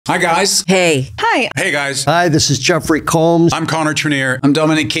Hi, guys. Hey. Hi. Hey, guys. Hi, this is Jeffrey Combs. I'm Connor Trinneer. I'm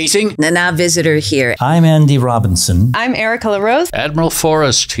Dominic Keating. And our visitor here. I'm Andy Robinson. I'm Erica Larose. Admiral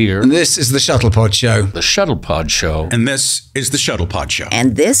Forrest here. And this is the Shuttlepod Show. The Shuttlepod Show. And this is the Shuttlepod Show.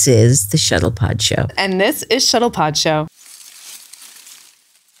 And this is the Shuttlepod Show. And this is Shuttlepod Show.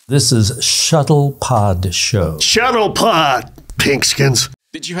 This is Shuttlepod Show. Shuttlepod, pinkskins.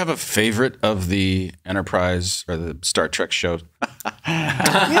 Did you have a favorite of the Enterprise or the Star Trek show? This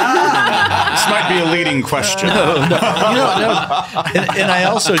might be a leading question. No. And I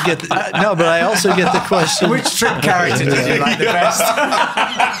also get but I also get the question. Which trip character did you like the best?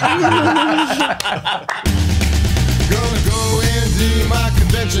 Gonna go and do my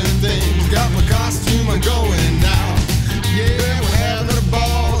convention thing. Got my costume, I'm going now. Yeah, we're having a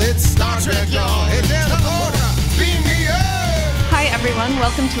ball. It's Star Trek, y'all. Hey, down the order. Beam me up. Hi, everyone.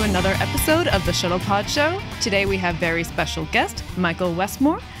 Welcome to another episode of the Shuttlepod Show. Today we have very special guest, Michael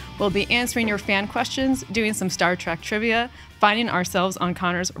Westmore. We'll be answering your fan questions, doing some Star Trek trivia, finding ourselves on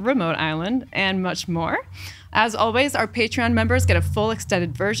Connor's remote island, and much more. As always, our Patreon members get a full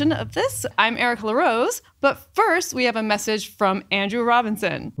extended version of this. I'm Erica Larose, but first we have a message from Andrew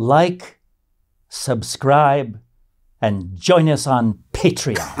Robinson. Like, subscribe, and join us on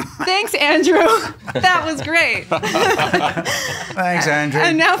Patreon. Thanks, Andrew. That was great. Thanks, Andrew.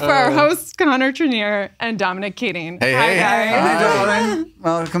 And now for our hosts, Connor Trinneer and Dominic Keating. Hey, Hi, hey. guys. Hi, darling.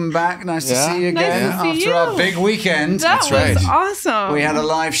 Welcome back. Nice to see you again Nice to see after you. our big weekend. That was awesome. We had a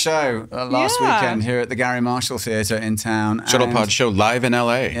live show last weekend here at the Gary Marshall Theatre in town. Shuttlepod Show live in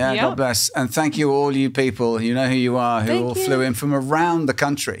LA. Yeah, Yep. God bless. And thank you all you people, you know who you are, who Thank all you. flew in from around the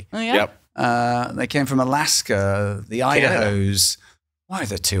country. Oh, yeah? Yep. They came from Alaska, the Idahos. Why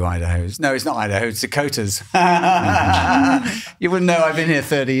the two Idahos? No, it's not Idaho, it's Dakotas. You wouldn't know, I've been here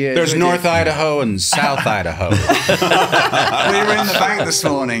 30 years. There's would North you? Idaho and South Idaho. We were in the bank this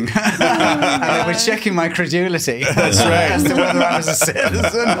morning and they were checking my credulity. That's right. As to whether I was a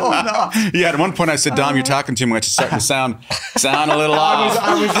citizen or not. Yeah, at one point I said, Dom, you're talking too much. It's starting to sound a little off.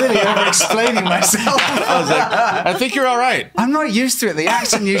 I was really over-explaining myself. I was like, I think you're all right. I'm not used to it. The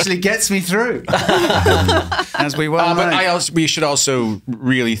accent usually gets me through. As we well know. But we should also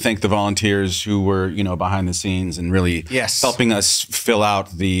really thank the volunteers who were, behind the scenes and really helping us fill out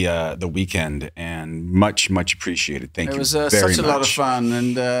the weekend, and much appreciated. Thank you. It was very such a much. lot of fun,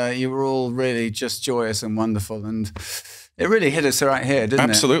 and you were all really just joyous and wonderful, and it really hit us right here, didn't it?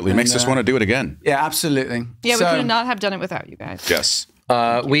 Absolutely. Makes us want to do it again. Yeah, absolutely. Yeah, we could not have done it without you guys. Yes.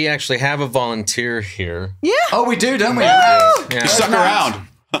 We actually have a volunteer here. Yeah. Oh, we do, don't we? Yeah. You stuck around.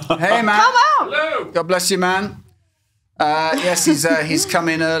 Hey, man. Come out. Hello. God bless you, man. Yes, he's come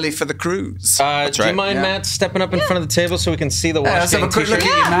in early for the cruise. Do you mind, Matt, stepping up in front of the table so we can see the Let's have a quick look at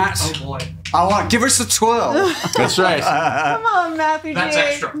you, Matt. Oh, boy. I want give us a twirl. That's right. Come on, Matthew. That's J.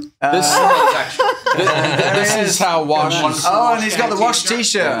 extra. This is how Wash. Oh, and he's got the Wash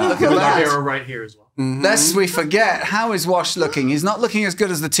T-shirt. Look at that. Arrow right here as well. Lest we forget, how is Wash looking? He's not looking as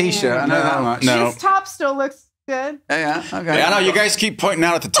good as the T-shirt. I know that much. No. His top still looks good. Yeah. Okay. Yeah, I know you guys keep pointing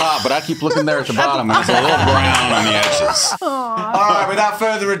out at the top, but I keep looking there at the bottom, and it's a little brown on the edges. All right, without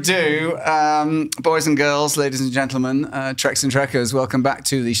further ado, boys and girls, ladies and gentlemen, Treks and Trekkers, welcome back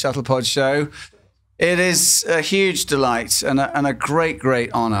to the Shuttlepod Show. It is a huge delight and a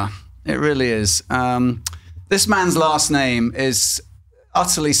great honor. It really is. This man's last name is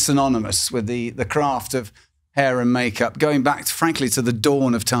utterly synonymous with the craft of hair and makeup, going back, frankly, to the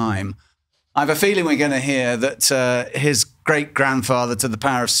dawn of time. I have a feeling we're going to hear that his great-grandfather to the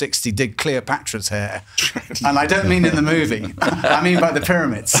power of 60 did Cleopatra's hair. And I don't mean in the movie. I mean by the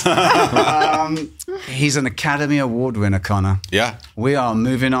pyramids. He's an Academy Award winner, Connor. Yeah. We are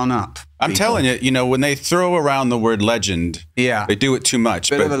moving on up. I'm telling you, when they throw around the word legend, they do it too much.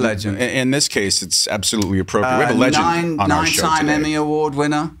 Bit of a legend. In this case, it's absolutely appropriate. We have a legend on our show nine-time today. Emmy Award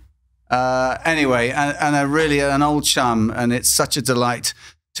winner. Anyway, and a really an old chum, and it's such a delight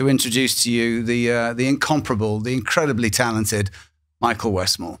to introduce to you the incomparable, the incredibly talented Michael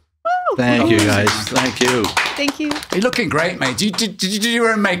Westmore. Thank you, guys. Thank you. Thank you. You're looking great, mate. Did you do your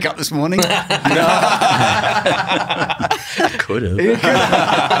own makeup this morning? Could have.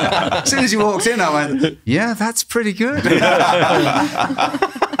 As soon as you walked in, I went, yeah, that's pretty good.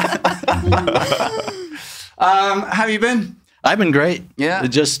 How have you been? I've been great. Yeah.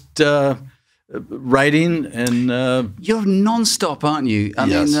 Just writing and you're non-stop, aren't you? I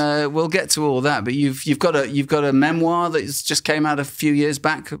Yes. mean, we'll get to all that, but you've got a memoir that just came out a few years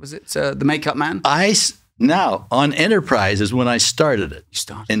back. Was it The Makeup Man? Now on Enterprise is when I started it. You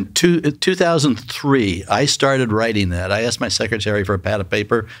started in 2003. I started writing that. I asked my secretary for a pad of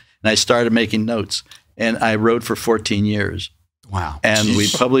paper, and I started making notes. And I wrote for 14 years. Wow. And we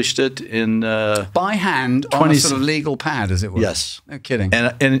published it in by hand on a sort of legal pad, as it were. Yes. No kidding.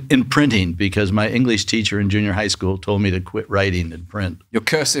 And in printing, because my English teacher in junior high school told me to quit writing in print. Your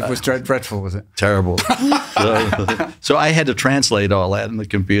cursive was dreadful, was it? Terrible. So I had to translate all that in the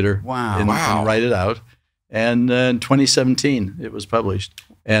computer. Wow. And write it out. And in 2017, it was published.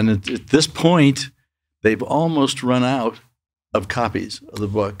 And at this point, they've almost run out of copies of the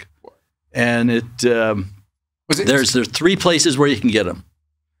book. And there's 3 places where you can get them.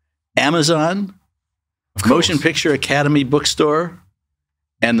 Amazon, Motion Picture Academy Bookstore,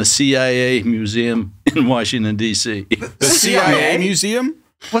 and the CIA Museum in Washington, D.C. The CIA Museum?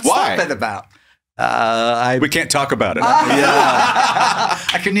 What's that bit about? We can't talk about it.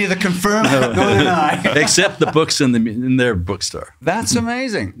 I can neither confirm nor deny. Except the books in their bookstore. That's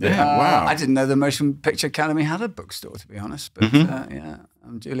amazing. Wow. I didn't know the Motion Picture Academy had a bookstore, to be honest. But yeah,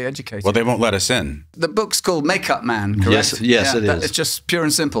 I'm duly educated. Well, they won't let us in. The book's called Makeup Man, correct? Yes, it is. It's just pure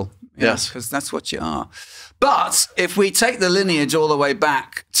and simple. Yes. Because that's what you are. But if we take the lineage all the way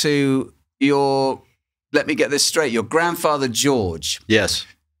back to your, let me get this straight, your grandfather, George. Yes.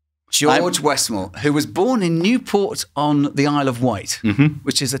 George Westmore, who was born in Newport on the Isle of Wight,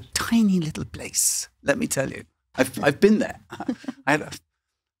 which is a tiny little place. Let me tell you, I've been there. I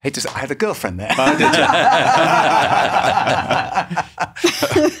had a girlfriend there.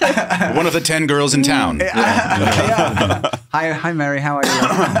 One of the 10 girls in town. Yeah. Hi, Mary. How are you?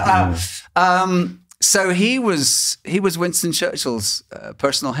 So he was Winston Churchill's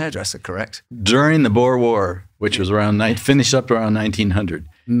personal hairdresser, correct? During the Boer War, which was finished up around 1900.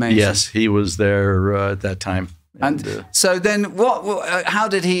 Amazing. Yes, he was there at that time. And so then, how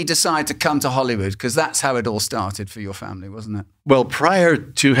did he decide to come to Hollywood? Because that's how it all started for your family, wasn't it? Well, prior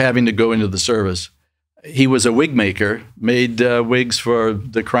to having to go into the service, he was a wig maker, made wigs for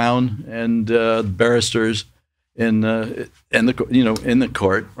the Crown and barristers in the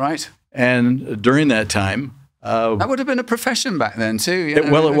court. Right. And during that time, that would have been a profession back then too. It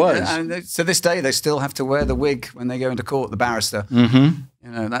was. And to this day, they still have to wear the wig when they go into court. The barrister.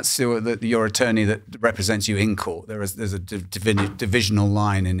 That's your attorney that represents you in court. There's a divisional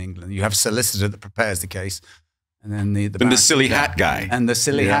line in England. You have a solicitor that prepares the case, and then the silly hat guy. And the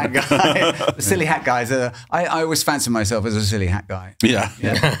silly hat guy. The silly hat guys. I always fancy myself as a silly hat guy. Yeah.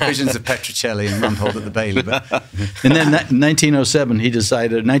 Visions of Petrocelli and Rumpold at the Bailey. But. And then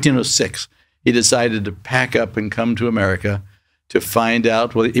 1906, he decided to pack up and come to America to find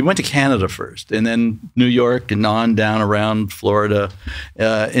out. Well, he went to Canada first, and then New York, and on down around Florida,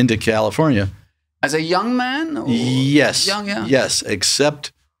 into California. As a young man? Or yes. Young. Yes,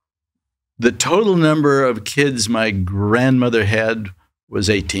 except the total number of kids my grandmother had was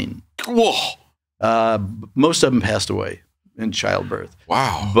 18. Whoa. Most of them passed away in childbirth.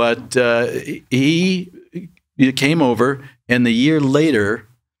 Wow. But he came over, and the year later,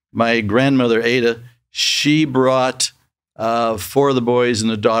 my grandmother, Ada, she brought 4 of the boys and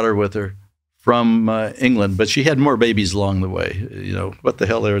a daughter with her from England. But she had more babies along the way. What the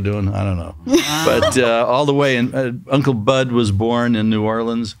hell they were doing, I don't know. But all the way, and Uncle Bud was born in New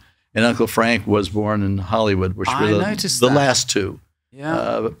Orleans, and Uncle Frank was born in Hollywood, which were the last 2.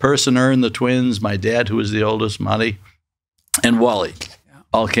 Yeah. Pursener and the twins, my dad, who was the oldest, Monty, and Wally,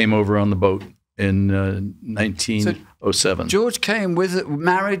 all came over on the boat in 1907. George came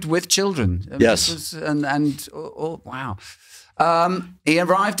married with children. Yes. Wow. He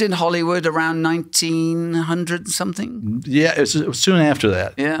arrived in Hollywood around 1900 something. Yeah, it was soon after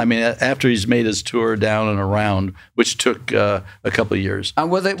that. Yeah. I mean, after he's made his tour down and around, which took a couple of years.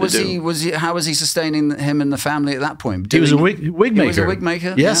 And how was he sustaining him and the family at that point? He was a wig maker. He was a wig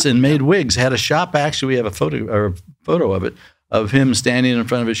maker. Yes, and made wigs. Had a shop. Actually, we have a photo of it of him standing in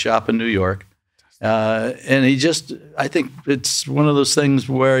front of his shop in New York. And I think it's one of those things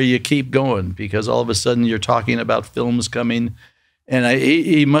where you keep going because all of a sudden you're talking about films coming, and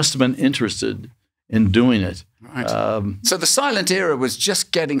he must have been interested in doing it. Right. So the silent era was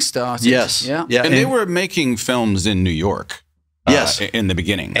just getting started. Yes. Yeah. And they were making films in New York. Yes. In the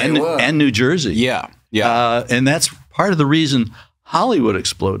beginning. And New Jersey. Yeah. Yeah. And that's part of the reason Hollywood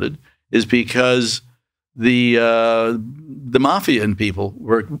exploded is because the mafia and people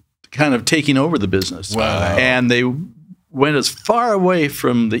were kind of taking over the business. Wow. And they went as far away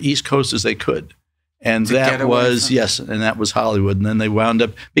from the East Coast as they could. And that was Hollywood. And then they wound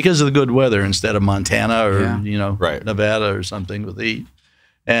up, because of the good weather, instead of Montana or, Nevada or something with the heat.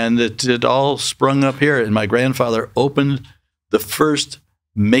 And it all sprung up here. And my grandfather opened the first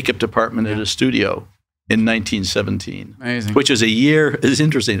makeup department at a studio in 1917. Amazing. Which is a year, it's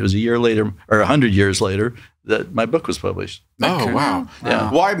interesting, it was a year later, or 100 years later, that my book was published. Oh, wow. Yeah.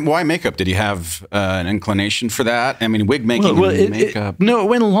 Why makeup? Did you have an inclination for that? I mean, wig making and makeup. No, it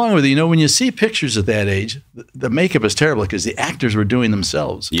went along with it. You know, when you see pictures at that age, the makeup is terrible because the actors were doing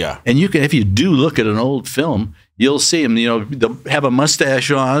themselves. Yeah. And you can, if you do look at an old film, you'll see them, you know, they'll have a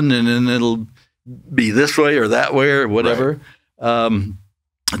mustache on and then it'll be this way or that way or whatever. Right.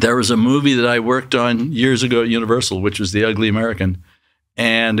 There was a movie that I worked on years ago at Universal, which was The Ugly American,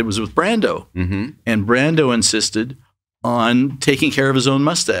 and it was with Brando. Mm-hmm. And Brando insisted on taking care of his own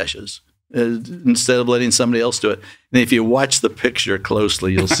mustaches instead of letting somebody else do it. And if you watch the picture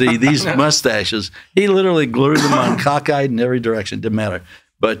closely, you'll see these mustaches. He literally glued them on cockeyed in every direction. Didn't matter.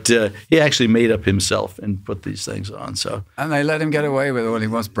 But he actually made up himself and put these things on. So, and they let him get away with it when he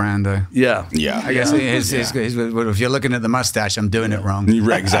was Brando. Yeah. Yeah. I guess well, if you're looking at the mustache, I'm doing it wrong.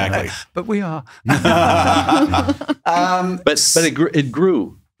 Exactly. But we are. But it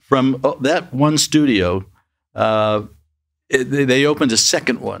grew from that one studio. They opened a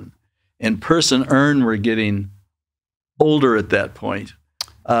second one, and Purse and Earn were getting older at that point.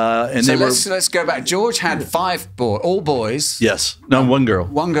 And so let's go back. George had 5 all boys. Yes. No, one girl.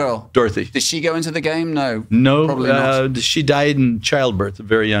 One girl. Dorothy. Did she go into the game? No. No. Probably not. She died in childbirth at a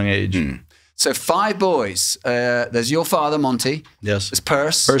very young age. So 5 boys. There's your father, Monty. Yes. There's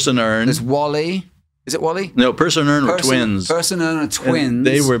Purse. Purse and Earn. There's Wally. Is it Wally? No, Purse and Earn were twins. Purse and Earn are twins. And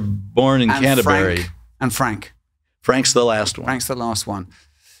they were born in Canterbury. Frank. Frank's the last one. Frank's the last one.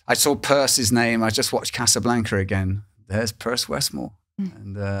 I saw Purse's name. I just watched Casablanca again. There's Purse Westmore.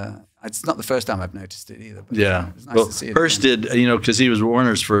 And it's not the first time I've noticed it either. But, yeah. It was nice to see it Purse again. did, you know, because he was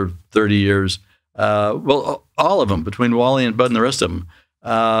Warner's for 30 years. Well, all of them, between Wally and Bud and the rest of them.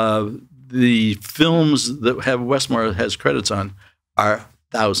 The films that have Westmore has credits on are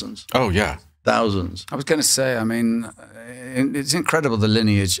thousands. Oh, yeah. Thousands. I was going to say, I mean, it's incredible, the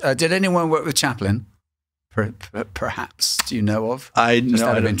lineage. Did anyone work with Chaplin? Perhaps. Do you know of? Just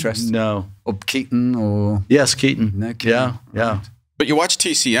out of interest? No. Or Keating? Or Yes, Keating. No, Keating. Yeah. Right. But you watch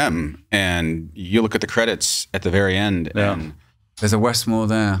TCM and you look at the credits at the very end and there's a Westmore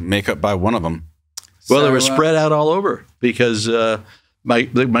there. Makeup by one of them. Well, they were spread out all over because my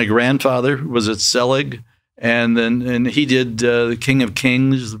grandfather was at Selig, and he did The King of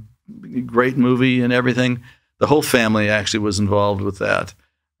Kings, great movie and everything. The whole family actually was involved with that.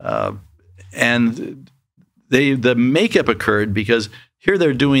 And the makeup occurred because here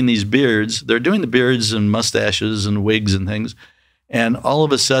they're doing these beards. They're doing the beards and mustaches and wigs and things. And all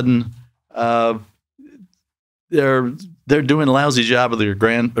of a sudden, they're doing a lousy job with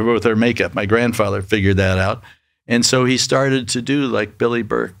their makeup. My grandfather figured that out. And so he started to do like Billy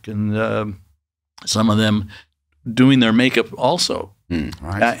Burke and some of them doing their makeup also.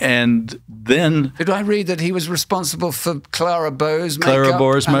 Right. And then... Did I read that he was responsible for Clara Bow's makeup?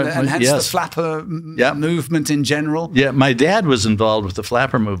 And hence the flapper movement in general? Yeah, my dad was involved with the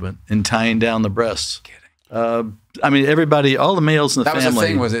flapper movement in tying down the breasts. I mean, everybody, all the males in the family... That was the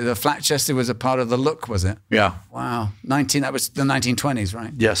thing, was it? The flat-chested was a part of the look, was it? Yeah. Wow. That was the 1920s,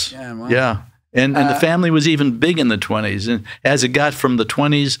 right? Yes. Yeah, wow. Yeah. And the family was even big in the 20s. And as it got from the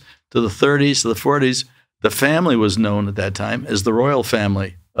 20s to the 30s to the 40s, the family was known at that time as the royal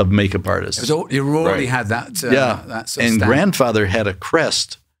family of makeup artists. You already had that. That sort of and stamp. grandfather had a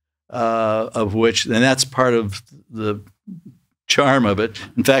crest, of which, and that's part of the charm of it.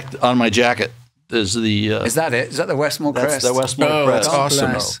 In fact, on my jacket is the. Is that it? Is that the Westmore crest? That's the Westmore crest. That's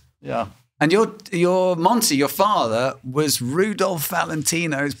awesome. Yeah. And your Monty, your father, was Rudolph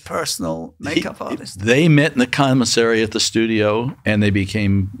Valentino's personal makeup artist. They met in the commissary at the studio, and they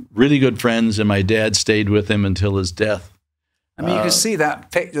became really good friends. And my dad stayed with him until his death. I mean, you can see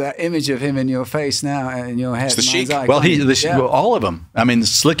that image of him in your face now, in your head. It's the Sheik. Well, well, all of them. I mean,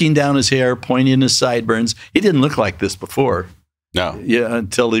 slicking down his hair, pointing his sideburns. He didn't look like this before. No. Yeah,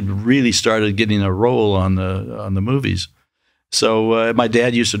 until he really started getting a role on the movies. So my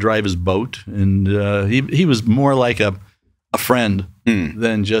dad used to drive his boat, and he was more like a friend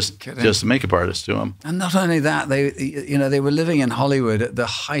than just a makeup artist to him. And not only that, they were living in Hollywood at the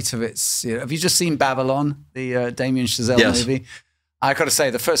height of its. Have you just seen Babylon, the Damien Chazelle movie? I got to say,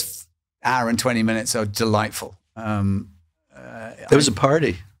 the first hour and 20 minutes are delightful. It was a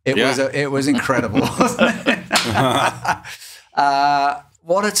party. It was incredible. Wasn't it?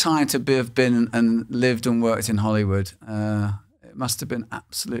 What a time to have been and lived and worked in Hollywood. It must have been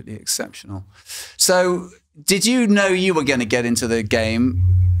absolutely exceptional. So, did you know you were going to get into the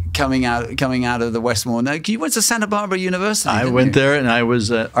game coming out of the Westmore? No, you went to Santa Barbara University. I went there, and I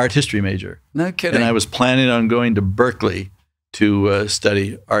was an art history major. No kidding. And I was planning on going to Berkeley to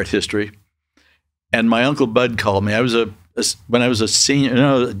study art history. And my Uncle Bud called me. I was when I was a senior,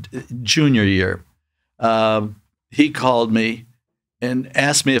 no, junior year. He called me and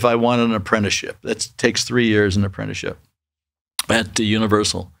asked me if I wanted an apprenticeship. That takes 3 years, an apprenticeship at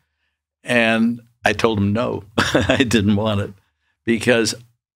Universal. And I told him no, I didn't want it because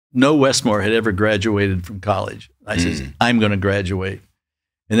no Westmore had ever graduated from college. I said, I'm going to graduate.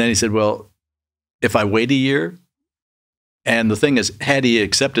 And then he said, well, if I wait a year, and the thing is, had he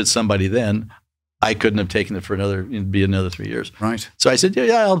accepted somebody then, I couldn't have taken it for it'd be another 3 years. Right. So I said,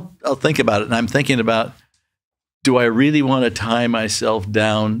 yeah, I'll think about it. And I'm thinking about, do I really want to tie myself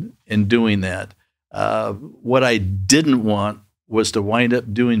down in doing that? What I didn't want was to wind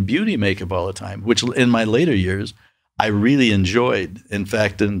up doing beauty makeup all the time, which in my later years, I really enjoyed. In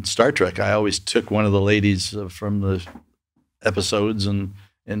fact, in Star Trek, I always took one of the ladies from the episodes and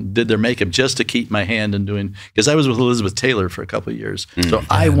did their makeup just to keep my hand in doing, because I was with Elizabeth Taylor for a couple of years. So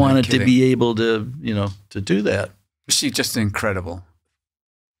I wanted to be able to, to do that. She's just incredible.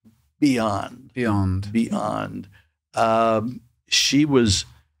 Beyond. She was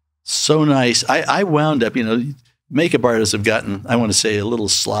so nice. I wound up, makeup artists have gotten, I want to say, a little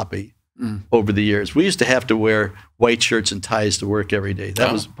sloppy over the years. We used to have to wear white shirts and ties to work every day.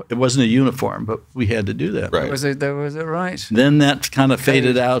 It wasn't a uniform, but we had to do that. Right. Was it right? Then that kind of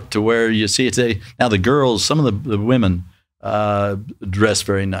faded out to where you see it today. Now the girls, some of the women dress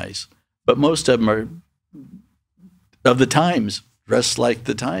very nice, but most of them are of the times, dressed like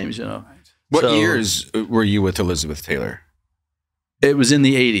the times, What years were you with Elizabeth Taylor? It was in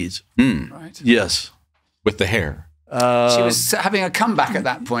the 80s. Right. Yes. With the hair. She was having a comeback at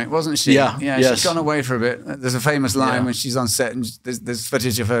that point, wasn't she? Yeah. Yes. She's gone away for a bit. There's a famous line when she's on set, and there's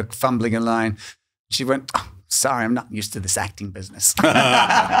footage of her fumbling a line. She went, oh, sorry, I'm not used to this acting business.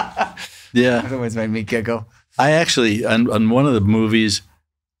 Yeah. It always made me giggle. I actually, on one of the movies,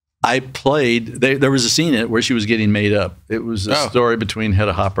 I played, there was a scene in it where she was getting made up. It was a story between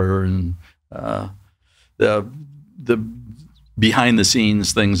Hedda Hopper and the behind the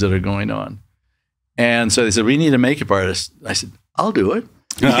scenes things that are going on. And so they said, we need a makeup artist. I said, I'll do it.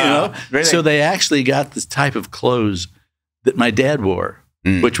 Really? So they actually got this type of clothes that my dad wore,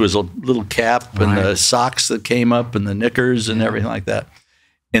 which was a little cap and the socks that came up and the knickers and everything like that.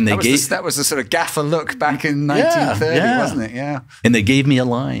 And they that was the sort of gaffer look back in 1930, wasn't it? Yeah. And they gave me a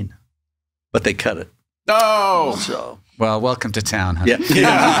line, but they cut it. Oh. So. Well, welcome to town, huh? Yeah.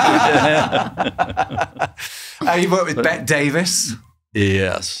 You worked with Bette Davis.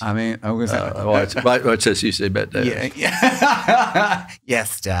 Yes. I mean, watch this. You say Bette Davis. Yeah.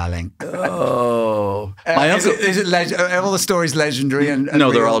 Yes, darling. Oh. My uncle. Is it are all the stories legendary? And no,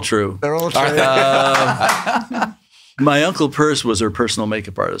 real? they're all true. They're all true. My Uncle Perce was her personal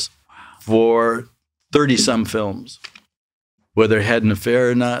makeup artist for 30-some films. Whether it had an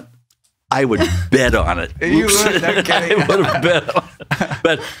affair or not, I would bet on it. You would? No kidding. I would have bet on it.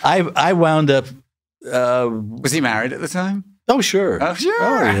 But I wound up... was he married at the time? Oh, sure. Oh, sure.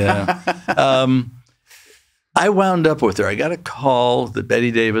 Oh, yeah. I wound up with her. I got a call that Bette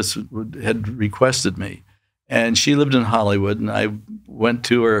Davis had requested me. And she lived in Hollywood. And I went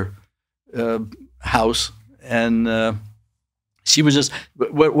to her house. And she was just...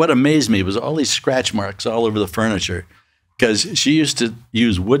 What amazed me was all these scratch marks all over the furniture. Because she used to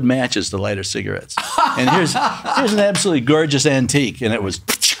use wood matches to light her cigarettes. And here's an absolutely gorgeous antique. And it was...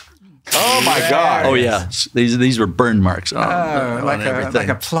 Oh my God! Oh yeah, these were burn marks. Like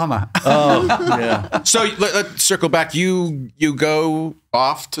a plumber. Oh yeah. So let's circle back. You go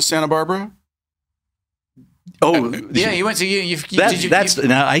off to Santa Barbara. Oh yeah, you went to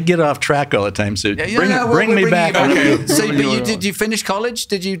now I get off track all the time. So bring me back. Okay. So, did you finish college?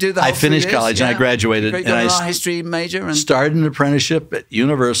 Did you do that? I finished college and I graduated. You got an art history major and started an apprenticeship at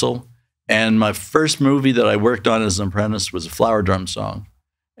Universal. And my first movie that I worked on as an apprentice was a Flower Drum Song.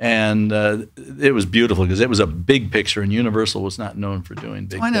 And it was beautiful because it was a big picture, and Universal was not known for doing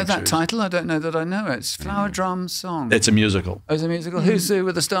big pictures. I know that title. I don't know that I know it. It's Flower Drum Song. It's a musical. Oh, it's a musical. Who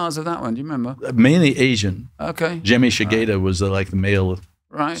were the stars of that one? Do you remember? Mainly Asian. Okay. Jimmy Shigeta was the male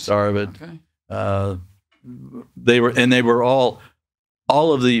star of it. Okay. They were all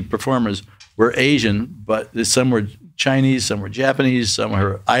of the performers were Asian, but some were Chinese, some were Japanese, some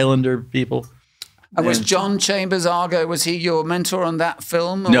were Islander people. And was John Chambers Argo, was he your mentor on that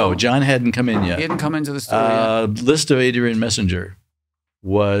film? Or? No, John hadn't come in yet. He hadn't come into the story yet. List of Adrian Messenger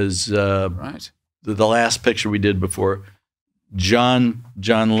was the last picture we did before John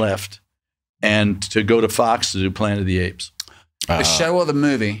left, and to go to Fox to do Planet of the Apes. The show or the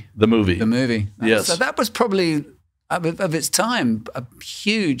movie? The movie. The movie. Yes. So that was probably, of its time, a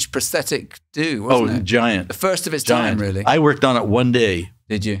huge prosthetic do, wasn't it? Giant. The first of its time, really. I worked on it one day.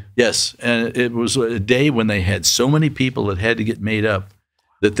 Did you? Yes, and it was a day when they had so many people that had to get made up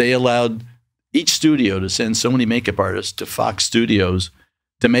that they allowed each studio to send so many makeup artists to Fox Studios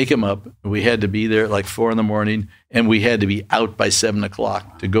to make them up. We had to be there at like 4 a.m, and we had to be out by 7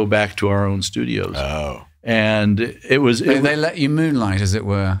 o'clock to go back to our own studios. Oh. And it was they let you moonlight, as it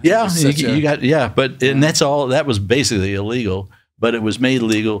were. Yeah, and that's all. That was basically illegal, but it was made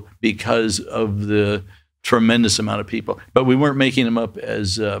legal because of the tremendous amount of people. But we weren't making them up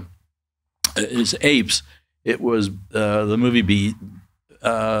as apes. It was the movie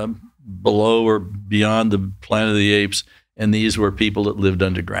Below or Beyond the Planet of the Apes, and these were people that lived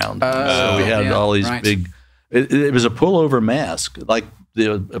underground. So we had all these big. It was a pullover mask, like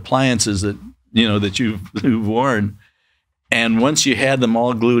the appliances that you've worn. And once you had them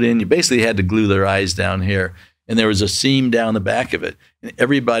all glued in, you basically had to glue their eyes down here. And there was a seam down the back of it. And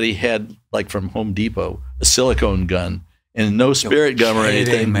everybody had, like from Home Depot, a silicone gun. And no spirit gum or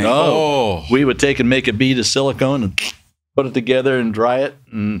anything. Man. No. We would take and make a bead of silicone and put it together and dry it.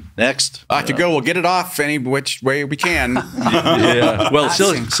 And next. Off you go. We'll get it off any which way we can. Yeah. Well,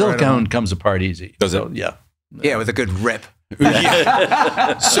 silicone comes apart easy. Does it? So, yeah. Yeah, with a good rip.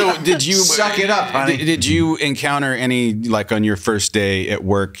 So did you suck it up, honey? Did you encounter any, like on your first day at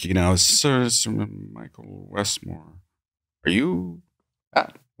work, Sir Michael Westmore? Are you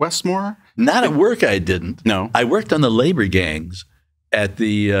at Westmore? Not at work, I didn't. No. I worked on the labor gangs at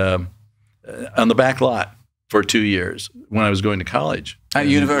the on the back lot for 2 years when I was going to college. At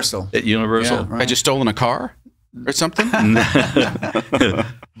Universal? At Universal. Yeah, right. Had you stolen a car or something?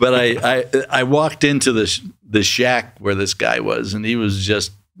 But I walked into the shack where this guy was, and he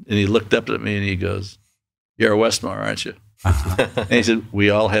looked up at me and he goes, "You're a Westmore, aren't you?" And he said, "We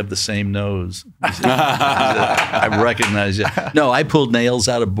all have the same nose." He said, I recognize you. No, I pulled nails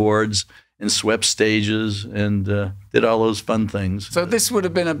out of boards and swept stages and did all those fun things. So this would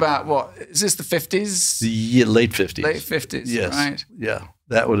have been about what? Is this the 50s? Yeah, late 50s. Late 50s, yes. Right. Yeah,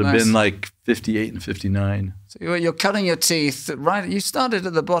 that would have been like 58 and 59. So you're cutting your teeth, right? You started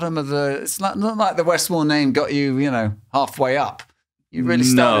at the bottom of it's not like the Westmore name got you, halfway up. You really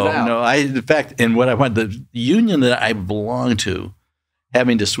started out. No. In fact, and what I went, the union that I belonged to,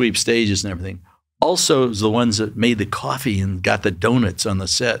 having to sweep stages and everything, also was the ones that made the coffee and got the donuts on the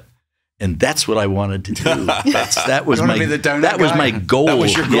set. And that's what I wanted to do. That was my goal. That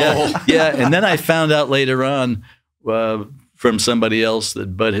was your goal. Yeah. And then I found out later on from somebody else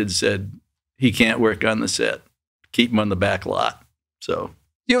that Bud had said he can't work on the set. Keep him on the back lot. So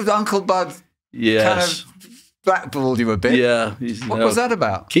your Uncle Bud kind of blackballed you a bit. Yeah. What was that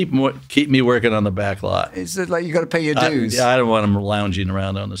about? Keep me working on the back lot. Is it like you got to pay your dues? I don't want him lounging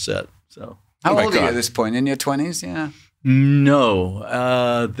around on the set. So how old are you at this point? In your 20s? Yeah. No,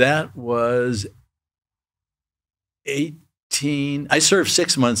 that was 18. I served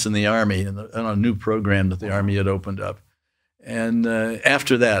 6 months in the Army on a new program that the Army had opened up. And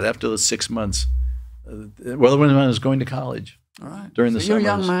after the 6 months, when I was going to college. All right. During the summers. You're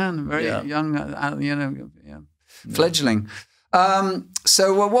a young man, very young, fledgling.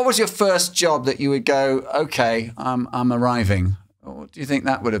 So what was your first job that you would go, okay, I'm arriving? What do you think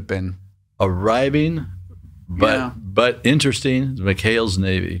that would have been? Arriving? But interesting, McHale's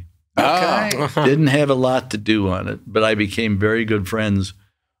Navy. Okay. Didn't have a lot to do on it, but I became very good friends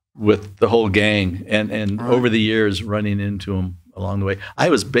with the whole gang, and over the years running into them along the way. I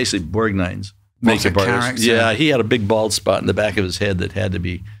was basically Borgnine's makeup artist. Yeah, he had a big bald spot in the back of his head that had to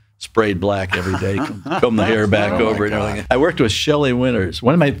be sprayed black every day, comb the hair back over and everything. I worked with Shelley Winters.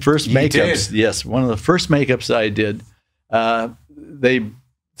 One of my first makeups. Yes, one of the first makeups I did. They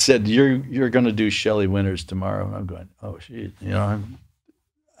said, "You're going to do Shelley Winters tomorrow." And I'm going, "Oh, shit,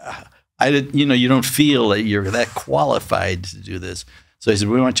 I did. You don't feel that you're that qualified to do this." So he said,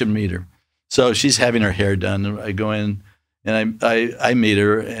 "We want you to meet her." So she's having her hair done, and I go in, and I meet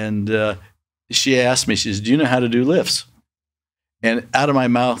her, and she asked me, she says, "Do you know how to do lifts?" And out of my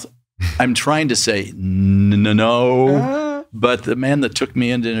mouth, I'm trying to say no, but the man that took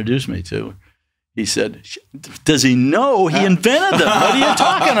me in to introduce me to, he said, "Does he know? He invented them. What are you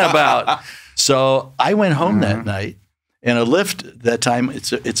talking about?" So I went home that night, and a lift that time,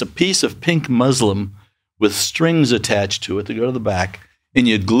 it's a piece of pink muslin with strings attached to it to go to the back, and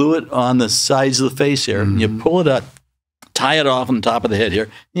you glue it on the sides of the face here, and you pull it up, tie it off on the top of the head here,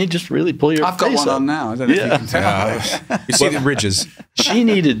 and you just really pull your face up. I've got one on now. I don't know if you can tell. You see the ridges. She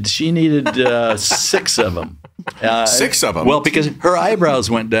needed 6 of them. 6 of them? Well, because her eyebrows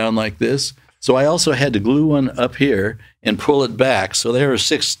went down like this, so I also had to glue one up here and pull it back. So there were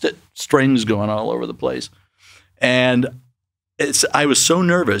 6 strings going all over the place. And I was so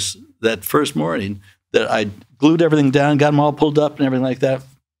nervous that first morning that I glued everything down, got them all pulled up and everything like that.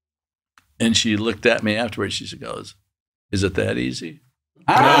 And she looked at me afterwards. She goes, "Is it that easy?"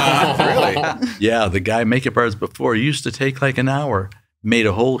 Really? Yeah, the guy makeup artist before used to take like an hour, made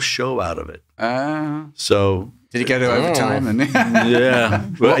a whole show out of it. So did he go to overtime? And yeah.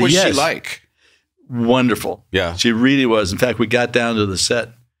 What was she like? Wonderful. Yeah. She really was. In fact, we got down to the set,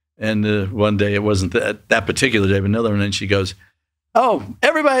 and one day, it wasn't that particular day, but another one, and she goes, "Oh,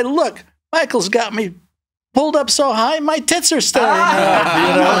 everybody, look, Michael's got me pulled up so high, my tits are staring up."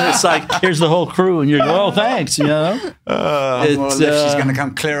 You know, it's like, here's the whole crew, and you're going, "Oh, thanks," you know. Well, she's going to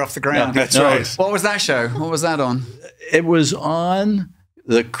come clear off the ground. That's right. What was that show? What was that on? It was on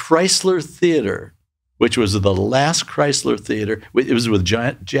the Chrysler Theater, which was the last Chrysler Theater. It was with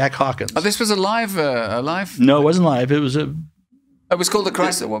Jack Hawkins. Oh, this was a live? No, it wasn't live. It was a... It was called the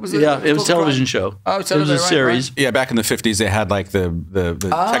Chrysler. What was it? Yeah, it was a television show. Oh, television. It was a series. Right. Yeah, back in the 50s, they had like the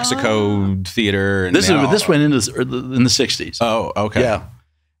Texaco Theater. And this went in the 60s. Oh, okay. Yeah.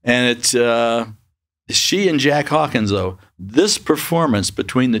 And it's she and Jack Hawkins, though, this performance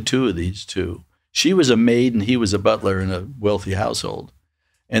between the two of these two, she was a maid and he was a butler in a wealthy household.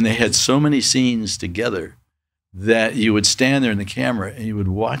 And they had so many scenes together that you would stand there in the camera and you would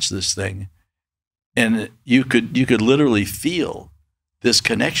watch this thing. And you could literally feel this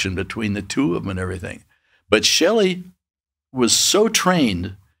connection between the two of them and everything. But Shelley was so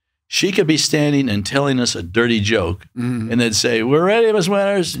trained, she could be standing and telling us a dirty joke, and they'd say, "We're ready, Miss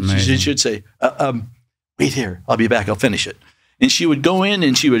Winters." And she should say, "Wait here, I'll be back, I'll finish it." And she would go in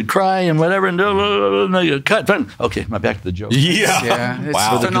and she would cry and whatever, and cut. Okay, my back to the joke. Yeah.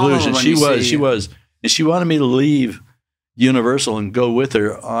 Wow. The conclusion. She was. And she wanted me to leave Universal and go with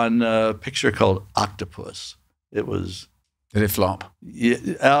her on a picture called Octopus. It was... Did it flop?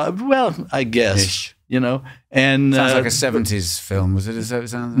 Yeah, well, I guess. Ish. You know, and sounds like a 70s film. Was it? Is that what it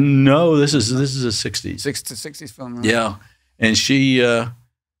sounds like? No, this is a 60s. 60s film. Right? Yeah, and she,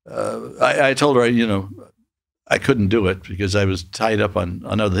 I told her, you know, I couldn't do it because I was tied up on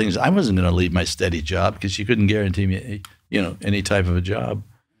other things. I wasn't going to leave my steady job because she couldn't guarantee me, you know, any type of a job.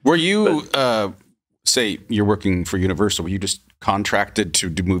 Were you, say, you're working for Universal? Were you just contracted to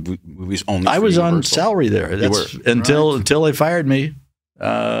do movies only? I was Universal? on salary there. That's until they fired me.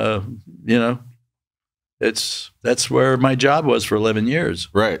 You know, that's where my job was for 11 years.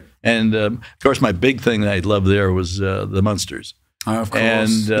 Right. And of course, my big thing that I loved there was the Munsters. Oh, of course.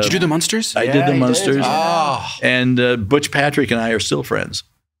 And, did you do the Munsters? I did the Munsters. Did. Oh. And Butch Patrick and I are still friends.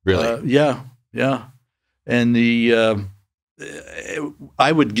 Really? Yeah. And the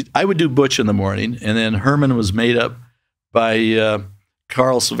I would do Butch in the morning, and then Herman was made up by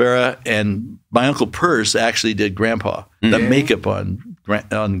Carl Silvera, and my Uncle Perce actually did Grandpa. The makeup on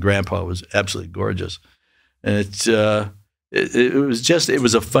Grandpa was absolutely gorgeous, and it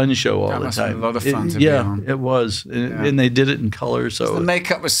was a fun show all the time. A lot of fun to be on. It was, and they did it in color. So the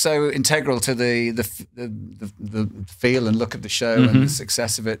makeup was so integral to the feel and look of the show and the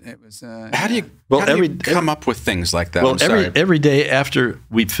success of it. It was. How do you come up with things like that? Well, every day after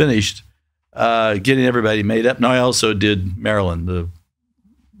we finished getting everybody made up. Now I also did Marilyn, the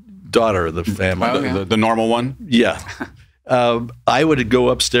daughter of the family, the normal one. Yeah. I would go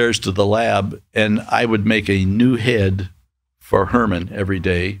upstairs to the lab and I would make a new head for Herman every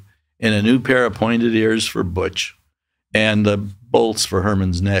day, and a new pair of pointed ears for Butch, and the bolts for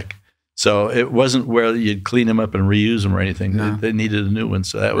Herman's neck. So it wasn't where you'd clean them up and reuse them or anything. No. They needed a new one.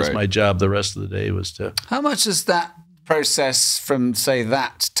 So that was my job the rest of the day, was to... How much is that process from, say,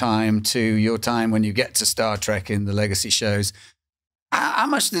 that time to your time when you get to Star Trek in the legacy shows? How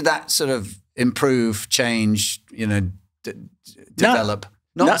much did that sort of improve, change, develop?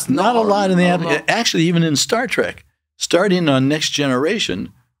 Not a lot in the... Actually, even in Star Trek, starting on Next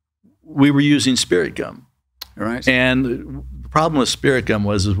Generation, we were using spirit gum. Right. And the problem with spirit gum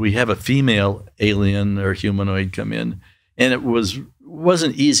was we have a female alien or humanoid come in, and it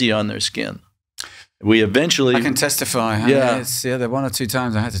wasn't easy on their skin. We eventually... I can testify. Yeah. There one or two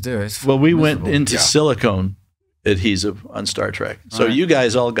times I had to do it. Well, we went into silicone adhesive on Star Trek. So you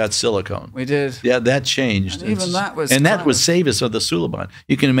guys all got silicone. We did. Yeah, that changed. And even that was... And that would save us of the Suliban.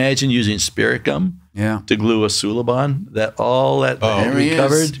 You can imagine using spirit gum to glue a Suliban. We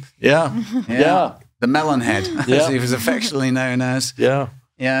covered. Yeah. The melon head, as he was affectionately known as. Yeah.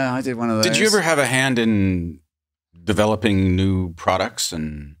 Yeah, I did one of those. Did you ever have a hand in developing new products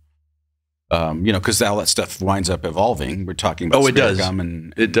and... because all that stuff winds up evolving. We're talking about spirit gum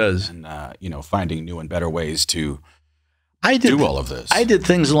and finding new and better ways to do all of this. I did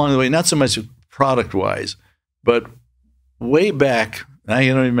things along the way, not so much product-wise, but way back, I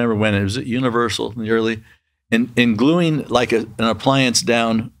don't remember when, it was at Universal in the early, in gluing like an appliance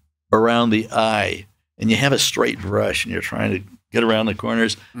down around the eye and you have a straight brush and you're trying to get around the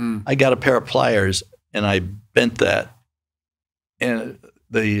corners. I got a pair of pliers and I bent that and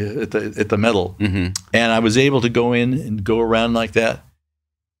at the metal, and I was able to go in and go around like that.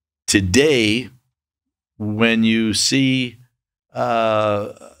 Today, when you see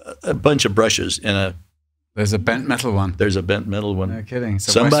a bunch of brushes there's a bent metal one. There's a bent metal one. No kidding.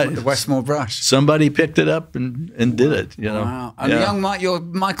 So the Westmore brush. Somebody picked it up and did it. You know. Wow. And your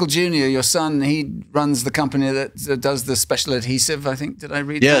Michael Jr., your son, he runs the company that does the special adhesive. I think. Did I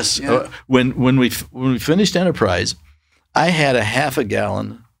read? Yes. That? Yeah. When we finished Enterprise, I had a half a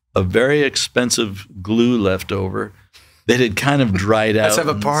gallon of very expensive glue left over that had kind of dried out. Let's have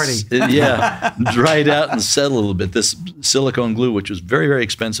a party. Dried out and settled a little bit. This silicone glue, which was very, very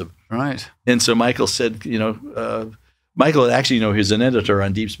expensive. Right. And so Michael said, Michael actually, he was an editor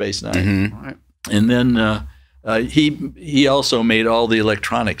on Deep Space Nine. Right. And then he also made all the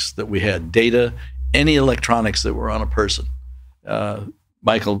electronics that we had, data, any electronics that were on a person.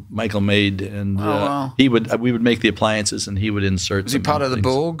 Michael made, and we would make the appliances, and he would insert. Was he part of the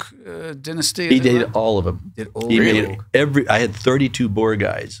Borg dynasty? He did all of them. He made I had 32 Borg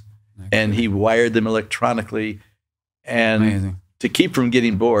guys, and he wired them electronically. And amazing. To keep from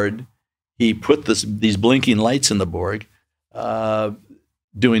getting bored, he put these blinking lights in the Borg,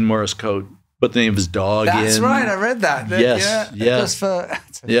 doing Morse code. Put the name of his dog in. That's right, I read that. Yes, Just for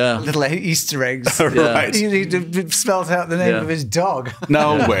little Easter eggs. Right. He spelled out the name of his dog.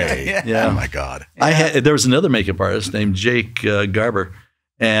 No way. Yeah. Oh my God. There was another makeup artist named Jake Garber,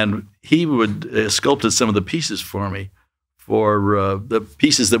 and he would sculpted some of the pieces for me, for the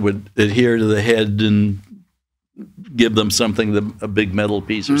pieces that would adhere to the head and give them something, a big metal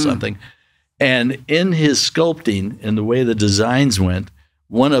piece or something. And in his sculpting and the way the designs went,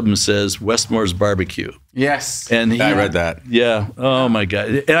 one of them says Westmore's Barbecue. Yes. And I read that. Yeah. Oh my God.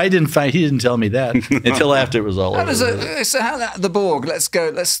 And he didn't tell me that until after it was all over. The Borg, let's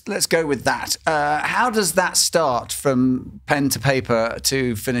go with that. How does that start from pen to paper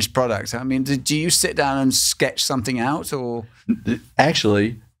to finished product? I mean, do you sit down and sketch something out, or?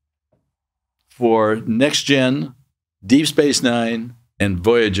 Actually, for Next Gen, Deep Space Nine, and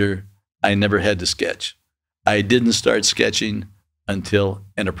Voyager, I never had to sketch. I didn't start sketching until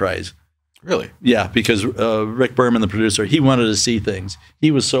Enterprise. Really? Yeah, because Rick Berman, the producer, he wanted to see things.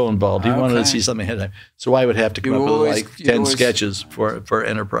 He was so involved. He wanted to see something ahead of time. So I would have to come up with like 10 sketches for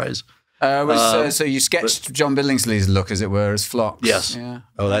Enterprise. So you sketched John Billingsley's look, as it were, as Phlox. Yes. Yeah.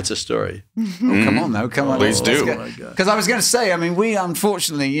 Oh, that's a story. Come on, though. Come on. Please do. Because I was going to say, I mean, we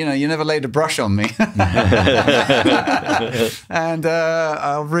unfortunately, you never laid a brush on me. And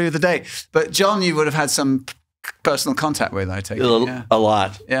I'll rue the day. But John, you would have had some personal contact with, I take it. A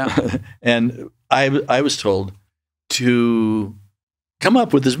lot. Yeah. And I was told to come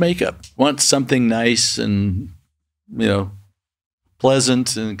up with his makeup. Want something nice and,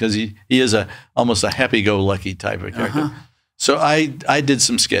 pleasant, and because he is almost a happy-go-lucky type of character. So I did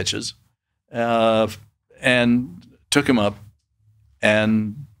some sketches and took him up,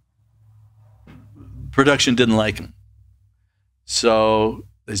 and production didn't like him. So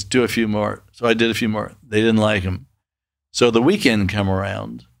let's do a few more. So I did a few more. They didn't like him. So the weekend come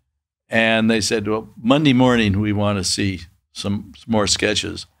around, and they said, well, Monday morning we want to see some more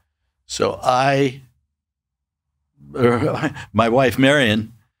sketches. So my wife,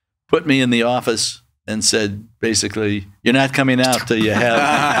 Marion, put me in the office and said, basically, you're not coming out till you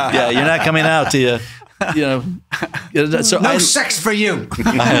have, you're not coming out till so no sex for you.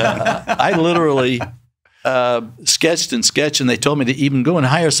 I literally sketched, and they told me to even go and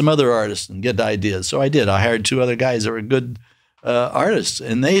hire some other artists and get ideas. So I did. I hired 2 other guys that were good artists,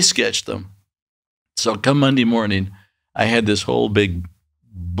 and they sketched them. So come Monday morning, I had this whole big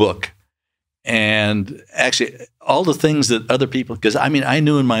book. And actually, all the things that other people, because I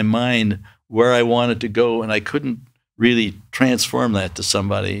knew in my mind where I wanted to go, and I couldn't really transform that to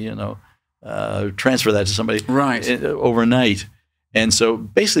somebody, transfer that to somebody overnight. And so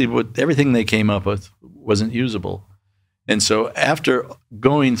basically, everything they came up with wasn't usable. And so after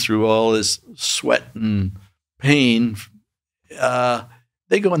going through all this sweat and pain,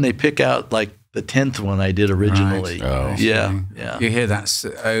 they go and they pick out like the 10th one I did originally. Right. Oh, yeah. You hear that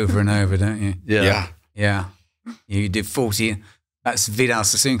over and over, don't you? Yeah. You did 40. That's Vidal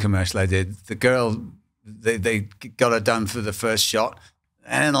Sassoon commercial I did. The girl, they got her done for the first shot.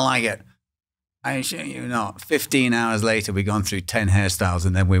 I didn't like it. I shit you not. 15 hours later, we'd gone through 10 hairstyles,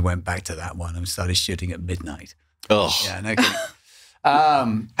 and then we went back to that one and started shooting at midnight. Oh. Yeah, no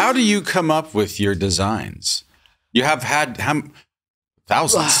kidding. How do you come up with your designs? You have had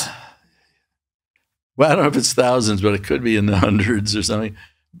thousands. Well, I don't know if it's thousands, but it could be in the hundreds or something.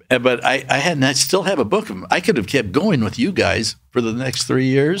 But I still have a book of them. I could have kept going with you guys for the next 3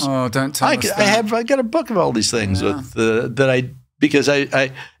 years. Oh, don't tell us that. I got a book of all these things because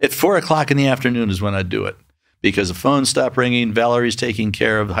I at 4 o'clock in the afternoon is when I do it, because the phone stopped ringing. Valerie's taking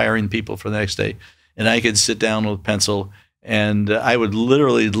care of hiring people for the next day, and I could sit down with a pencil and I would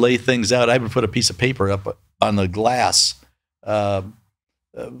literally lay things out. I would put a piece of paper up on the glass, the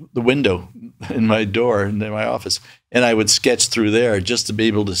window in my door in my office, and I would sketch through there just to be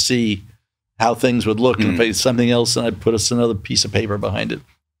able to see how things would look. And if it's something else, and I'd put another piece of paper behind it.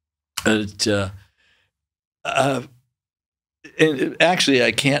 And actually,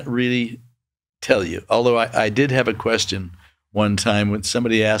 I can't really tell you, although I did have a question one time when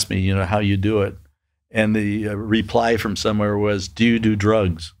somebody asked me, how you do it. And the reply from somewhere was, "Do you do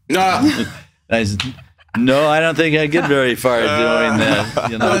drugs?" I said, "No, I don't think I get very far doing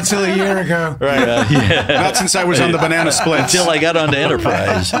that." Not until a year ago. Right. Not since I was on the Banana Splits. Until I got onto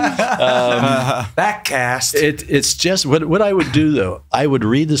Enterprise. That cast. It's just, what I would do, though, I would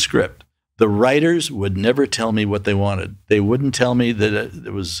read the script. The writers would never tell me what they wanted. They wouldn't tell me that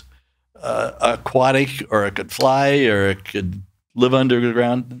it was aquatic, or it could fly, or it could live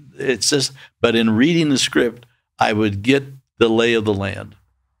underground. It's just, but in reading the script, I would get the lay of the land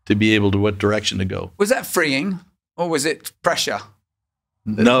to be able to what direction to go. Was that freeing, or was it pressure?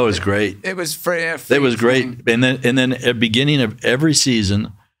 No, it was great. It was free. It was great. And then at the beginning of every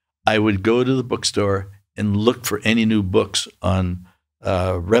season, I would go to the bookstore and look for any new books on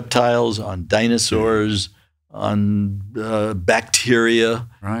reptiles, on dinosaurs, on bacteria,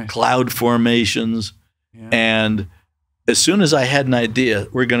 cloud formations. Yeah. And as soon as I had an idea,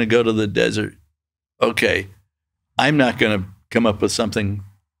 we're going to go to the desert. Okay, I'm not going to come up with something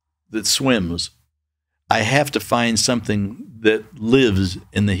that swims. I have to find something that lives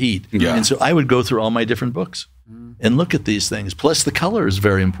in the heat. Yeah. And so I would go through all my different books and look at these things. Plus, the color is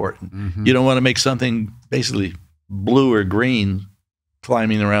very important. Mm-hmm. You don't want to make something basically blue or green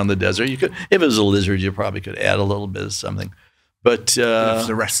climbing around the desert. You could, if it was a lizard, you probably could add a little bit of something. But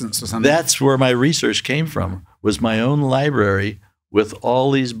fluorescence or something. That's where my research came from, was my own library with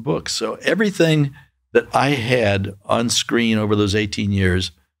all these books. So everything that I had on screen over those 18 years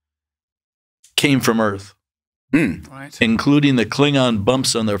came from Earth, including the Klingon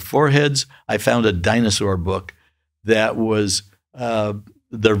bumps on their foreheads. I found a dinosaur book that was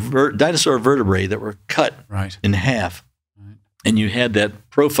the dinosaur vertebrae that were cut in half. Right. And you had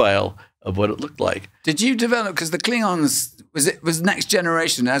that profile of what it looked like. Did you develop, because the Klingons, was Next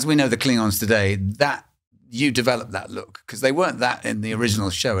Generation, as we know the Klingons today, that you developed that look? Because they weren't that in the original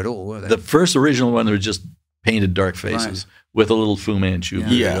show at all, were they? The first original one, they were just painted dark faces with a little Fu Manchu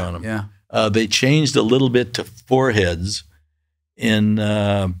beard on them. Yeah. They changed a little bit to foreheads in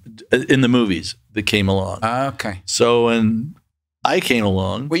the movies that came along. Okay. So when I came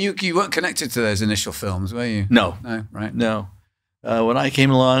along, well, you weren't connected to those initial films, were you? No. No. Right. No. When I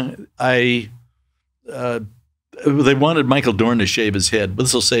came along, they wanted Michael Dorn to shave his head, but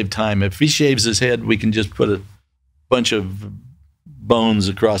this will save time. If he shaves his head, we can just put a bunch of bones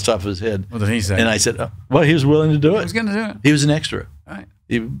across top of his head. What did he say? And I said, well, he was willing to do it. He was going to do it. He was an extra. Right.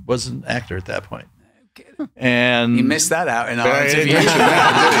 He was an actor at that point. And you missed that out in our interview. Well,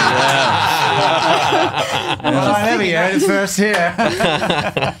 I never heard it first here.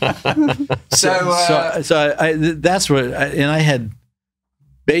 That's what, and I had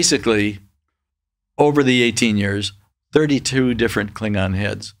basically, over the 18 years, 32 different Klingon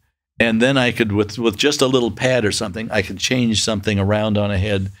heads. And then I could, with just a little pad or something, I could change something around on a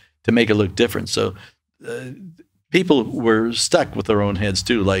head to make it look different. So people were stuck with their own heads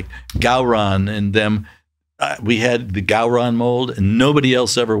too, like Gowron and them. We had the Gowron mold, and nobody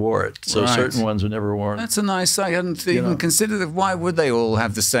else ever wore it. So certain ones were never worn. That's a nice sight. I hadn't even considered it. Why would they all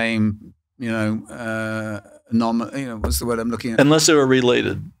have the same, what's the word I'm looking at? Unless they were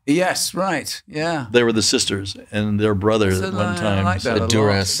related. Yes, right. Yeah. They were the sisters and their brother at one time. I like that the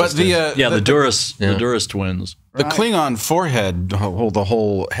Duras. But the Duras twins. The Klingon forehead, the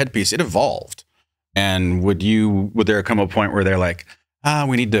whole headpiece, it evolved. And would there come a point where they're like,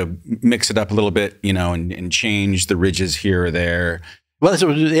 we need to mix it up a little bit, and change the ridges here or there? Well,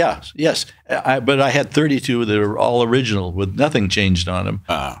 yes. But I had 32 that were all original with nothing changed on them.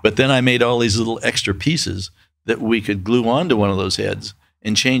 But then I made all these little extra pieces that we could glue onto one of those heads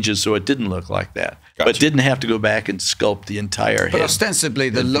and change it so it didn't look like that. Gotcha. But didn't have to go back and sculpt the entire head. But ostensibly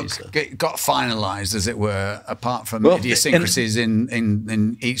the look got finalized, as it were, apart from idiosyncrasies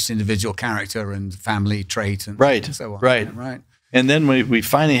in each individual character and family trait and so on. Right. And then we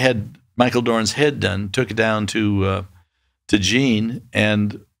finally had Michael Dorn's head done, took it down to Gene,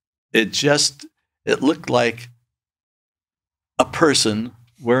 and it looked like a person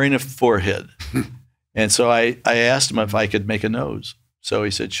wearing a forehead. And so I asked him if I could make a nose. So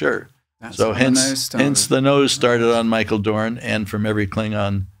he said, sure. That's so how the nose started. hence the nose started on Michael Dorn and from every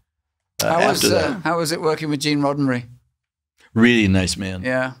Klingon after that. How was it working with Gene Roddenberry? Really nice man.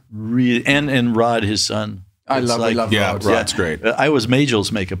 Yeah. Really, and Rod, his son. I love Rod. Yeah, Rod's great. I was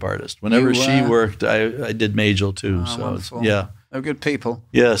Majel's makeup artist. Whenever she worked, I did Majel too. Wonderful. They're good people.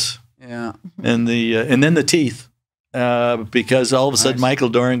 Yes. Yeah. And then the teeth, because all of a sudden Michael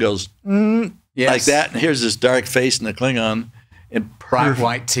Dorn goes like that, and here's this dark face in the Klingon, and bright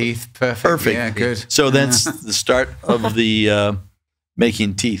white teeth, perfect. Yeah, good. So that's the start of the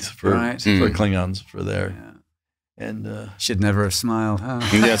making teeth for Klingons for there. Yeah. And should never have smiled. Huh?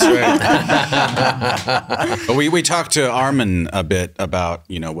 That's right. But we talked to Armin a bit about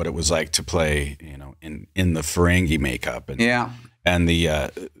what it was like to play in the Ferengi makeup and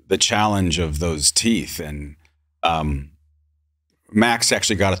the challenge of those teeth, and Max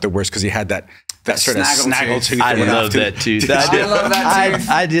actually got it the worst because he had that sort of snaggle tooth. I love that tooth. I love that tooth.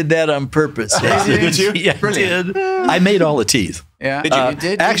 I did that on purpose. Did you? Yeah, Brilliant. I did. I made all the teeth. Yeah, you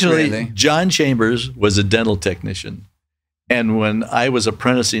did. Actually, really? John Chambers was a dental technician, and when I was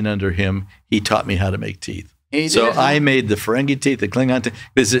apprenticing under him, he taught me how to make teeth. I made the Ferengi teeth, the Klingon teeth,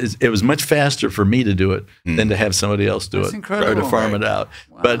 because it was much faster for me to do it than to have somebody else do it incredible. Or to farm it out.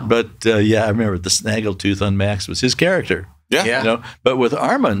 Wow. But I remember the snaggle tooth on Max was his character. Yeah. But with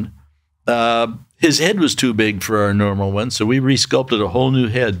Armin, his head was too big for our normal one, so we resculpted a whole new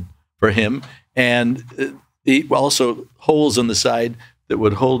head for him, and he also holes in the side that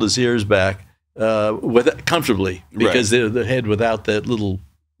would hold his ears back comfortably, because the head without that little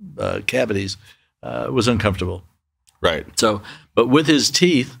cavities was uncomfortable. Right. So, but with his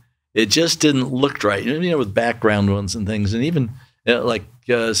teeth, it just didn't look right. With background ones and things, and even like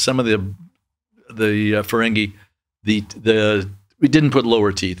some of the Ferengi, we didn't put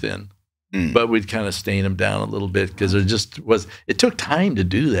lower teeth in. But we'd kind of stain them down a little bit because it took time to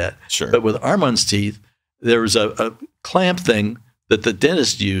do that. Sure. But with Armand's teeth, there was a clamp thing that the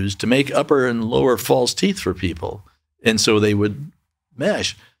dentist used to make upper and lower false teeth for people. And so they would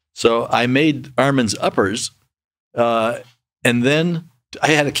mesh. So I made Armand's uppers, and then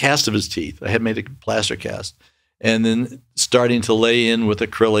I had a cast of his teeth. I had made a plaster cast. And then starting to lay in with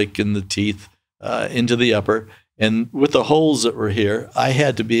acrylic in the teeth into the upper. And with the holes that were here, I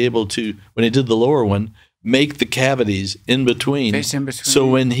had to be able to, when I did the lower one, make the cavities in between. So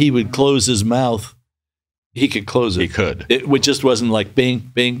when he would close his mouth, he could close it. He could. It just wasn't like bing,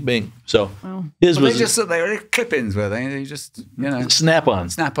 bing, bing. So his was they were clip-ins, were they? They just, snap on.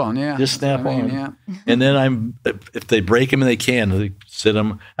 Snap on, yeah. Just snap on. Yeah. And then if they break them and they can, they sit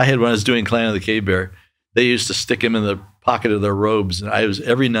them. I had when I was doing Clan of the Cave Bear, they used to stick them in the pocket of their robes, and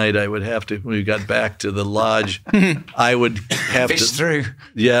every night I would have to, when we got back to the lodge, I would have Fish through.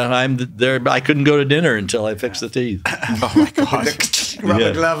 Yeah, I'm there. I couldn't go to dinner until I fixed the teeth. Oh my God.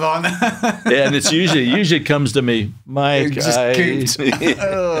 Rubber glove on. Yeah, and it's usually comes to me, Mike. The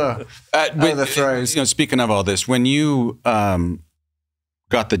throws. Speaking of all this, when you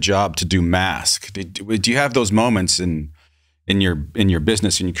got the job to do mask, do you have those moments in your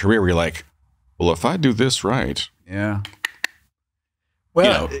business, in your career, where you're like, well, if I do this right, yeah.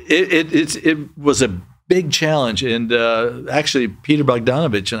 Well, it was a big challenge, and actually, Peter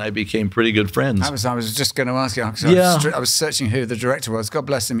Bogdanovich and I became pretty good friends. I was just going to ask you. I was searching who the director was. God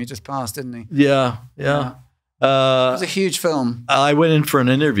bless him. He just passed, didn't he? Yeah. It was a huge film. I went in for an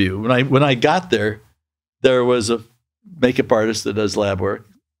interview. When I got there, there was a makeup artist that does lab work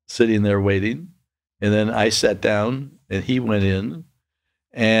sitting there waiting, and then I sat down, and he went in.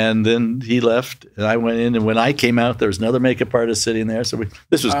 And then he left, and I went in. And when I came out, there was another makeup artist sitting there. So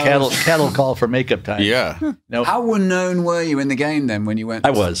this was cattle call for makeup time. Yeah. How well known were you in the game then when you went? I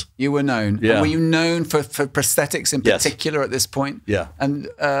was. You were known. Yeah. And were you known for prosthetics in particular at this point? Yeah. And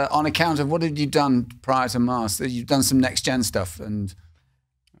on account of what had you done prior to Mars? You've done some next gen stuff and.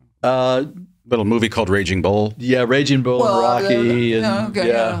 Little movie called Raging Bull. Yeah, Raging Bull and Rocky.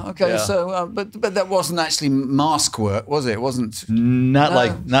 Okay. So, but that wasn't actually mask work, was it? It wasn't. Not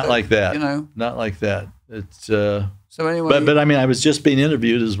like that. Not like that. It's. So anyway. But I mean, I was just being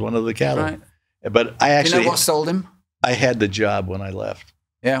interviewed as one of the cattle. Right. But I actually. You know what sold him? I had the job when I left.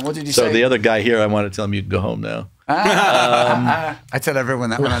 Yeah. What did you say? So the other guy here, I want to tell him you can go home now. I tell everyone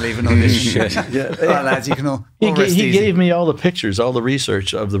that when I leave an audition. All right, lads, you can all rest easy. He gave me all the pictures, all the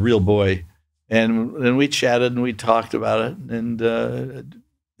research of the real boy. And then we chatted and we talked about it, and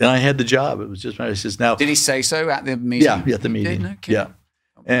I had the job. It was just I says now. Did he say so at the meeting? Yeah, at the meeting. Okay. Yeah,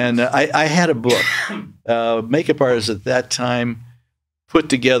 and I had a book. Makeup artists at that time put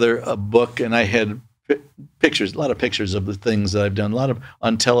together a book, and I had pictures, a lot of pictures of the things that I've done, a lot of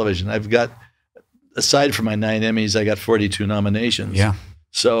on television. I've got, aside from my 9 Emmys, I got 42 nominations. Yeah.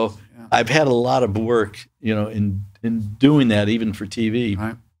 So I've had a lot of work, you know, in doing that, even for TV.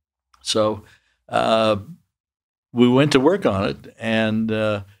 Right. So we went to work on it,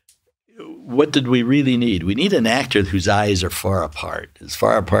 and what did we really need? We need an actor whose eyes are far apart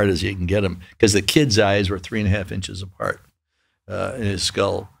as you can get them, because the kid's eyes were 3.5 inches apart in his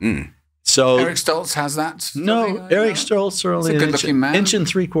skull. Mm. So Eric Stoltz has that? No, Eric Stoltz are only a good-looking man. inch and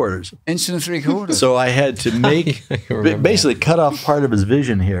 3/4. Inch and 3/4. So I had to make basically cut off part of his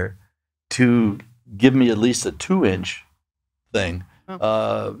vision here to give me at least a 2-inch thing.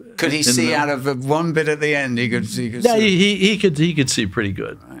 Could he see out of one bit at the end? He could see. Yeah, he could see pretty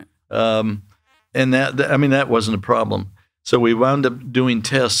good. Right. And that wasn't a problem. So we wound up doing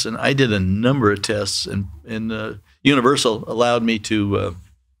tests, and I did a number of tests, and Universal allowed me to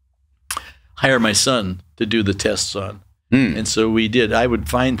hire my son to do the tests on. And so we did. I would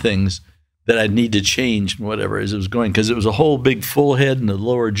find things that I'd need to change and whatever as it was going, because it was a whole big full head and a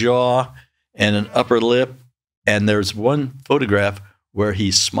lower jaw and an upper lip. And there's one photograph where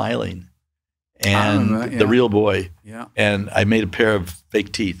he's smiling, and the real boy. Yeah. And I made a pair of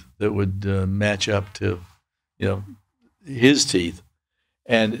fake teeth that would match up to, you know, his teeth.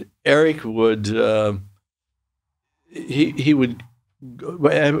 And Eric would, he would,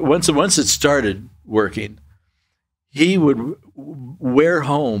 once it started working, he would wear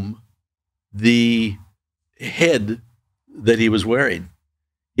home the head that he was wearing.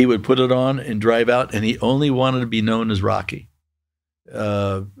 He would put it on and drive out, and he only wanted to be known as Rocky.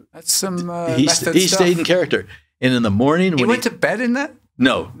 That's some he stayed in character. And in the morning, he went to bed in that?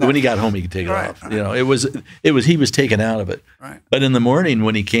 No, when he got home, he could take it off. Right. You know, it was he was taken out of it. Right. But in the morning,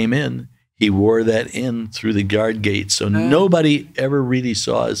 when he came in, he wore that in through the guard gate, so nobody ever really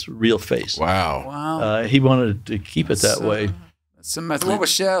saw his real face. Wow. He wanted to keep it that way. That's some method. What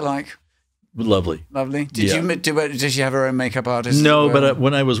was Cher like? Lovely. Did she have her own makeup artist? No, but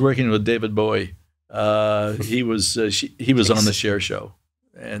when I was working with David Bowie, he was on the Cher show,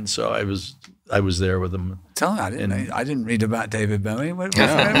 and so I was there with him. Tell me, I didn't read about David Bowie.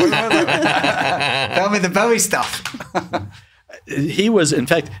 Tell me the Bowie stuff. He was, in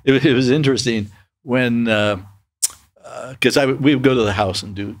fact, it was interesting when because we would go to the house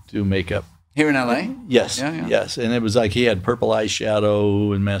and do makeup. Here in LA? Yes, yes. And it was like he had purple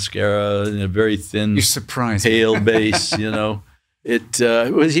eyeshadow and mascara and a very thin, pale base, you know.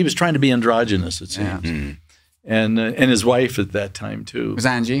 He was trying to be androgynous, it seems. Yeah. And his wife at that time, too. Was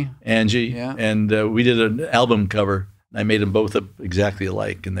Angie? Angie. Yeah. And we did an album cover. I made them both up exactly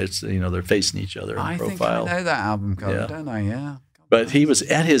alike, and they're facing each other in profile. I think I know that album cover, don't I? Yeah. But he was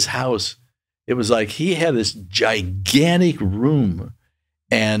at his house. It was like he had this gigantic room,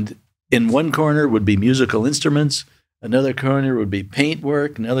 and in one corner would be musical instruments, another corner would be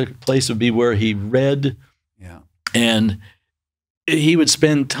paintwork, another place would be where he read. Yeah. And he would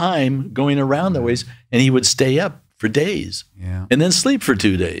spend time going around that ways, and he would stay up for days. Yeah. And then sleep for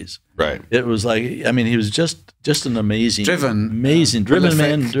 2 days. Right. It was like, I mean, he was just an amazing driven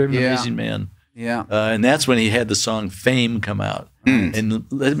man. Yeah. And that's when he had the song Fame come out. And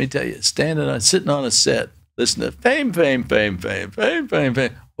let me tell you, sitting on a set, listen to Fame, Fame, Fame, Fame, Fame, Fame,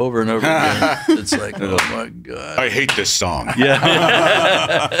 Fame, over and over again. It's like, oh my God. I hate this song.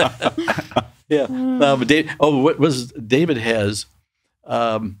 Yeah. Yeah. But David has,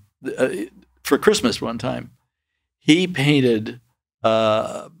 for Christmas one time, he painted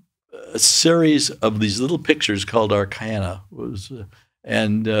a series of these little pictures called Arcana.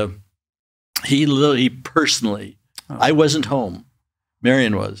 He personally, I wasn't home,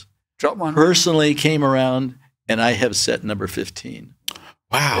 Marion was. Drop one. Personally came around, and I have set number 15.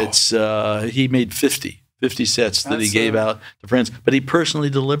 Wow. It's he made 50 sets that he gave out to friends, but he personally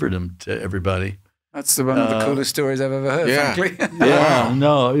delivered them to everybody. That's one of the coolest stories I've ever heard, frankly. Yeah,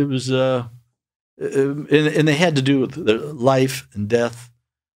 no, it was, and they had to do with the life and death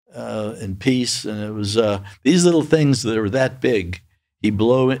and peace, and it was these little things that were that big. He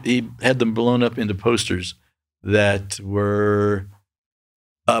had them blown up into posters that were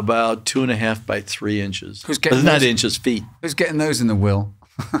about 2.5 by 3 inches. Not inches, feet. Who's getting those in the will?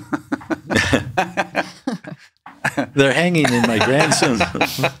 They're hanging in my grandson's.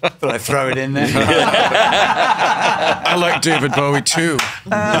 But I throw it in there. I like David Bowie too.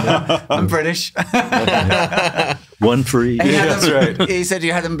 I'm British. One for each. That's right. He said he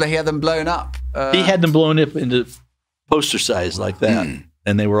had them blown up. He had them blown up into poster size like that.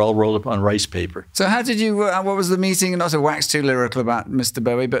 And they were all rolled up on rice paper. So how did you, what was the meeting? Not to wax too lyrical about Mr.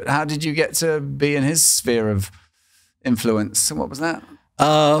 Bowie, but how did you get to be in his sphere of influence? And what was that?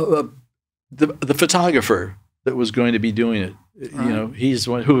 the photographer that was going to be doing it. You know, he's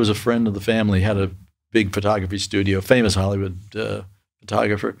one who was a friend of the family, had a big photography studio, famous Hollywood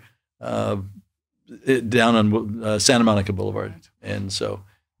photographer, down on Santa Monica Boulevard. And so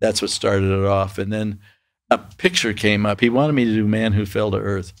that's what started it off. And then a picture came up. He wanted me to do Man Who Fell to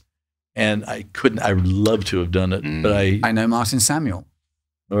Earth. And I couldn't. I would love to have done it, but I know Martin Samuel.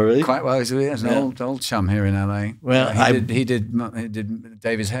 Oh, really? Quite well. He's an old chum here in LA. Well, he did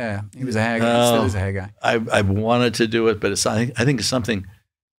David's hair. He was a hair guy. Still is a hair guy. I wanted to do it, but I think something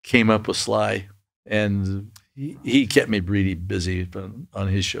came up with Sly, and he kept me really busy on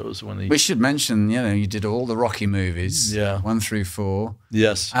his shows. We should mention, you did all the Rocky movies, 1 through 4.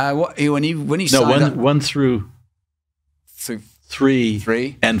 Yes. When you signed up, 1 through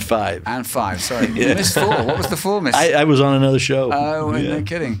 3 and 5. And 5, sorry. You missed 4. What was the 4 miss? I was on another show. Oh, no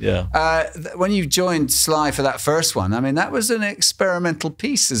kidding. Yeah. When you joined Sly for that first one, I mean, that was an experimental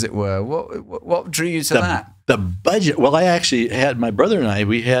piece, as it were. What drew you to that? The budget. Well, I actually had, my brother and I,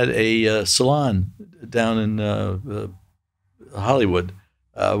 we had a salon down in Hollywood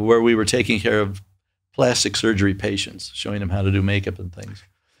where we were taking care of plastic surgery patients, showing them how to do makeup and things.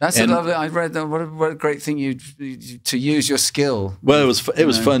 That's a lovely. I read that. What a great thing to use your skill. Well, it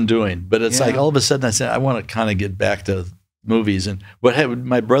was fun doing, but it's like all of a sudden I said I want to kind of get back to movies. And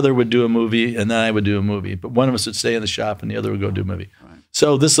my brother would do a movie, and then I would do a movie. But one of us would stay in the shop, and the other would go do a movie. Right.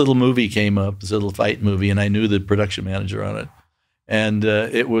 So this little movie came up, this little fight movie, and I knew the production manager on it, and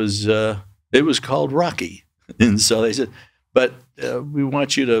it was called Rocky. And so they said, "But we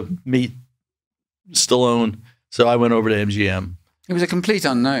want you to meet Stallone." So I went over to MGM. He was a complete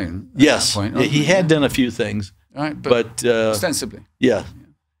unknown at yes, that point. He had done a few things, right, but ostensibly. Yeah.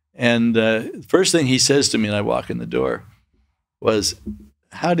 And first thing he says to me when I walk in the door was,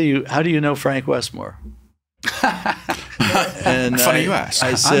 "How do you know Frank Westmore?" And funny you ask.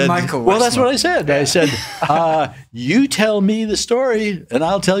 I said, Michael "Well, that's what I said." I said, "You tell me the story, and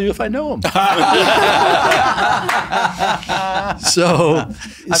I'll tell you if I know him." So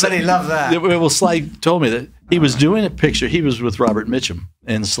I bet he loved that. Well, Sly told me that he was doing a picture. He was with Robert Mitchum,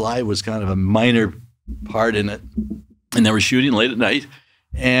 and Sly was kind of a minor part in it. And they were shooting late at night,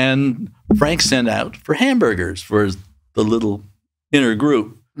 and Frank sent out for hamburgers for the little inner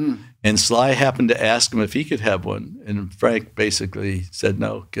group. And Sly happened to ask him if he could have one, and Frank basically said,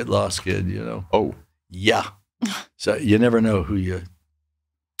 "No, get lost, kid." Oh, yeah. So you never know who you're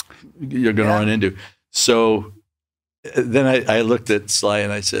going to run into. So then I looked at Sly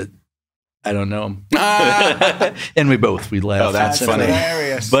and I said, "I don't know him." And we laughed. Oh, that's funny.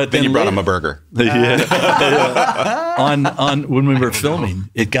 Hilarious. But then you brought him a burger. On when we were filming,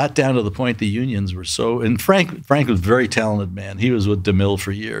 it got down to the point the unions were so. And Frank was a very talented man. He was with DeMille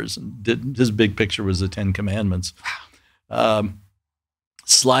for years, and his big picture was the 10 Commandments.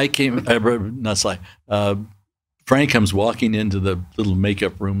 Sly came, not Sly. Frank comes walking into the little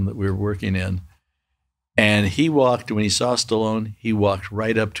makeup room that we were working in. And when he saw Stallone, he walked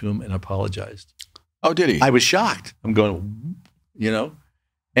right up to him and apologized. Oh, did he? I was shocked. I'm going,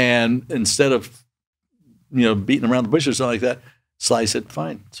 and instead of, beating around the bush or something like that, Sly said,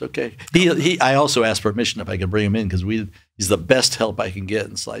 "Fine, it's okay." I also asked permission if I could bring him in because he's the best help I can get.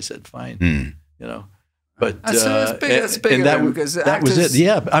 And Sly said, "Fine," But that's big and because that was it.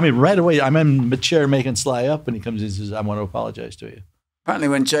 Yeah, I mean, right away, I'm in the chair making Sly up, and he comes in and says, "I want to apologize to you." Apparently,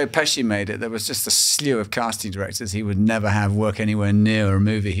 when Joe Pesci made it, there was just a slew of casting directors he would never have work anywhere near a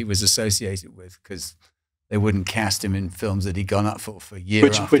movie he was associated with because they wouldn't cast him in films that he'd gone up for year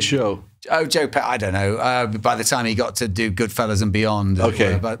after. Which show? Oh, Joe Pesci. I don't know. By the time he got to do Goodfellas and Beyond,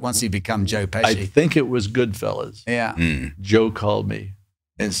 okay. But once he became Joe Pesci, I think it was Goodfellas. Yeah. Joe called me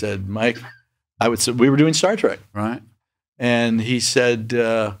and said, "Mike," we were doing Star Trek, right? And he said,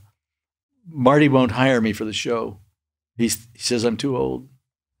 "Marty won't hire me for the show. He says I'm too old."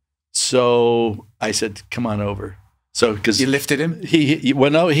 So I said, "Come on over." So because you lifted him, he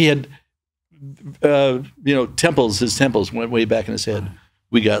had temples. His temples went way back in his head.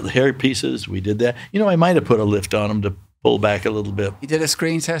 We got hair pieces. We did that. I might have put a lift on him to pull back a little bit. You did a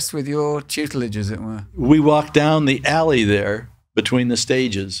screen test with your tutelage, as it were. We walked down the alley there between the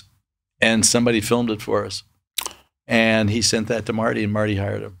stages, and somebody filmed it for us. And he sent that to Marty, and Marty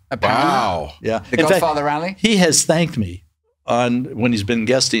hired him. Wow. Yeah. The Godfather Alley? He has thanked me when he's been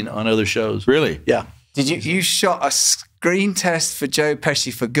guesting on other shows. Really? Yeah. Did you shot a screen test for Joe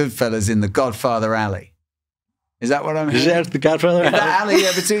Pesci for Goodfellas in the Godfather Alley? Is that what I'm hearing? Is that the Godfather Alley? That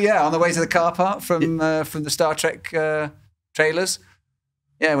alley, on the way to the car park from the Star Trek trailers.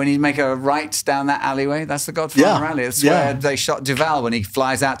 Yeah, when you make a right down that alleyway, that's the Godfather alley. That's where they shot Duvall when he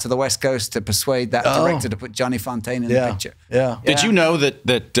flies out to the West Coast to persuade that director to put Johnny Fontaine in the picture. Yeah. Did you know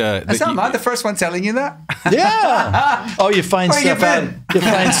that am I the first one telling you that? Yeah. Oh, you find stuff out. You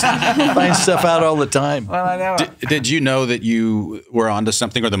find stuff out all the time. Well, I know. Did you know that you were onto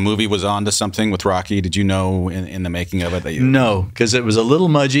something, or the movie was onto something with Rocky? Did you know in the making of it that you? No, because it was a little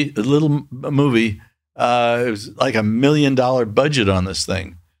movie. It was like $1 million budget on this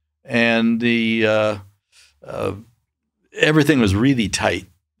thing, and the everything was really tight.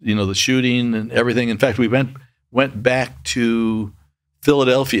 You know, the shooting and everything. In fact, we went back to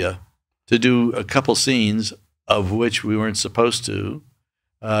Philadelphia to do a couple scenes of which we weren't supposed to.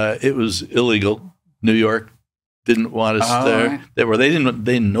 It was illegal. New York didn't want us there. Right. They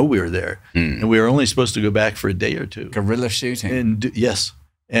didn't know we were there, and we were only supposed to go back for a day or two. Guerrilla shooting. And yes.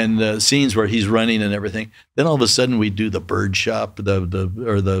 And scenes where he's running and everything. Then all of a sudden we do the bird shop,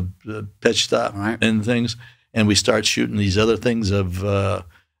 the pet stop and things, and we start shooting these other things of out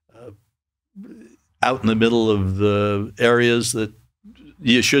in the middle of the areas that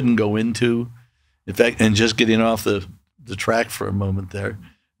you shouldn't go into. In fact, and just getting off the track for a moment there.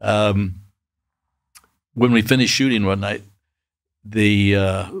 When we finished shooting one night,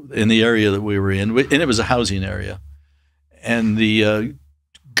 in the area that we were in, and it was a housing area, and the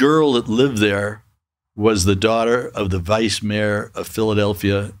girl that lived there was the daughter of the vice mayor of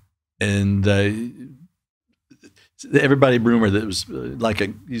Philadelphia, and everybody rumored that it was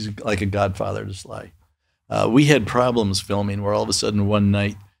he's like a godfather to Sly. We had problems filming where all of a sudden one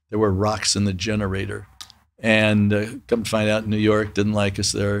night there were rocks in the generator, and come to find out New York didn't like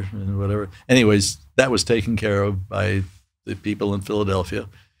us there and whatever. Anyways, that was taken care of by the people in Philadelphia.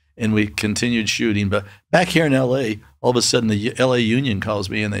 And we continued shooting. But back here in L.A., all of a sudden the L.A. Union calls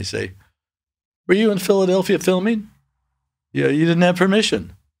me and they say, "Were you in Philadelphia filming?" "Yeah, you didn't have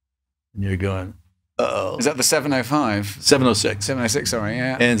permission." And you're going, uh-oh. Is that the 705? 706. 706, sorry,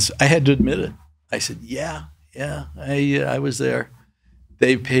 yeah. And so I had to admit it. I said, yeah, I was there.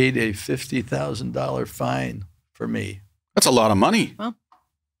 They paid a $50,000 fine for me. That's a lot of money. Well,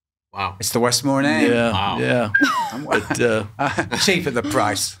 wow. It's the Westmore name. Yeah, wow. Yeah. But, cheap at the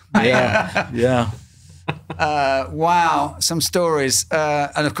price. Yeah. Wow, some stories.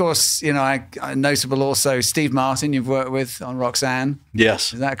 And of course, you know, notable also Steve Martin you've worked with on Roxanne.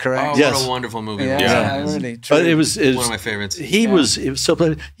 Yes. Is that correct? Oh, yes. What a wonderful movie. Yeah, really. True. But it was one of my favorites. It was so.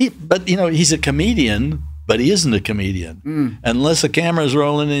 But you know, he's a comedian, but he isn't a comedian. Unless the camera's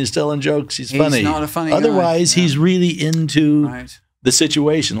rolling and he's telling jokes, he's funny. He's not a funny Otherwise, guy. he's really into the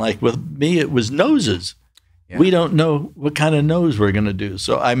situation. Like with me, it was noses. Yeah. We don't know what kind of nose we're going to do.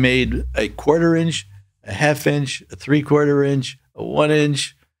 So I made a 1/4 inch, a 1/2 inch, a 3/4 inch, a 1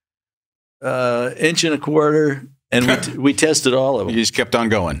 inch, 1.25 inches, and we tested all of them. You just kept on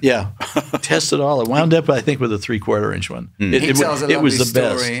going. Yeah, tested all. It wound up, I think, with a 3/4 inch one. He tells a lovely was the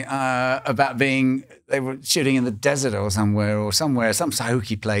story about they were shooting in the desert or somewhere, some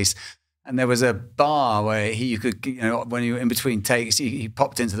hokey place. And there was a bar where you could, you know, when you were in between takes, he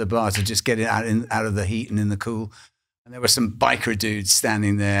popped into the bar to just get it out of the heat and in the cool. And there were some biker dudes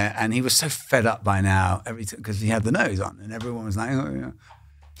standing there, and he was so fed up by now, because he had the nose on, and everyone was like, oh, yeah.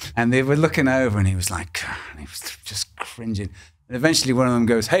 And they were looking over, and he was like, and he was just cringing. And eventually one of them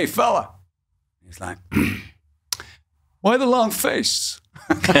goes, "Hey, fella." He was like, "Why the long face?"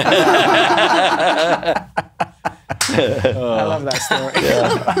 I love that story.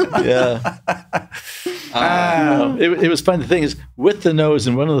 Yeah. It was fun. The thing is, with the nose,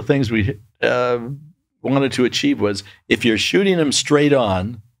 and one of the things we wanted to achieve was, if you're shooting him straight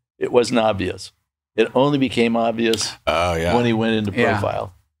on, it wasn't obvious. It only became obvious when he went into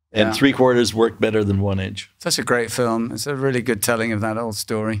profile. And 3/4 worked better than 1 inch. Such a great film. It's a really good telling of that old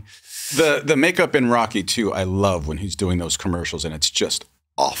story. The makeup in Rocky 2, I love when he's doing those commercials, and it's just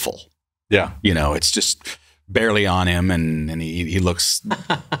awful. Yeah. You know, it's just barely on him, and he looks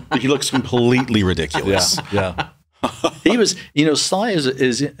completely ridiculous. Yeah. He was, you know, Sly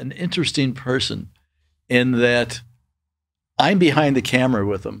is an interesting person in that I'm behind the camera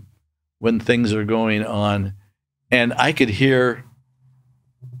with him when things are going on, and I could hear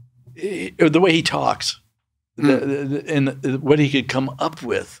the way he talks, and what he could come up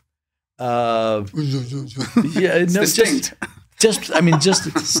with. Distinct.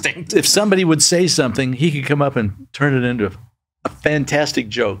 Distinct. If somebody would say something, he could come up and turn it into a fantastic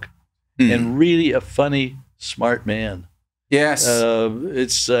joke, and really a funny, smart man. Yes,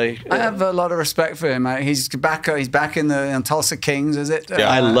 I have a lot of respect for him. He's back in the Tulsa Kings, is it?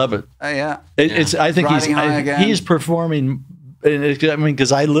 I love it. I think he's performing. I mean,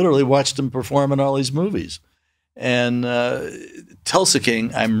 because I literally watched him perform in all these movies, And Tulsa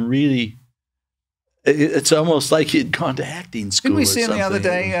King, I'm really. It's almost like he'd gone to acting school. Didn't we see him something. the other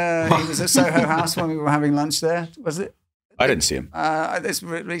day? He was at Soho House when we were having lunch there. Was it? I didn't see him.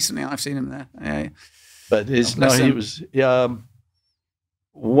 Recently, I've seen him there. Yeah. But he was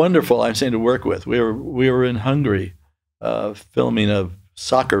wonderful. I'm saying to work with. We were in Hungary, filming a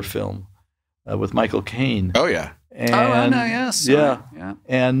soccer film with Michael Caine. Oh yeah. And, I know. Yes. Yeah. Yeah.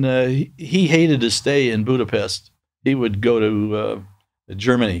 And he hated to stay in Budapest. He would go to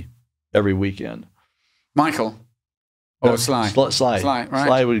Germany every weekend. Michael. Or Sly. Sly, right.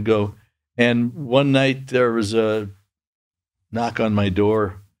 Sly would go. And one night there was a knock on my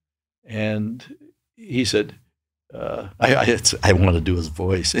door, and he said, I want to do his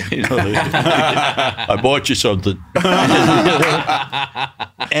voice. I bought you something.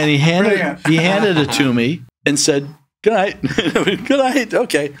 And he handed it to me and said, "Good night." Good night.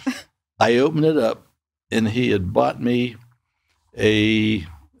 Okay. I opened it up, and he had bought me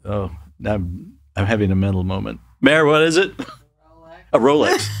now I'm having a mental moment. Mayor, what is it? A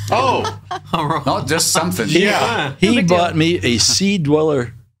Rolex. Oh, not just something. He bought me a Sea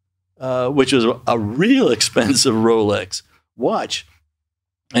Dweller, which was a real expensive Rolex watch,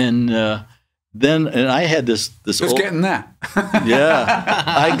 and I had this. Who's getting that? Yeah,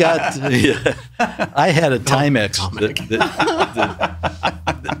 I had a Timex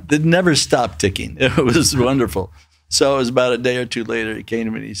that never stopped ticking. It was wonderful. So it was about a day or two later. He came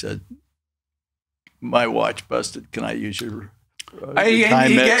to me and he said, "My watch busted. Can I use your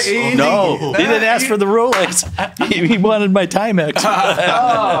Timex?" No, he didn't ask for the Rolex. He wanted my Timex.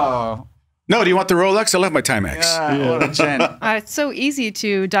 Oh. No, do you want the Rolex? I love my Timex. What a gent. It's so easy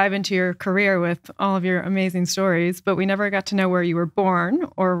to dive into your career with all of your amazing stories, but we never got to know where you were born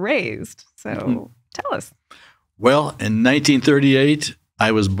or raised. So tell us. Well, in 1938,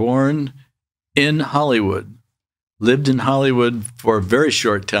 I was born in Hollywood. Lived in Hollywood for a very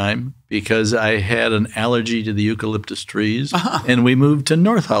short time because I had an allergy to the eucalyptus trees, and we moved to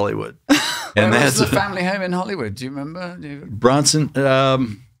North Hollywood. And that's the family home in Hollywood. Do you remember? Bronson.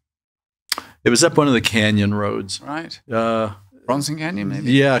 It was up one of the canyon roads. Right. Bronson Canyon,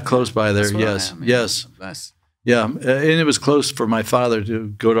 maybe? Yeah, close by there. Yes. Yes. Yeah. And it was close for my father to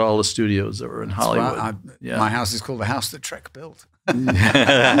go to all the studios that were in Hollywood. My house is called the house that Trek built.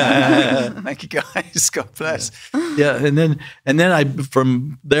 Thank you, guys. God bless. Yeah. And then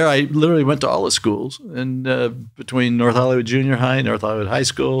from there, I literally went to all the schools. And between North Hollywood Junior High, North Hollywood High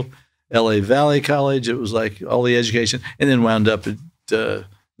School, LA Valley College, it was like all the education. And then wound up at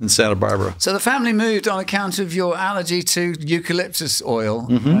in Santa Barbara. So the family moved on account of your allergy to eucalyptus oil,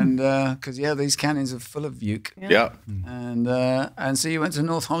 and because these canyons are full of euc. Yeah. And so you went to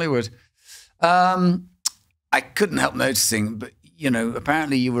North Hollywood. I couldn't help noticing, but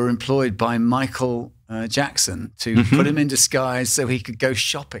apparently you were employed by Michael Jackson to put him in disguise so he could go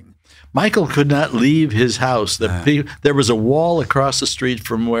shopping. Michael could not leave his house. There was a wall across the street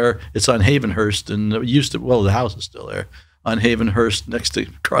from where it's on Havenhurst, and it used to. Well, the house is still there. On Havenhurst,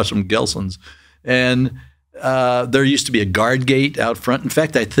 across from Gelson's. And there used to be a guard gate out front. In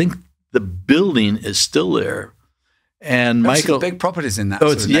fact, I think the building is still there. And There's Michael, some big properties in that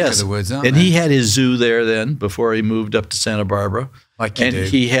sort of neck of the woods, aren't and there? he had his zoo there then before he moved up to Santa Barbara.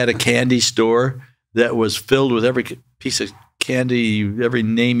 He had a candy store that was filled with every piece of candy, every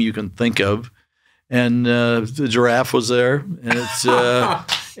name you can think of. And the giraffe was there, and it's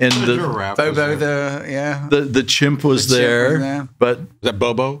and the Bobo, the chimp was there. But is that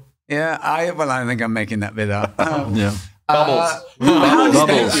Bobo? Yeah, I think I'm making that bit up. Yeah. Bubbles.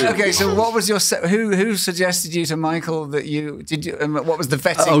 Okay, so what was your who suggested you to Michael that you did? What was the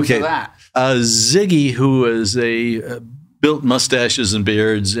vetting for that? Ziggy, who was built mustaches and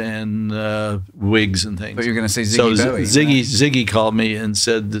beards and wigs and things. But you're going to say Ziggy Bowie. Ziggy called me and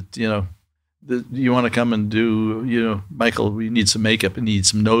said that you want to come and do Michael, we need some makeup and need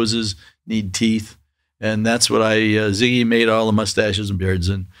some noses, need teeth, and that's what Ziggy made all the mustaches and beards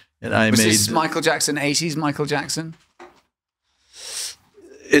and I made. Was this Michael Jackson 80s Michael Jackson?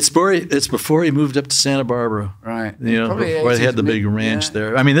 It's before he moved up to Santa Barbara. Right. Before they had the big ranch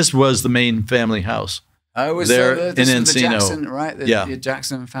there. I mean, this was the main family house. Oh, it was there in Encino. The Jackson, right? The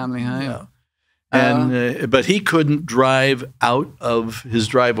Jackson family home. Yeah. And but he couldn't drive out of his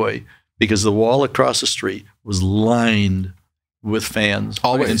driveway because the wall across the street was lined with fans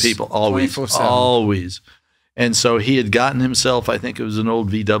and people. Always. And so he had gotten himself, I think it was an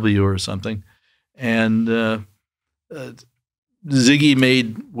old VW or something, and Ziggy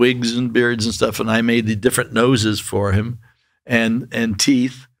made wigs and beards and stuff, and I made the different noses for him and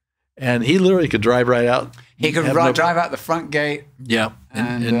teeth, and he literally could drive right out. He could drive out the front gate. Yeah,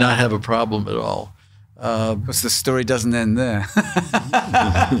 and not have a problem at all. Because the story doesn't end there.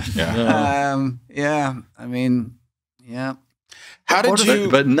 I mean, yeah. How did you?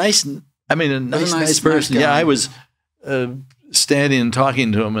 But nice. I mean, a nice person. Nice guy. Yeah, I was standing and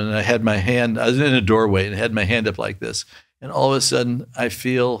talking to him, and I had my hand. I was in a doorway and had my hand up like this, and all of a sudden, I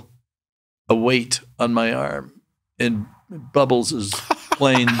feel a weight on my arm, and Bubbles is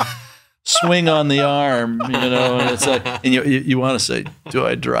playing swing on the arm, and it's like, and you want to say, do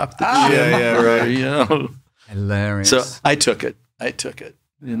I drop the chair? Right. Hilarious. So I took it,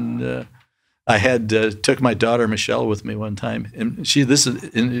 and I had took my daughter Michelle with me one time, and she was at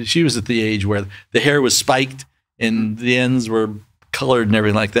the age where the hair was spiked and the ends were colored and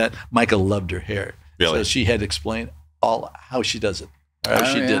everything like that. Michael loved her hair, really? So she had to explain how she does it, how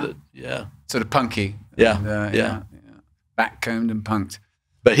she did it. Yeah, sort of punky. Yeah. Backcombed and punked.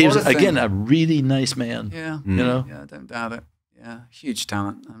 But he was again a really nice man. Yeah, Yeah, don't doubt it. Yeah, huge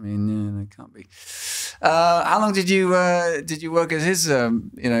talent. I mean, there can't be. How long did you work as his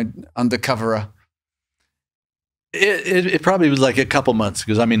undercoverer? It probably was like a couple months,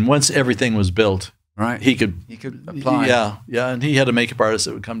 because I mean, once everything was built, right, he could apply. Yeah, and he had a makeup artist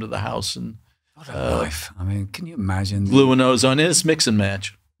that would come to the house, and what a life. I mean, can you imagine? Glue a nose on it. It's mix and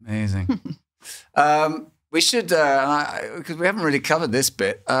match. Amazing. We should, because we haven't really covered this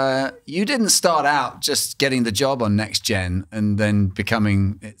bit. You didn't start out just getting the job on Next Gen and then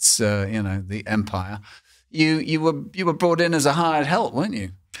becoming its, the empire. You were brought in as a hired help, weren't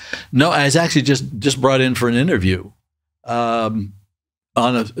you? No, I was actually just brought in for an interview. It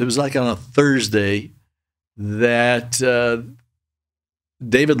was like on a Thursday that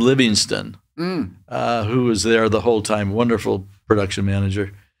David Livingston, who was there the whole time, wonderful production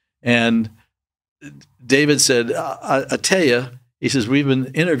manager, and David said, I tell you, he says, we've been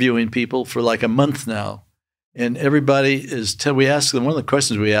interviewing people for like a month now. And everybody we asked them, one of the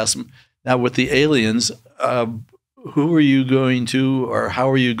questions we asked them, now with the aliens, who are you going to, or how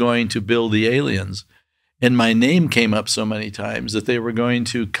are you going to build the aliens? And my name came up so many times that they were going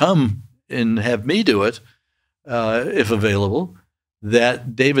to come and have me do it, if available,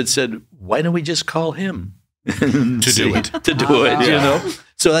 that David said, why don't we just call him? to do it.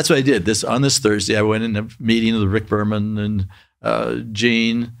 So that's what I did. On this Thursday, I went in a meeting with Rick Berman and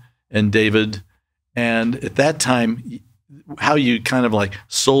Gene and David. And at that time, how you kind of like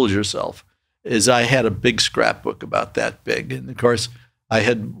sold yourself is I had a big scrapbook about that big. And of course, I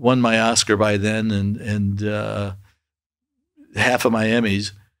had won my Oscar by then and half of my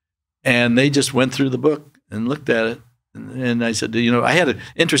Emmys. And they just went through the book and looked at it. And I said, I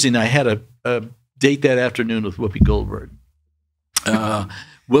had a date that afternoon with Whoopi Goldberg.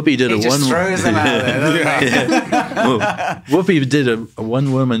 Whoopi did throws them out there, Whoopi did a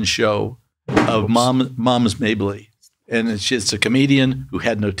one-woman show of Mom's Mabley, and it's a comedian who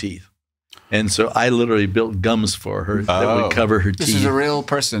had no teeth, and so I literally built gums for her that would cover her teeth. This is a real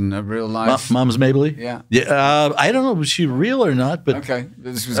person, a real life. Mom's Mabley. Yeah. I don't know if was she real or not, but okay,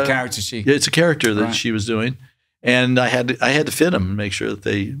 this was a character It's a character that she was doing, and I had to fit them and make sure that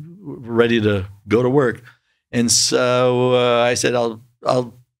they were ready to go to work, and so I said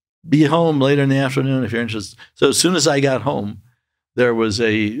I'll be home later in the afternoon if you're interested. So as soon as I got home, there was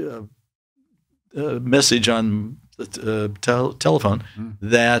a message on the telephone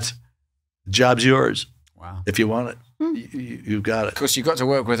that the job's yours. Wow! If you want it, you've got it. Of course, you got to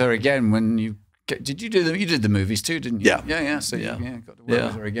work with her again when you did. You did the movies too, didn't you? Yeah. So you got to work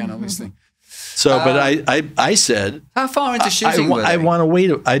with her again, obviously. So, but I said, how far into shooting? I want to wait.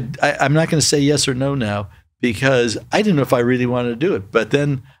 I'm not going to say yes or no now, because I didn't know if I really wanted to do it. But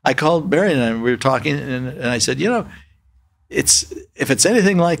then I called Marion and we were talking, and I said, if it's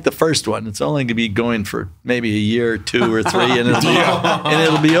anything like the first one, it's only going to be going for maybe a year or 2 or 3, and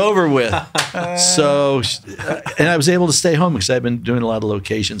it'll be over with. So, and I was able to stay home because I've been doing a lot of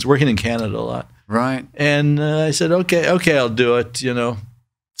locations, working in Canada a lot. Right. And I said, okay, I'll do it.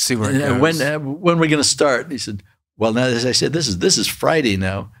 See where it goes. When we're going to start? He said, well, now as I said, this is Friday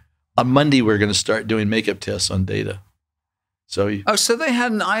now. On Monday, we're going to start doing makeup tests on Data. So so they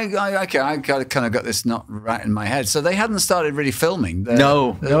hadn't. I kind of got this not right in my head. So they hadn't started really filming.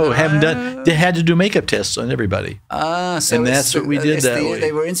 No, haven't done. They had to do makeup tests on everybody. And that's what we did that way.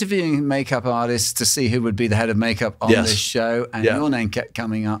 They were interviewing makeup artists to see who would be the head of makeup on this show, and your name kept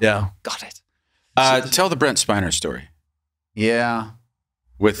coming up. Yeah, got it. Tell the Brent Spiner story. Yeah,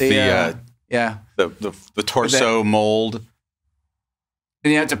 with the torso mold.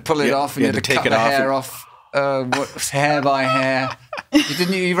 And you had to pull it off, and you had to cut the hair off. Hair by hair.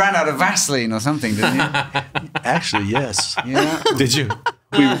 You ran out of Vaseline or something, didn't you? Actually, yes. Yeah. Did you?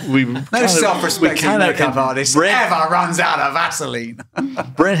 No self-respecting makeup artist ever runs out of Vaseline.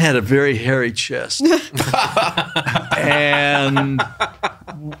 Brent had a very hairy chest, and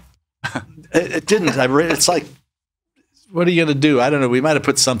it didn't. It's like, what are you going to do? I don't know. We might have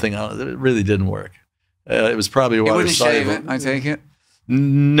put something on it. It really didn't work. It was probably water soluble. You wouldn't shave it, I take it?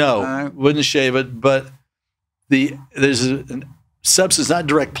 No, wouldn't shave it. But there's a substance, not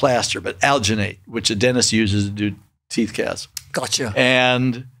direct plaster, but alginate, which a dentist uses to do teeth casts. Gotcha.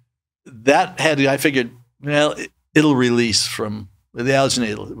 And that I figured, well, it'll release from, the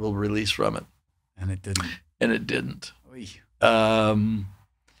alginate will release from it. And it didn't. And it didn't.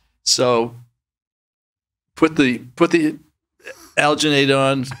 So put the alginate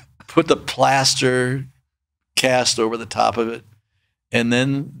on, put the plaster cast over the top of it, and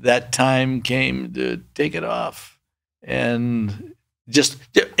then that time came to take it off. And just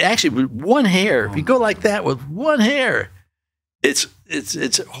actually with one hair, if you go like that with one hair, it's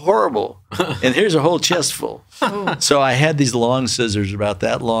horrible. And here's a whole chest full. So I had these long scissors, about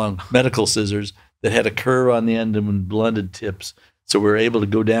that long, medical scissors that had a curve on the end and blunted tips. So we were able to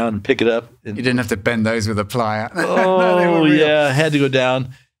go down and pick it up. And, you didn't have to bend those with a plier. Oh, yeah, I had to go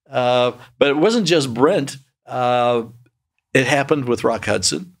down. But it wasn't just Brent. It happened with Rock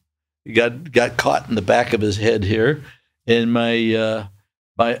Hudson. He got caught in the back of his head here. And my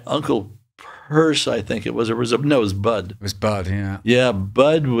Uncle Perce, I think it was. It was Bud. It was Bud, yeah. Yeah,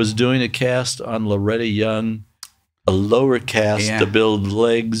 Bud was doing a cast on Loretta Young, a lower cast to build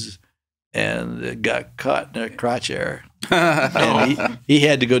legs, and it got caught in a crotch error. And he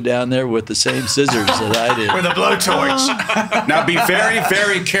had to go down there with the same scissors that I did. With a blowtorch. Now be very,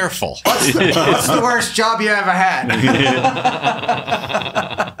 very careful. What's the worst job you ever had?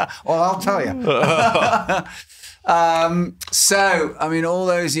 Well, I'll tell you. So, I mean, all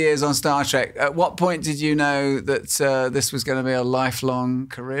those years on Star Trek, at what point did you know that this was going to be a lifelong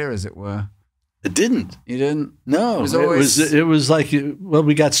career, as it were? It didn't. You didn't? No. It was like, well,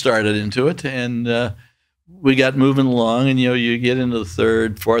 we got started into it, and we got moving along, and you get into the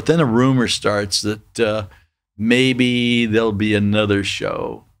third, fourth, then a rumor starts that maybe there'll be another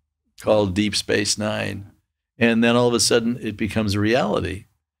show called Deep Space Nine, and then all of a sudden it becomes a reality.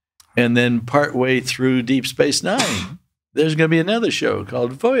 And then partway through Deep Space Nine, there's going to be another show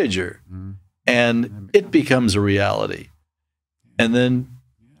called Voyager, and it becomes a reality. And then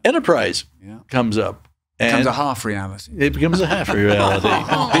Enterprise comes up. It becomes a half reality. It becomes a half reality.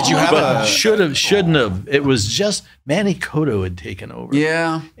 Did you have shouldn't have. It was just Manny Cotto had taken over.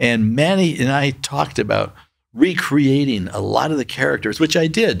 Yeah. And Manny and I talked about recreating a lot of the characters, which I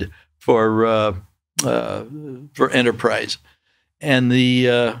did for Enterprise. And we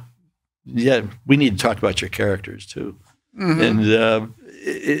need to talk about your characters too. Mm-hmm. And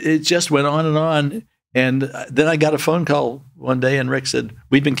it just went on and on. And then I got a phone call one day, and Rick said,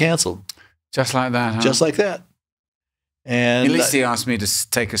 "We've been canceled." Just like that, huh? Just like that. And at least he asked me to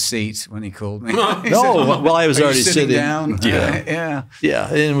take a seat when he called me. Well, I was already sitting down. Yeah.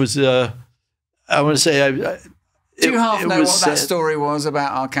 And it was, I want to say, do you half know what that story was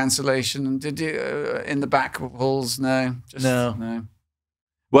about our cancellation? And did you, in the back halls, no? No.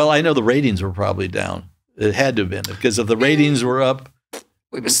 Well, I know the ratings were probably down. It had to have been, because if the ratings were up.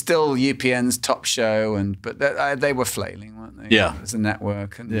 We were still UPN's top show, but they were flailing, weren't they? Yeah. As a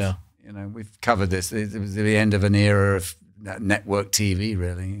network. And you know, we've covered this. It was the end of an era of network TV,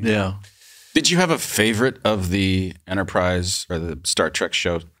 really. Yeah. Did you have a favorite of the Enterprise or the Star Trek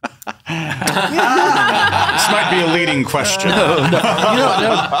show? This might be a leading question. No.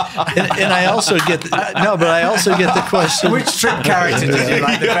 And I also get but I also get the question. Which Trek character did you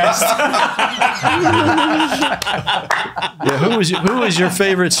like the best? Who was your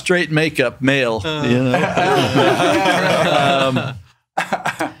favorite straight makeup male?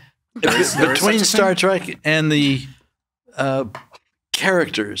 Between Star Trek and the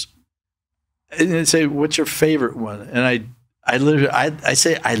characters, and they say, "What's your favorite one?" And I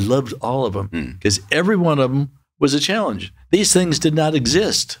say I loved all of them, because every one of them was a challenge. These things did not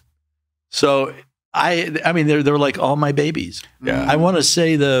exist, so I mean they were like all my babies. Yeah. I want to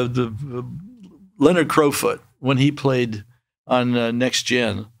say the Leonard Crowfoot, when he played on Next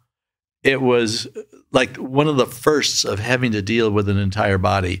Gen, it was like one of the firsts of having to deal with an entire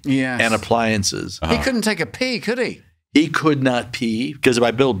body and appliances. He couldn't take a pee, could he? He could not pee, because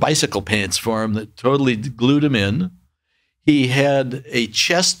I built bicycle pants for him that totally glued him in. He had a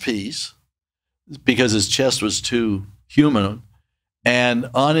chest piece because his chest was too human. And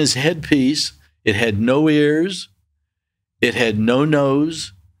on his headpiece, it had no ears, it had no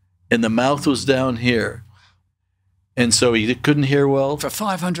nose, and the mouth was down here. And so he couldn't hear well. For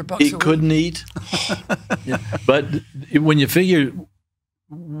 $500 he couldn't eat. But when you figure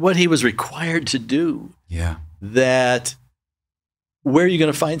what he was required to do. Yeah. That where are you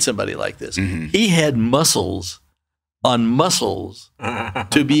going to find somebody like this? He had muscles on muscles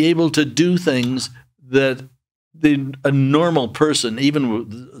to be able to do things that a normal person,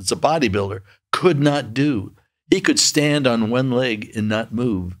 even as a bodybuilder, could not do. He could stand on one leg and not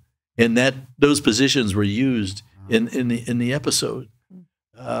move, and those positions were used in the episode.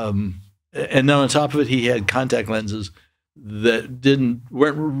 And then on top of it, he had contact lenses that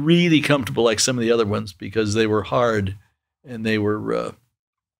weren't really comfortable like some of the other ones because they were hard and they were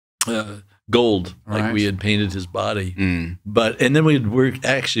gold, like we had painted his body. And then we'd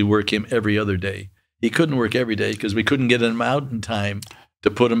work him every other day. He couldn't work every day because we couldn't get him out in time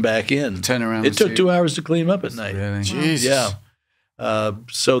to put him back in. Turn around. It took 2 hours to clean him up at night. Really? Jesus. Yeah.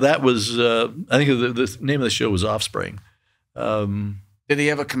 So that was, I think the name of the show was Offspring. Did he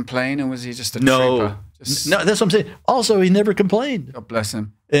ever complain, or was he just a trooper? No, that's what I'm saying. Also, he never complained. God bless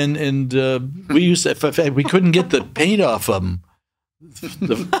him. And we used to, in fact, we couldn't get the paint off of him.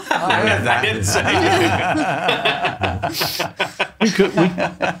 I didn't say.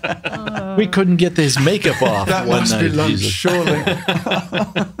 We couldn't get his makeup off That one must night. be lunch, Jesus. surely.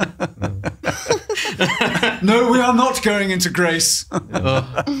 No, we are not going into grace.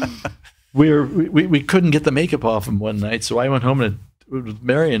 We couldn't get the makeup off him one night, so I went home and with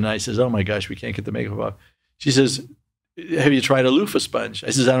Mary and I says, "Oh my gosh, we can't get the makeup off." She says, "Have you tried a loofah sponge?"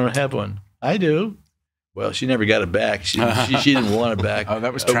 I says, "I don't have one." "I do." Well, she never got it back. She didn't want it back. Oh,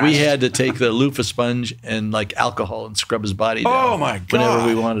 that was we trash. had to take the loofah sponge and like alcohol and scrub his body down. Oh my God. Whenever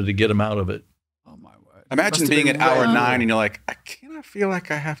we wanted to get him out of it. Oh my word! Imagine being at hour 9 and you're like, I cannot feel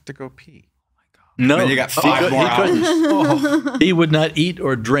like I have to go pee. No, And you got 5 more hours. He would not eat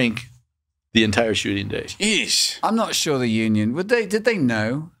or drink the entire shooting day. Jeez. I'm not sure the union did they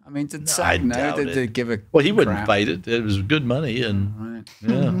know? I mean, did SAG know? doubt Did it. they give a Well, he wouldn't crap? fight it. It was good money, and Right.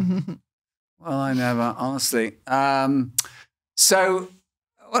 yeah. Well, I never, honestly. So,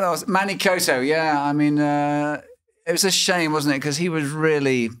 what else? Manny Koto, yeah. I mean, it was a shame, wasn't it? Because he was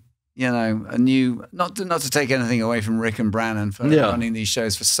really, a new, not to take anything away from Rick and Brannon for running these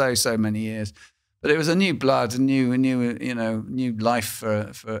shows for so many years, but it was a new blood, a new life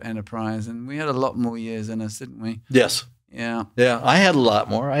for Enterprise, and we had a lot more years in us, didn't we? Yes. Yeah. Yeah, I had a lot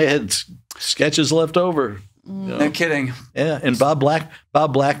more. I had sketches left over. No kidding. Yeah, and Bob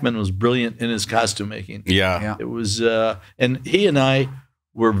Blackman was brilliant in his costume making. Yeah. It was, and he and I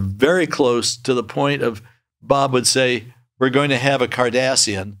were very close to the point of Bob would say, "We're going to have a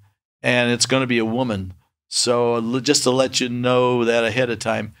Cardassian, and it's going to be a woman. So just to let you know that ahead of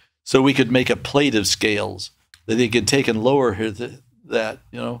time, so we could make a plate of scales that he could take and lower that,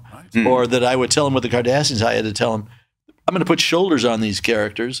 or that I would tell him with the Cardassians, I had to tell him, I'm going to put shoulders on these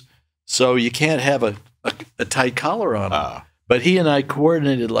characters, so you can't have a tight collar on them." But he and I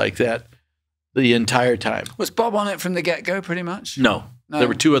coordinated like that the entire time. Was Bob on it from the get-go, pretty much? No. There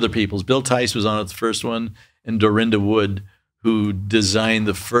were 2 other people. Bill Tice was on it the first one, and Dorinda Wood, who designed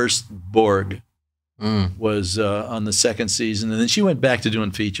the first Borg, was on the second season. And then she went back to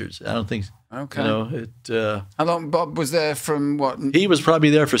doing features. I don't think, Okay. How long Bob was there from what? He was probably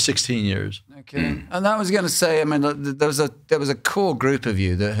there for 16 years. Okay. And I was going to say, I mean, there was a core group of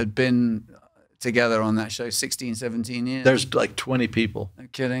you that had been together on that show 16, 17 years. There's like 20 people. No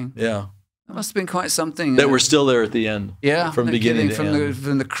kidding. Yeah. That must have been quite something. That were still there at the end. Yeah. From no beginning kidding, to end.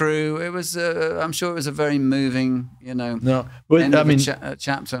 from the crew. It was, I'm sure it was a very moving, No, but, end I of mean, a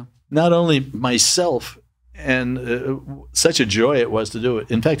chapter. not only myself, and such a joy it was to do it.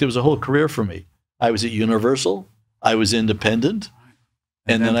 In fact, it was a whole career for me. I was at Universal, I was independent,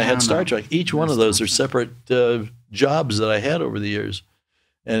 and then I had Star Trek. Each one of those are separate jobs that I had over the years.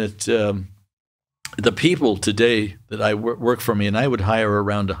 And the people today that I work for me, and I would hire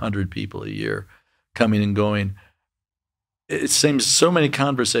around 100 people a year coming and going. It seems so many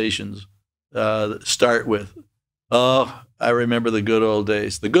conversations that start with, "Oh, I remember the good old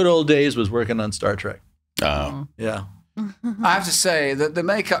days." The good old days was working on Star Trek. Oh. Yeah. I have to say that the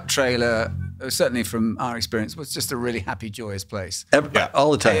makeup trailer, certainly from our experience, was just a really happy, joyous place.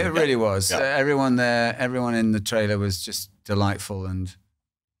 All the time. It really was. Yeah. Everyone there, everyone in the trailer was just delightful, and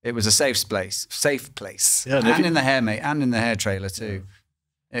it was a safe place. Yeah, and in the hair trailer too.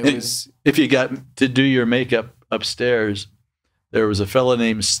 If you got to do your makeup upstairs, there was a fella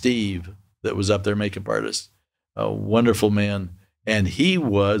named Steve that was up there, makeup artist, a wonderful man. And he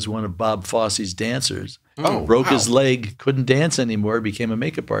was one of Bob Fosse's dancers. Broke his leg, couldn't dance anymore, became a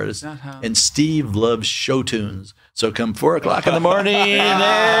makeup artist. And Steve loves show tunes. So come 4 o'clock in the morning,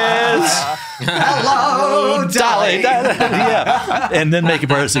 hello, Dolly. Yeah. And then makeup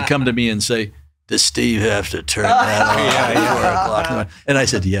artists would come to me and say, does Steve have to turn that on at 4 o'clock? in the morning?" And I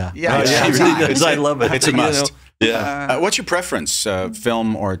said, yeah. Yeah, She really does. I love it. It's a must. Yeah. What's your preference,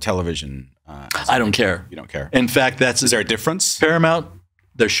 film or television? I don't care. You don't care. In fact, Is there a difference? Paramount,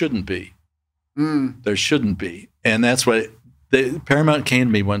 there shouldn't be. There shouldn't be. And that's why Paramount came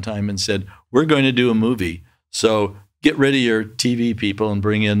to me one time and said, "We're going to do a movie. So get rid of your TV people and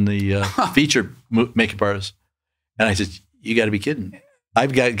bring in the feature makeup artists." And I said, "You got to be kidding.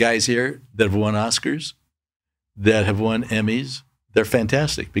 I've got guys here that have won Oscars, that have won Emmys. They're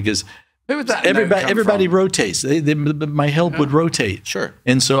fantastic because Who would that everybody rotates. My help would rotate. Sure.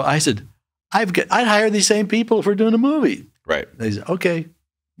 And so I said, I'd hire these same people if we're doing a movie." Right. They said, "Okay."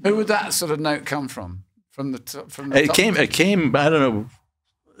 Who would that sort of note come from? From the top? It came. I don't know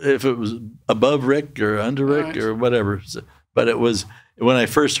if it was above Rick or under Rick or whatever, but it was when I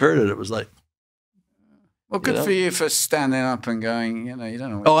first heard it. It was like, well, good for you for standing up and going. You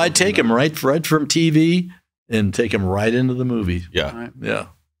don't know. What I'd take him right from TV and take him right into the movie. Yeah, right. Yeah.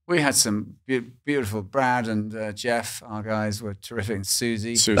 We had some beautiful. Brad and Jeff, our guys, were terrific. And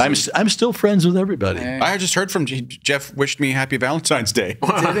Susie. I'm still friends with everybody. I just heard from Jeff. Wished me happy Valentine's Day.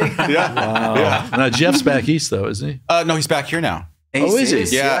 Did he? Yeah. Wow. Yeah. Now Jeff's back east, though, isn't he? No, he's back here now. Is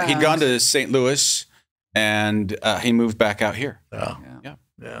he? Yeah, he'd gone to St. Louis, and he moved back out here. Oh.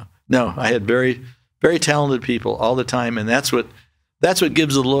 Yeah. No, I had very, very talented people all the time, and that's what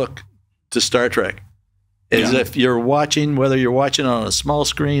gives a look to Star Trek. Is if you're watching, whether you're watching on a small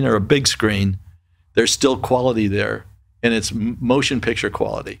screen or a big screen, there's still quality there, and it's motion picture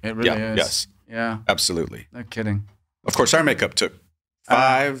quality. It really is. Yes. Yeah. Absolutely. No kidding. Of course, our makeup took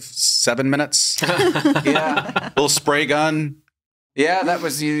 7 minutes. Yeah. Little spray gun. Yeah, that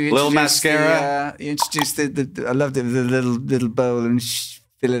was you. Little mascara. You introduced the I loved it, the little bowl and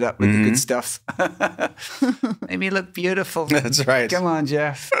fill it up with the good stuff. Made me look beautiful. That's right. Come on,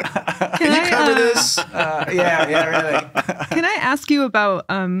 Jeff. Can you cover this? Yeah, really. Can I ask you about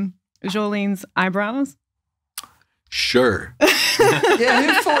Jolene's eyebrows? Sure. Yeah,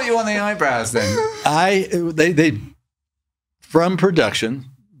 who fought you on the eyebrows then? They from production,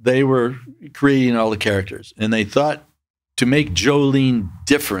 they were creating all the characters, and they thought to make Jolene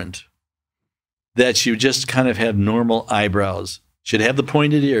different, that she would just kind of have normal eyebrows. She'd have the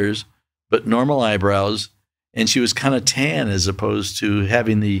pointed ears, but normal eyebrows, and she was kind of tan as opposed to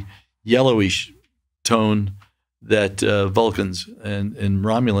having the yellowish tone that Vulcans and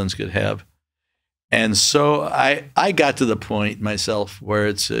Romulans could have. And so I got to the point myself where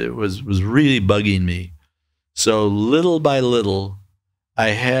it was really bugging me. So little by little, I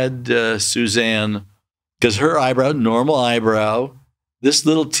had Suzanne, because her eyebrow, normal eyebrow, this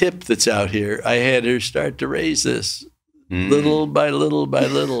little tip that's out here, I had her start to raise this little by little by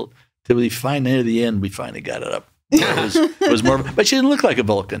little till we finally, near the end, we finally got it up. It was more, but she didn't look like a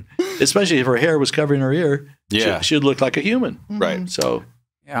Vulcan, especially if her hair was covering her ear. Yeah, she would look like a human. Right. So,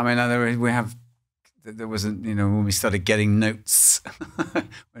 yeah, I mean, there wasn't, when we started getting notes,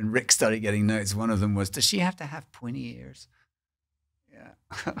 when Rick started getting notes, one of them was, does she have to have pointy ears? Yeah.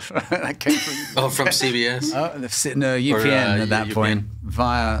 That came from CBS? No, UPN at that point,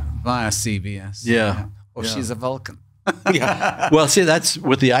 via CBS. Yeah. Or she's a Vulcan. Yeah. Well, see, that's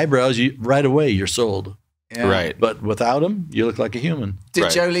with the eyebrows, right away you're sold. Yeah. Right. But without them, you look like a human. Did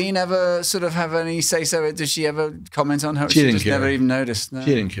Right. Jolene ever sort of have any say-so? Did she ever comment on her? She didn't just care. Never even noticed. No.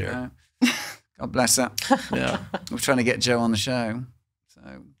 She didn't care. No. God bless her. Yeah. We're trying to get Jo on the show. So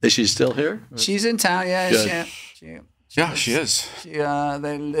Is she still here? she's in town. Yeah. Good. She is.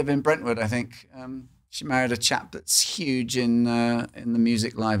 They live in Brentwood, I think. She married a chap that's huge in the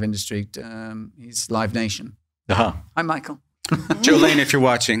music live industry. He's Live Nation. Uh-huh. Hi, Michael. Jolene, if you're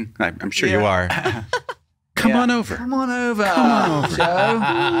watching, I'm sure you are. Come on over. Come on over.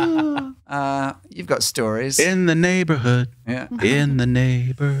 Joe. You've got stories. In the neighborhood. Yeah. In the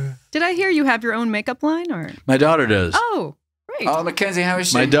neighborhood. Did I hear you have your own makeup line? Or My daughter does. oh, great. Oh, Mackenzie, how is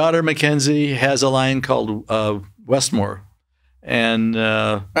she? My daughter, Mackenzie, has a line called Westmore. And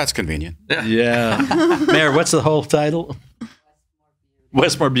That's convenient. yeah. Mayor, what's the whole title?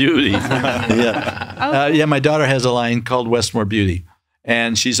 Westmore Beauty. Yeah. Yeah, my daughter has a line called Westmore Beauty.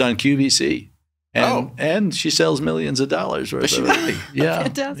 And she's on QVC. And she sells millions of dollars worth of it. Yeah.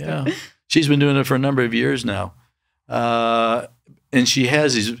 Fantastic. Yeah. She's been doing it for a number of years now. And she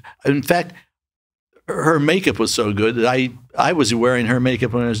has these, in fact, her makeup was so good that I was wearing her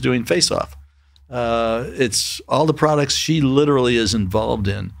makeup when I was doing Face Off. It's all the products she literally is involved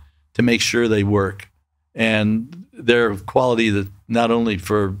in to make sure they work. And they're quality that not only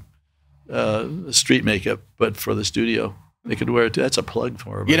for street makeup, but for the studio. They could wear it too. That's a plug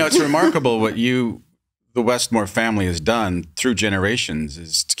for her. It's remarkable what the Westmore family has done through generations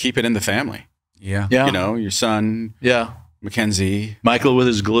is to keep it in the family. Yeah. You know, your son. Yeah. Mackenzie. Michael with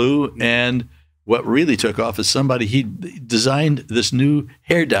his glue. And what really took off is he designed this new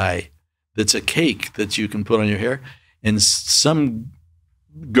hair dye that's a cake that you can put on your hair. And some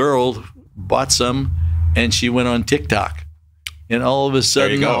girl bought some and she went on TikTok. And all of a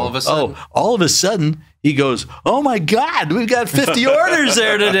sudden, all of a sudden, he goes, "Oh my God, we've got 50 orders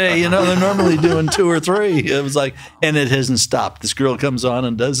there today." You know, they're normally doing 2 or 3. It was like, and it hasn't stopped. This girl comes on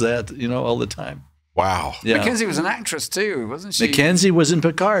and does that, you know, all the time. Wow. Yeah. Mackenzie was an actress too, wasn't she? Mackenzie was in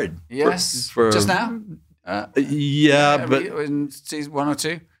Picard. Yes. For just now? Yeah, but in season 1 or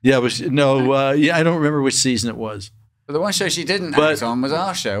 2? Yeah, I don't remember which season it was. But the one show she didn't act on was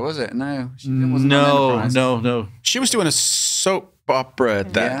our show, was it? No. She wasn't on Enterprise. No. She was doing a soap opera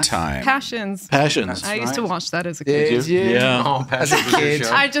at that time. Passions. I used to watch that as a kid. Did you? Yeah. Oh, as a kid.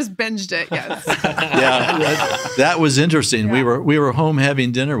 I just binged it, yes. Yeah, that was interesting. Yeah. We were home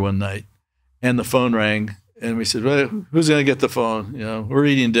having dinner one night, and the phone rang, and we said, "Well, who's going to get the phone? You know, we're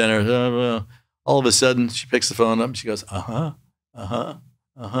eating dinner." All of a sudden, she picks the phone up, and she goes, "Oh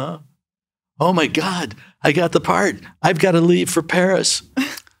my God, I got the part. I've got to leave for Paris.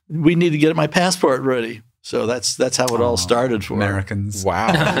 We need to get my passport ready." So that's how it all started for Americans.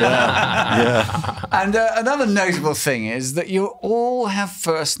 Wow. Yeah. And another notable thing is that you all have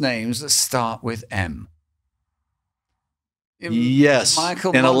first names that start with M. Yes.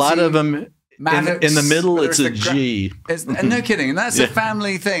 Michael, and Monty, a lot of them, Maddox, in the middle, it's a G. No kidding. And that's a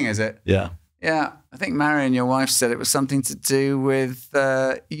family thing, is it? Yeah. Yeah. I think Marion, your wife, said it was something to do with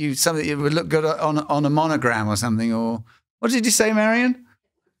something that would look good on a monogram or something. Or what did you say, Marion?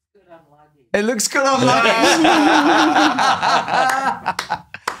 It looks good on luggage.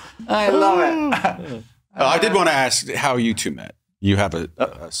 I love it. I did want to ask how you two met. You have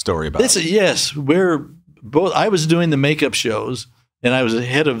a story about it. Yes, we're both. I was doing the makeup shows, and I was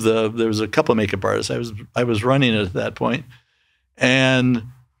ahead of there was a couple of makeup artists. I was running it at that point, and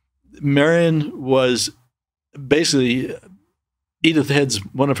Marion was basically Edith Head's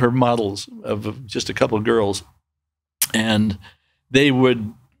one of her models of just a couple of girls, and they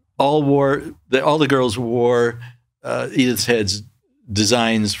would. All the girls wore Edith Head's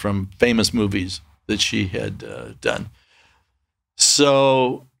designs from famous movies that she had done.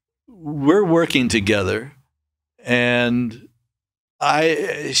 So we're working together, and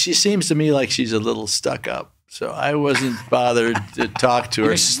she seems to me like she's a little stuck up. So I wasn't bothered to talk to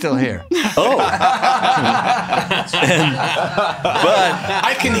her. She's still here. Oh. But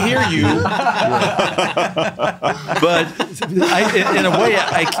I can hear you. But in a way,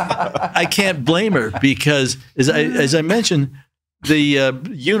 I can't blame her because, as I mentioned, the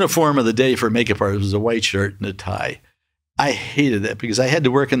uniform of the day for makeup artists was a white shirt and a tie. I hated that because I had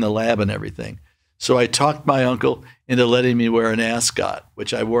to work in the lab and everything. So I talked my uncle into letting me wear an ascot,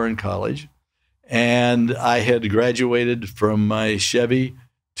 which I wore in college. And I had graduated from my Chevy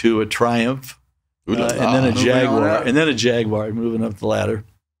to a Triumph, and then a Jaguar, moving up the ladder.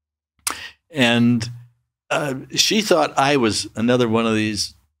 And she thought I was another one of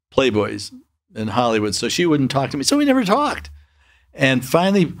these playboys in Hollywood, so she wouldn't talk to me. So we never talked. And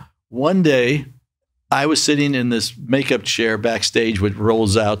finally, one day, I was sitting in this makeup chair backstage, which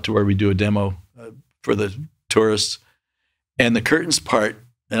rolls out to where we do a demo for the tourists, and the curtains part.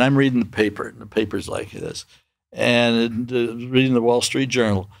 And I'm reading the paper, and the paper's like this, and reading the Wall Street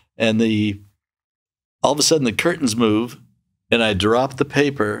Journal, and all of a sudden the curtains move, and I drop the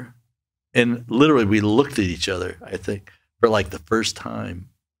paper, and literally we looked at each other, I think, for like the first time.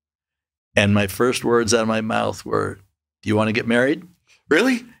 And my first words out of my mouth were, "Do you want to get married?"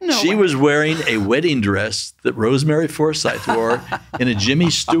 Really? No She way. was wearing a wedding dress that Rosemary Forsyth wore in a Jimmy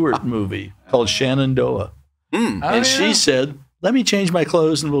Stewart movie called Shenandoah. And she said, "Let me change my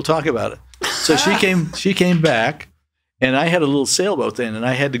clothes and we'll talk about it." So she came back, and I had a little sailboat then, and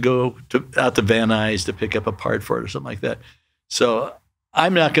I had to go out to Van Nuys to pick up a part for it or something like that. So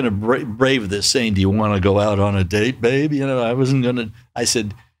I'm not going to brave this saying, "Do you want to go out on a date, babe?" You know, I wasn't going to. I said,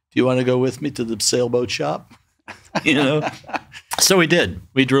 "Do you want to go with me to the sailboat shop?" You know. So we did.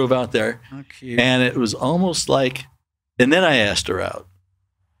 We drove out there, and it was almost like. And then I asked her out,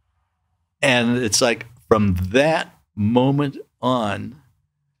 and it's like from that moment on,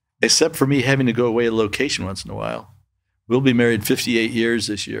 except for me having to go away a location once in a while, we'll be married 58 years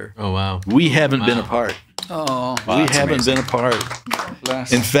this year. Oh, wow. We haven't been apart. Oh, we haven't been apart.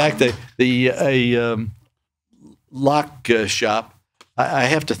 Bless. In fact, a lock shop, I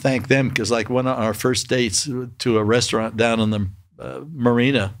have to thank them because like one of our first dates to a restaurant down in the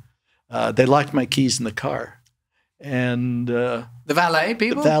marina, they locked my keys in the car. And the The valet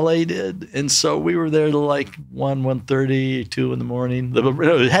people? The valet did. And so we were there till like 1:30, 2 in the morning. It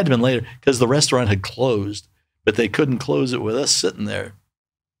had to have been later because the restaurant had closed, but they couldn't close it with us sitting there.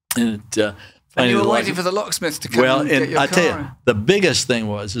 And you were waiting for the locksmith to come and get your car. I tell you, the biggest thing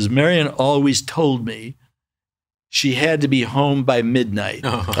is Marion always told me she had to be home by midnight.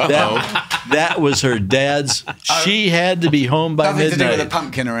 That was her dad's. She had to be home by midnight. Nothing to do with a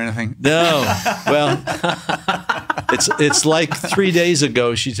pumpkin or anything. No. Well, it's like 3 days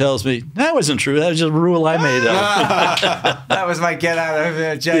ago. She tells me that wasn't true. That was just a rule I made up. That was my get out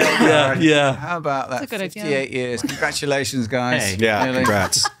of jail card. Yeah. How about that? That's a good 58 idea. years. Congratulations, guys. Hey. Yeah, Really.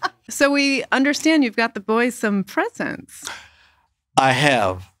 congrats. So we understand you've got the boys some presents. I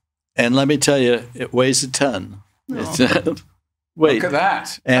have. And let me tell you, it weighs a ton. Wait. Look at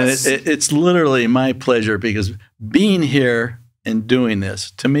that. And it's literally my pleasure because being here and doing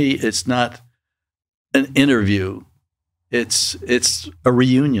this, to me, it's not an interview. It's a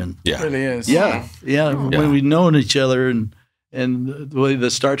reunion. Yeah. It really is. Yeah. When we've known each other and the way the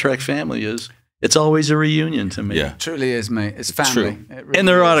Star Trek family is, it's always a reunion to me. Yeah. It truly is, mate. It's family. True. It really And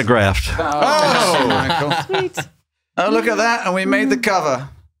they're is. autographed. Oh, Michael. Sweet. Oh, look at that. And we made the cover.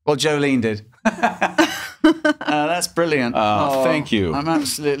 Well, Jolene did. That's brilliant. Thank you. I'm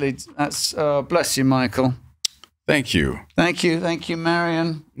absolutely, bless you, Michael. Thank you. Thank you,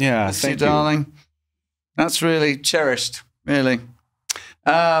 Marion. Yeah, Bless you, thank you. darling. That's really cherished, really.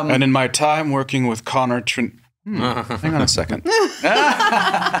 And in my time working with Connor hang on a second.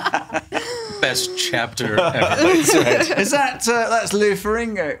 Best chapter ever. Is that's Lou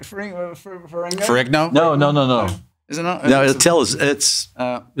Ferrigno? Ferrigno? No. Is it not? No, tell us. His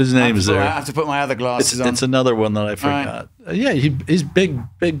name is there. I have to put my other glasses on. It's another one that I forgot. Yeah, he's big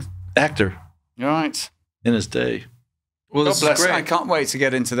actor All right. in his day. Well, God this bless. is great. I can't wait to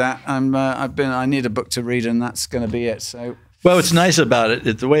get into that. I need a book to read, and that's going to be it. So. Well, what's nice about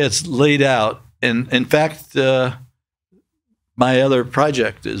it, the way it's laid out, and in fact, my other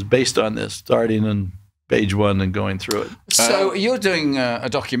project is based on this, starting on page 1 and going through it. So you're doing a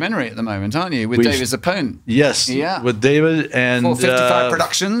documentary at the moment, aren't you, with David Zappone? Yes. Yeah. With David and 455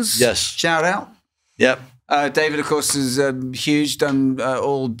 Productions. Yes. Shout out. Yep. David, of course, is huge. Done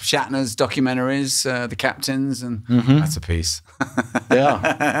all Shatner's documentaries, The Captains, and that's a piece.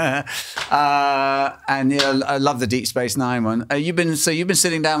 Yeah. And I love the Deep Space Nine one. You've been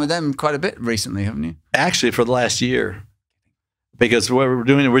sitting down with them quite a bit recently, haven't you? Actually, for the last year, because what we're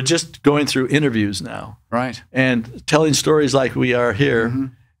doing, we're just going through interviews now, Right. and telling stories like we are here,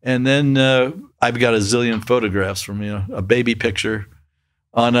 and then I've got a zillion photographs from a baby picture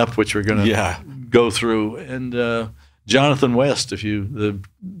on up, which we're going to go through. And Jonathan West, the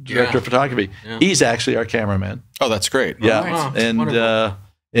director of photography, he's actually our cameraman. Oh, that's great. Yeah, Right.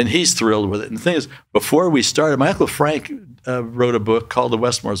 and he's thrilled with it. And the thing is, before we started, my Uncle Frank wrote a book called The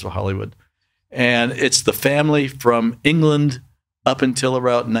Westmores of Hollywood, and it's the family from England up until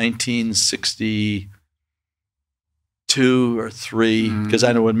about 1962 or 3, because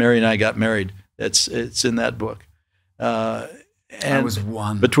I know when Mary and I got married, it's in that book. And I was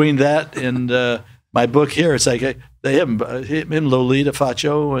one. between that and my book here, it's like they have him, Lolita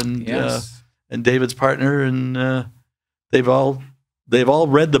Faccio, and David's partner, and they've all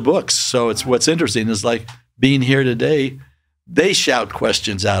read the books. So it's what's interesting is like being here today. They shout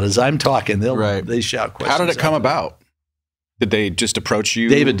questions out as I'm talking. They shout questions. How did it come about? Did they just approach you?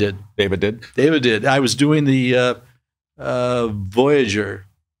 David did. David did? David did. I was doing the Voyager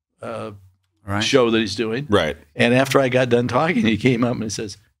show that he's doing. Right. And after I got done talking, he came up and he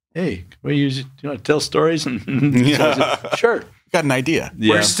says, "Hey, do you want to tell stories?" And so I said, "Sure." Got an idea.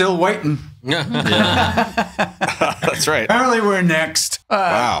 Yeah. We're still waiting. That's right. Apparently, we're next.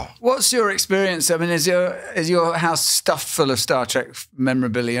 Wow. What's your experience? I mean, is your house stuffed full of Star Trek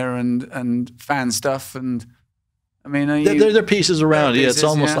memorabilia and fan stuff? And I mean, are you? There are pieces around. There are Yeah, it's pieces,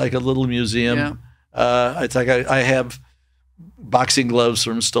 almost yeah. like a little museum. Yeah. It's like I have boxing gloves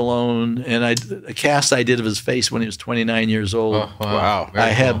from Stallone, and a cast I did of his face when he was 29 years old. Oh, wow.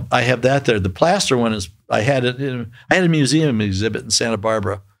 Wow. I have that there. The plaster one is I had a museum exhibit in Santa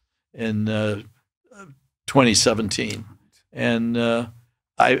Barbara in 2017, and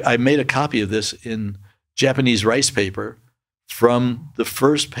I made a copy of this in Japanese rice paper from the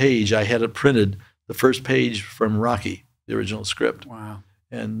first page. I had it printed, the first page from Rocky, the original script. Wow.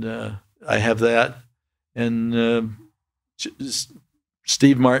 And I have that, and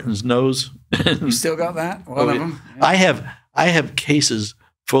Steve Martin's nose. You still got that? One of them? Yeah. I have cases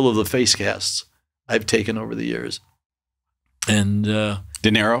full of the face casts I've taken over the years. And De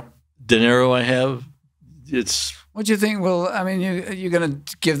Niro? De Niro I have. it's. What do you think? Well, I mean, you're going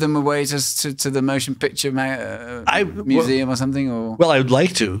to give them away to the motion picture museum or something, or? Well, I would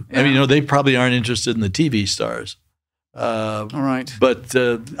like to. Yeah. I mean, they probably aren't interested in the TV stars. All right. But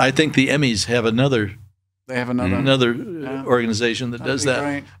I think the Emmys have another. They have another organization that does that.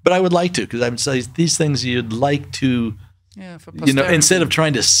 Great. But I would like to, because I would say these things you'd like to, for posterity. Instead of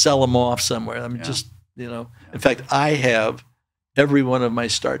trying to sell them off somewhere. I mean, just In fact, I have every one of my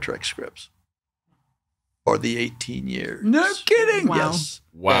Star Trek scripts. For the 18 years. No kidding. Wow. Yes.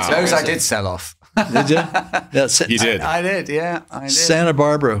 Wow. Those I did sell off. Did you? Yeah, you did. I did. Yeah, I did. Santa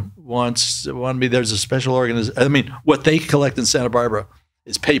Barbara wanted me. There's a special organization. I mean, what they collect in Santa Barbara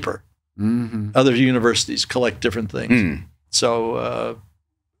is paper. Mm-hmm. Other universities collect different things. So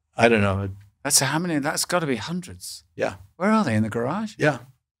I don't know. That's how many? That's got to be hundreds. Yeah. Where are they? In the garage? Yeah.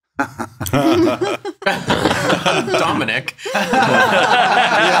 Dominic.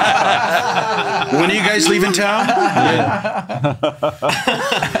 When are you guys leaving town?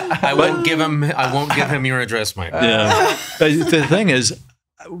 I won't give him your address, Mike. Yeah. The thing is,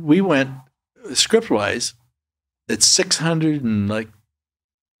 we went script-wise. It's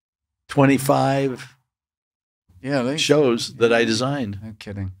 625 shows that I designed. No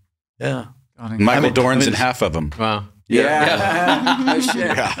kidding. Yeah. Michael Dorn's in half of them. Wow. Yeah. No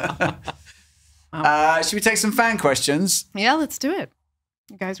shit. Should we take some fan questions? Yeah, let's do it.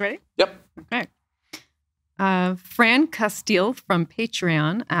 You guys ready? Yep. Okay. Fran Castile from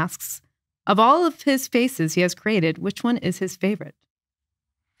Patreon asks, of all of his faces he has created, which one is his favorite?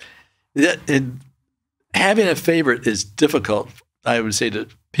 Having a favorite is difficult, I would say, to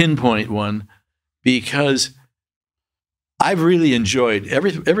pinpoint one, because I've really enjoyed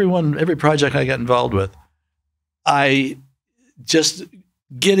every project I got involved with. I just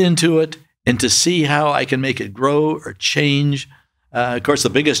get into it, and to see how I can make it grow or change. Of course, the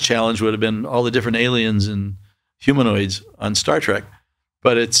biggest challenge would have been all the different aliens and humanoids on Star Trek.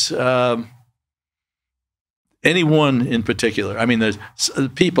 But it's anyone in particular. I mean, there's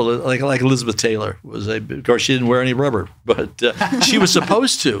people like Elizabeth Taylor of course, she didn't wear any rubber, but she was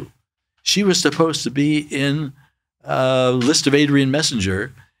supposed to. She was supposed to be in List of Adrian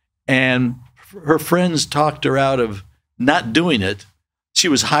Messenger, and her friends talked her out of not doing it. She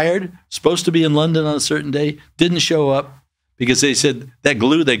was hired, supposed to be in London on a certain day, didn't show up because they said that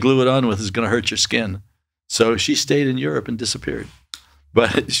glue they glue it on with is going to hurt your skin. So she stayed in Europe and disappeared.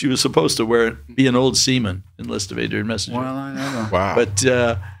 But she was supposed to be an old seaman in List of Adrian Messenger. Well, I know. Wow. But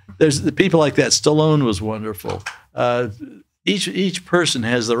there's the people like that. Stallone was wonderful. Each person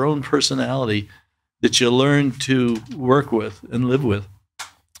has their own personality that you learn to work with and live with.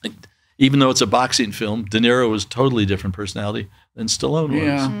 Even though it's a boxing film, De Niro was a totally different personality than Stallone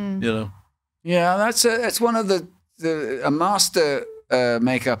was. Yeah, that's one of a master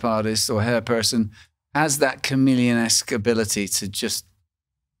makeup artist or hair person has that chameleon-esque ability to just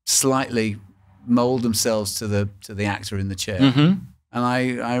slightly mold themselves to the actor in the chair. Mm-hmm. And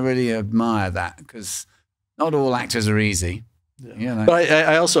I really admire that, because not all actors are easy. Yeah. But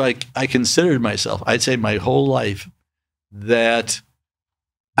I also considered myself, I'd say my whole life, that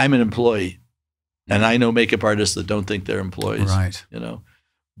I'm an employee, and I know makeup artists that don't think they're employees. Right.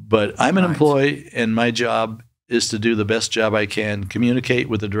 But I'm an employee, and my job is to do the best job I can, communicate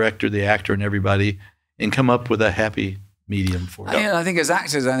with the director, the actor, and everybody, and come up with a happy medium for it. I think as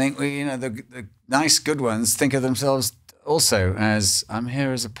actors, we, the nice, good ones think of themselves also as, I'm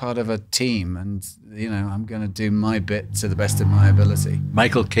here as a part of a team, and I'm going to do my bit to the best of my ability.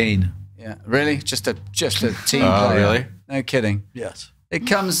 Michael Caine. Yeah, really, just a team player. Really? No kidding. Yes. It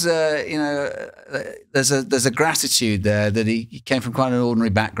comes, there's a gratitude there that he came from quite an ordinary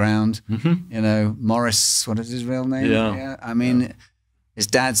background. Mm-hmm. Morris, what is his real name? Yeah. I mean, his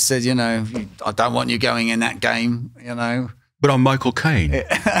dad said, I don't want you going in that game, But I'm Michael Caine.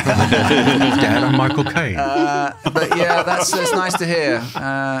 Dad, I'm Michael Caine. But yeah, it's nice to hear.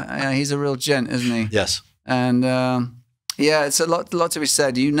 He's a real gent, isn't he? Yes. And it's a lot to be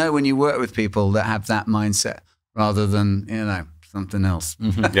said. When you work with people that have that mindset rather than, something else.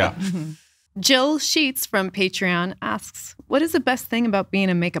 Mm-hmm. Yeah. Jill Sheets from Patreon asks, what is the best thing about being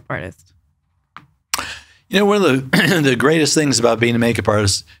a makeup artist? One of the greatest things about being a makeup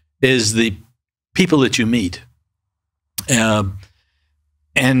artist is the people that you meet. And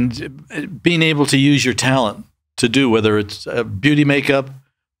being able to use your talent to do, whether it's beauty makeup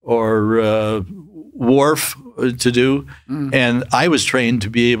or wharf to do. And I was trained to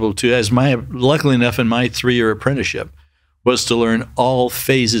be able to, luckily enough in my 3-year apprenticeship, was to learn all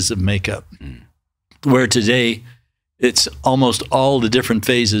phases of makeup. Where today, it's almost all the different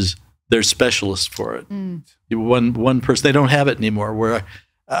phases, they're specialists for it. One person, they don't have it anymore, where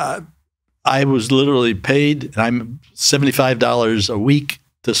I was literally paid. I'm $75 a week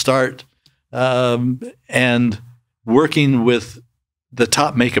to start, and working with the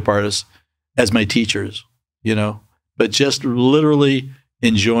top makeup artists as my teachers, but just literally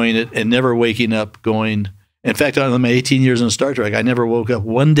enjoying it and never waking up going. In fact, on my 18 years on Star Trek, I never woke up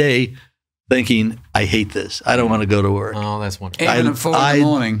one day thinking, I hate this. I don't want to go to work. Oh, that's wonderful. Even at 4 in the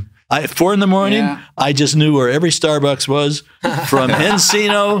morning. 4 in the morning, Yeah. I just knew where every Starbucks was, from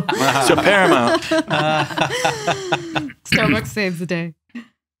Encino to Paramount. Starbucks saves the day.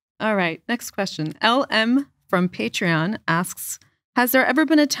 All right, next question. LM from Patreon asks, has there ever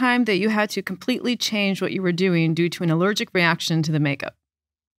been a time that you had to completely change what you were doing due to an allergic reaction to the makeup?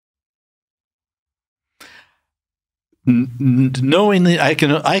 Knowingly, I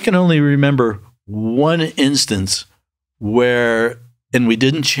can only remember one instance where, and we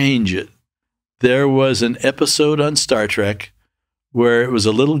didn't change it. There was an episode on Star Trek where it was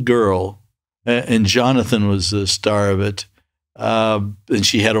a little girl, and Jonathan was the star of it. And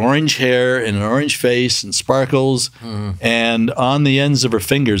she had orange hair and an orange face and sparkles. And on the ends of her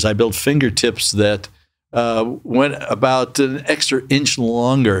fingers, I built fingertips that went about an extra inch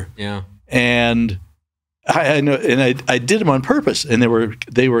longer. Yeah. And I know, and I did them on purpose, and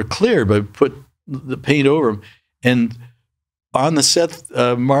they were clear, but I put the paint over them. And on the set,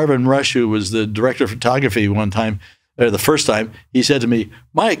 Marvin Rush, who was the director of photography the first time, he said to me,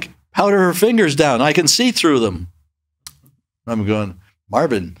 "Mike, powder her fingers down. I can see through them." I'm going,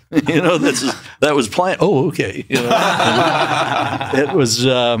 Marvin, that was planned. Oh, okay. It was,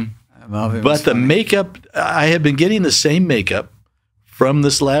 but the makeup, I had been getting the same makeup from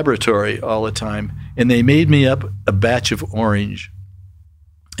this laboratory all the time, and they made me up a batch of orange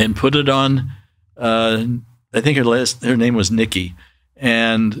and put it on. I think her name was Nikki,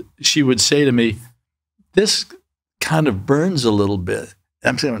 and she would say to me, "This kind of burns a little bit."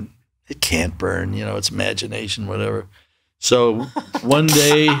 I'm saying, "It can't burn, it's imagination, whatever." So one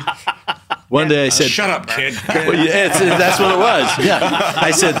day I said, "Shut up, kid." Well, yeah, that's what it was. Yeah,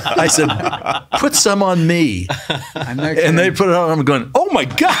 I said, "Put some on me," and they put it on. I'm going, "Oh my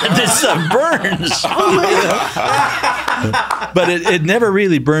God, this stuff burns!" But it never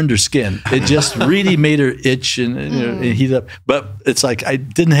really burned her skin. It just really made her itch and heat up. But it's like I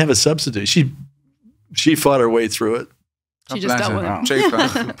didn't have a substitute. She fought her way through it. She just dealt with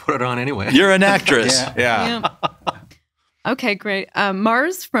it. Put it on anyway. You're an actress. Yeah. Okay, great.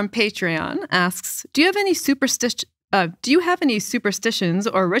 Mars from Patreon asks, do you have any superstitions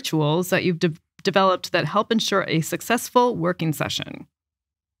or rituals that you've developed that help ensure a successful working session?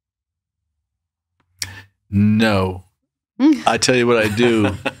 No. I tell you what I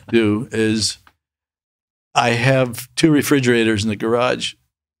do is I have 2 refrigerators in the garage,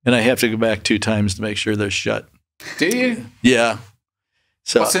 and I have to go back 2 times to make sure they're shut. Do you? Yeah.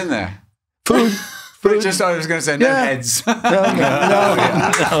 So what's in there? Food. Just I was going to say no heads. No,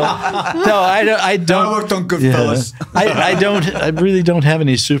 I don't. Worked on Goodfellas. I don't. I really don't have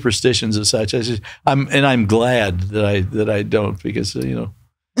any superstitions as such. I'm glad that I don't, because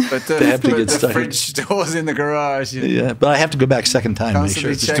But the fridge doors in the garage. Yeah, but I have to go back second time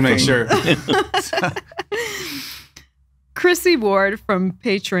to make sure. Chrissy Ward from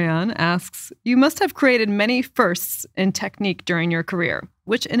Patreon asks, you must have created many firsts in technique during your career.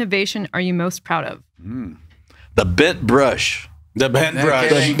 Which innovation are you most proud of? The bent brush. The bent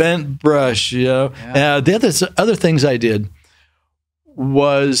brush, Yeah. The other things I did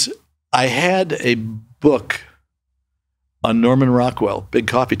was I had a book on Norman Rockwell, big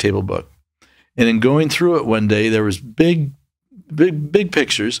coffee table book. And in going through it one day, there was big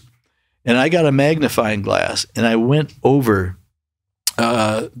pictures. And I got a magnifying glass, and I went over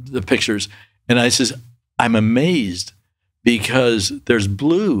the pictures, and I says, I'm amazed because there's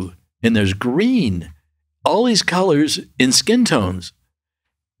blue and there's green, all these colors in skin tones.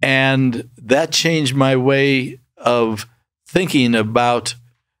 And that changed my way of thinking about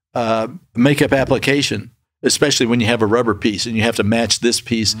makeup application, especially when you have a rubber piece and you have to match this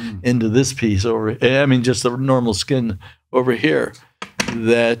piece into this piece just the normal skin over here.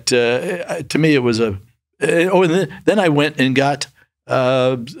 That to me, it was and then I went and got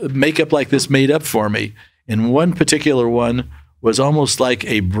makeup like this made up for me. And one particular one was almost like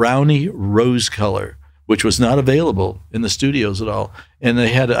a brownie rose color, which was not available in the studios at all. And I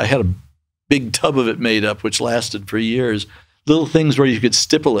had a big tub of it made up, which lasted for years. Little things where you could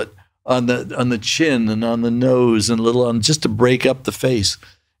stipple it on the chin and on the nose and just to break up the face.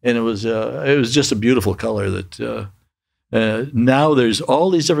 And it was just a beautiful color that. Now there's all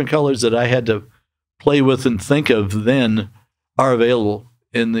these different colors that I had to play with and think of then are available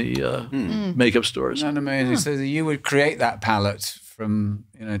in the makeup stores. Isn't that amazing? So you would create that palette from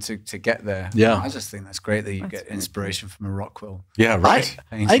to get there. Yeah, I just think that's great that you get inspiration from a rock quill. Yeah, right.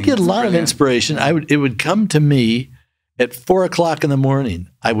 I get a lot of inspiration. It would come to me at 4 o'clock in the morning.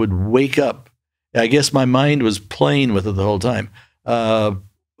 I would wake up. I guess my mind was playing with it the whole time. On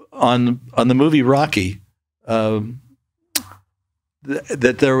the movie Rocky, that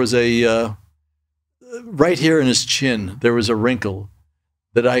there was a right here in his chin, there was a wrinkle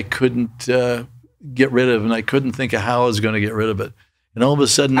that I couldn't get rid of, and I couldn't think of how I was going to get rid of it. And all of a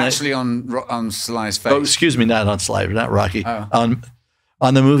sudden, actually on Sly's face. Oh, excuse me, not on Sly, not Rocky. Oh.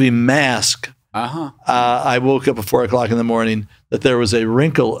 On the movie Mask. I woke up at 4 o'clock in the morning that there was a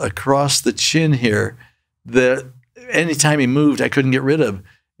wrinkle across the chin here that anytime he moved, I couldn't get rid of.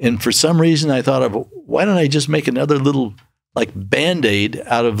 And for some reason, I thought of, why don't I just make another little like Band-Aid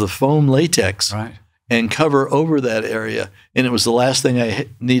out of the foam latex and cover over that area? And it was the last thing I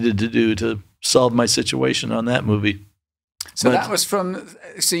needed to do to solve my situation on that movie. So that was from.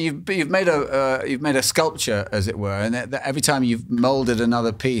 So you've made a sculpture, as it were, and every time you've molded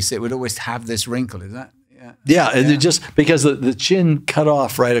another piece, it would always have this wrinkle. Is that? Yeah. And it just because the chin cut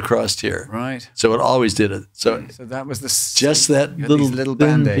off right across here. Right. So it always did it. So that was just that little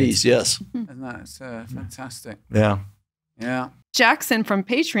Band-Aid piece. Yes. And that's fantastic. Yeah. Yeah. Jackson from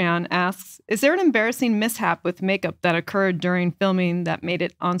Patreon asks, is there an embarrassing mishap with makeup that occurred during filming that made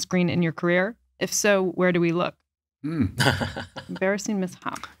it on screen in your career? If so, where do we look? Embarrassing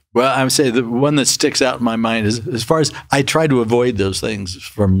mishap. Well, I would say the one that sticks out in my mind is, as far as I try to avoid those things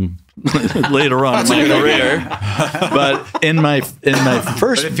from later on in my career, but in my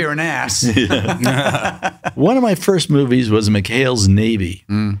first, but if you're an ass, one of my first movies was McHale's Navy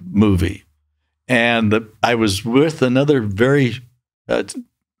movie, and I was with another very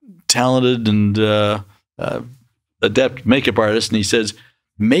talented and adept makeup artist, and he says,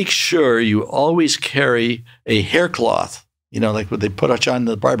 make sure you always carry a hair cloth, like what they put on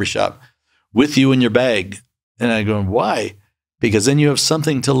the barbershop, with you in your bag. And I go, why? Because then you have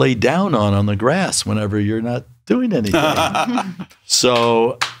something to lay down on the grass whenever you're not doing anything.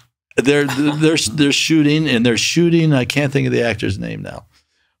 So they're shooting, and they're shooting. I can't think of the actor's name now,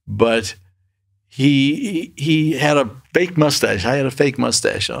 but he had a fake mustache. I had a fake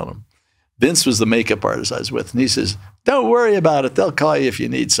mustache on him. Vince was the makeup artist I was with, and he says, don't worry about it. They'll call you if you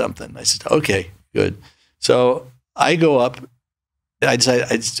need something. I said, okay, good. So I go up. I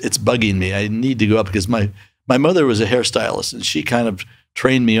decide it's bugging me. I need to go up because my mother was a hairstylist, and she kind of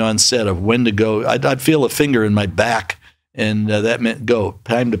trained me on set of when to go. I'd feel a finger in my back, and that meant go,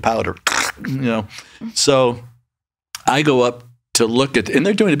 time to powder, So I go up to look at, and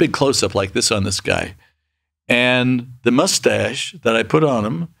they're doing a big close-up like this on this guy. And the mustache that I put on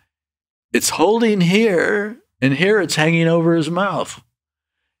him, it's holding here, and here it's hanging over his mouth.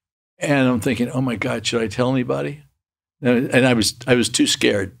 And I'm thinking, oh my God, should I tell anybody? And I was too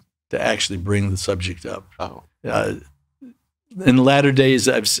scared to actually bring the subject up. Oh. In latter days,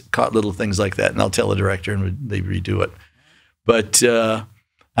 I've caught little things like that, and I'll tell the director, and they redo it. But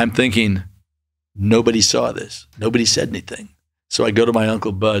I'm thinking, nobody saw this. Nobody said anything. So I go to my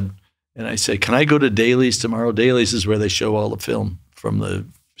Uncle Bud, and I say, can I go to Daly's tomorrow? Daly's is where they show all the film from the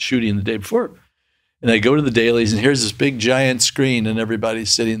shooting the day before. And I go to the Dailies, and here's this big giant screen, and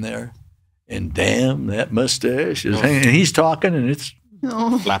everybody's sitting there. And damn, that mustache is hanging. And he's talking, and it's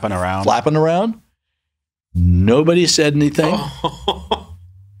flapping around. Nobody said anything.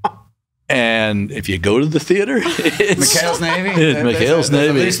 And if you go to the theater, it's McHale's Navy. McHale's Navy. There's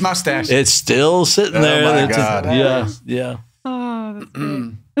a loose mustache. It's still sitting there. Oh my God. Yeah. Oh, that's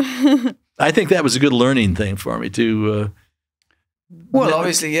great. I think that was a good learning thing for me to. Well,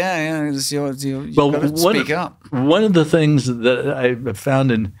 obviously, yeah. You've got to speak up. One of the things that I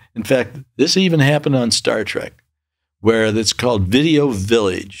found, in fact, this even happened on Star Trek, where it's called Video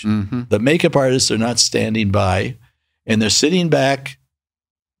Village. Mm-hmm. The makeup artists are not standing by, and they're sitting back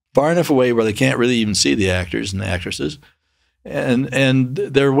far enough away where they can't really even see the actors and the actresses, and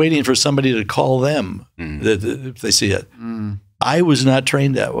they're waiting for somebody to call them if they see it. I was not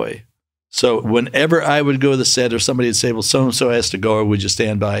trained that way. So whenever I would go to the set, or somebody would say, well, so-and-so has to go, or would you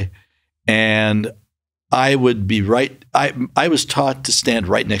stand by? And I would be right. I was taught to stand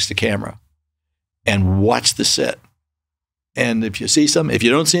right next to camera and watch the set. And if you see something, if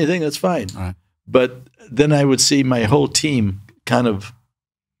you don't see anything, that's fine. Right. But then I would see my whole team kind of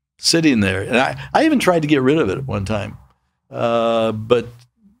sitting there. And I even tried to get rid of it at one time. But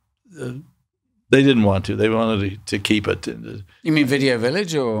they didn't want to. They wanted to keep it. You mean Video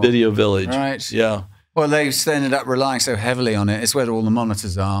Village or? Video Village. Right. Yeah. Well, they ended up relying so heavily on it. It's where all the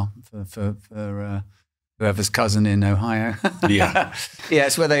monitors are for whoever's cousin in Ohio. Yeah. Yeah,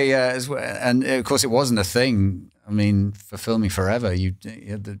 it's where they, and of course it wasn't a thing I mean, for filming forever, you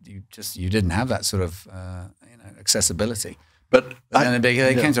didn't have that sort of accessibility. But then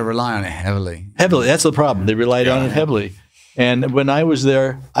they came to rely on it heavily. Heavily, that's the problem. They relied on it heavily. And when I was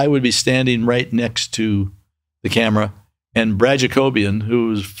there, I would be standing right next to the camera. And Brad Jacobian, who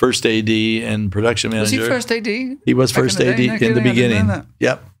was first AD and production manager. Was he first AD? He was first AD in the beginning.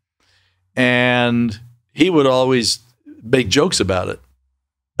 Yep. And he would always make jokes about it.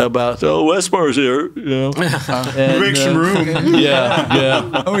 About, Westmore's here, make some room.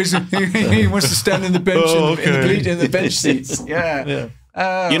 Yeah. Oh, he wants to stand in the bench in the bench seats. Yeah.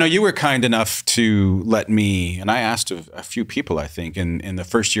 You were kind enough to let me, and I asked a few people, I think, in the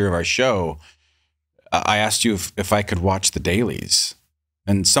first year of our show, I asked you if I could watch the dailies,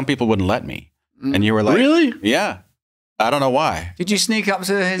 and some people wouldn't let me. And you were like, really? Yeah. I don't know why. Did you sneak up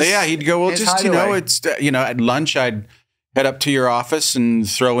to his? Yeah, he'd go, well, just, hideaway? it's, at lunch, I'd head up to your office and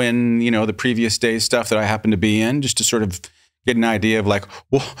throw in, the previous day's stuff that I happened to be in, just to sort of get an idea of like,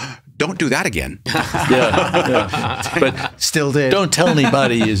 well, don't do that again. Yeah. But still did. Don't tell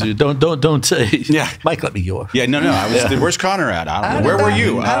anybody. Don't say. Yeah. Mike, let me go. Yeah. No. I was. Where's Connor at? Where were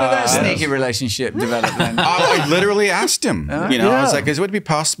you? How did that sneaky relationship develop then? I literally asked him. I was like, would it be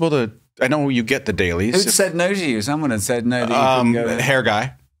possible to? I know you get the dailies. Who said no to you? Someone had said no. That you couldn't go there. Hair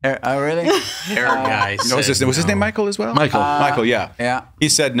guy. Oh, really? Hair guy. Was his name Michael as well? Michael. Yeah. Yeah. He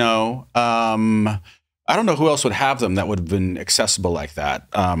said no. I don't know who else would have them that would have been accessible like that.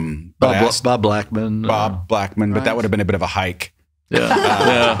 Bob Blackman. But that would have been a bit of a hike.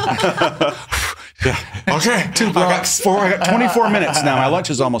 Yeah. Okay. 2 blocks. I got 24 minutes now. My lunch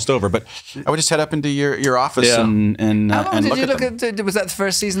is almost over, but I would just head up into your office and How long did you look at them. was that the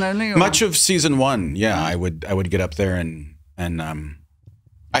first season only? Or? Much of season 1, yeah. I would get up there and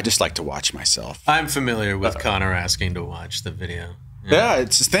I just like to watch myself. I'm familiar with Connor asking to watch the video. Yeah,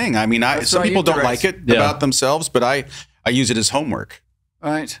 it's his thing. I mean, some people don't like it about themselves, but I use it as homework.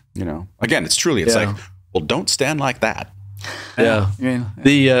 Right. Again, it's like, well, don't stand like that. Yeah.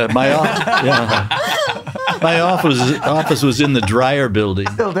 My office was in the dryer building.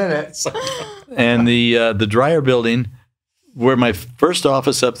 Still did it. And the dryer building, where my first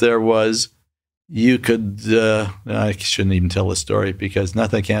office up there was, you could. I shouldn't even tell the story because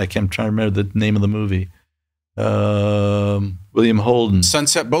I can't trying to remember the name of the movie. William Holden.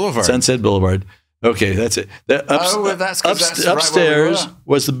 Sunset Boulevard. Okay, that's it. That's upstairs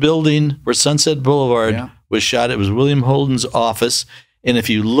was the building where Sunset Boulevard was shot. It was William Holden's office, and if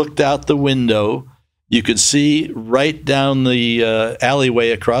you looked out the window, you could see right down the alleyway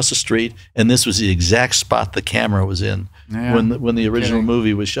across the street, and this was the exact spot the camera was in when the original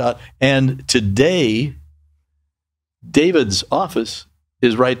movie was shot. And today, David's office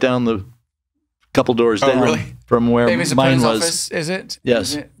is right down the couple doors down from where mine was. Office, is it?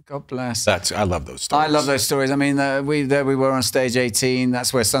 Yes. Is it? God bless. I love those stories. I love those stories. I mean, we were on stage 18.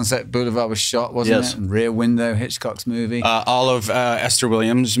 That's where Sunset Boulevard was shot, wasn't it? And Rear Window, Hitchcock's movie. All of Esther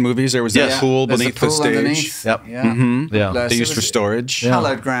Williams' movies. There was that pool beneath the stage. Underneath. Yep. Yeah. Mm-hmm. Yeah. They used for storage.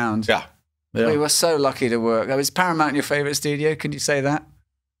 Hallowed ground. Yeah. We were so lucky to work. Was Paramount your favorite studio? Can you say that?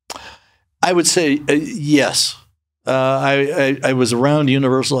 I would say yes. I was around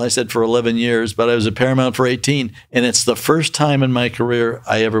Universal, I said, for 11 years, but I was at Paramount for 18, and it's the first time in my career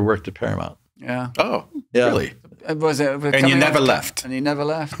I ever worked at Paramount. Yeah. Oh, yeah. Really? Was it? And you never left? And you never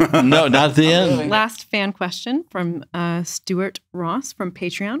left? No, not at the end. Really? Last fan question from Stuart Ross from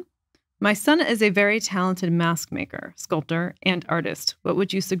Patreon. My son is a very talented mask maker, sculptor, and artist. What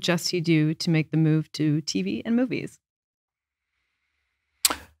would you suggest he do to make the move to TV and movies?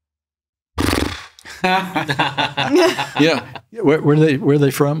 Yeah. Where are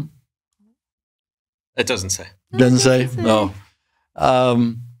they from? It doesn't say. Doesn't say? No.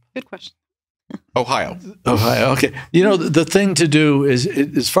 Good question. Ohio. Okay. The thing to do is,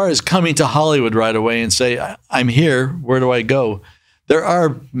 as far as coming to Hollywood right away and say, I'm here, where do I go? There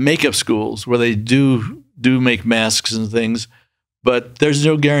are makeup schools where they do make masks and things, but there's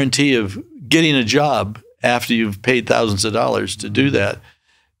no guarantee of getting a job after you've paid thousands of dollars to do that.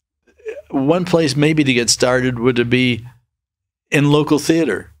 One place maybe to get started would be in local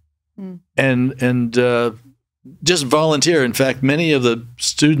theater and just volunteer. In fact, many of the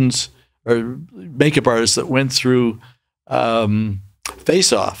students or makeup artists that went through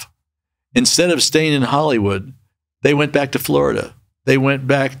Face Off, instead of staying in Hollywood, they went back to Florida. They went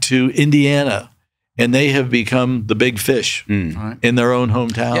back to Indiana and they have become the big fish in their own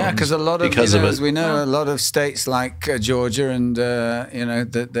hometown. Yeah, because a lot of, as we know, a lot of states like Georgia and,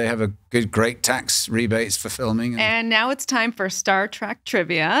 they have a great tax rebates for filming. And now it's time for Star Trek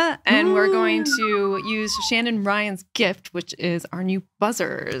trivia. And we're going to use Shannon Ryan's gift, which is our new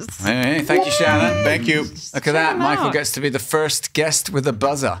buzzers. Hey, thank you, Shannon. Thank you. Look at that. Michael gets to be the first guest with a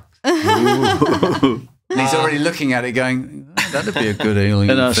buzzer. And he's already looking at it going, that'd be a good alien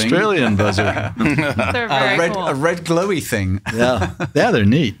An thing. Australian buzzer. They're very cool. A red glowy thing. Yeah, they're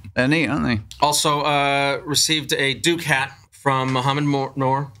neat. They're neat, aren't they? Also received a Duke hat from Mohammed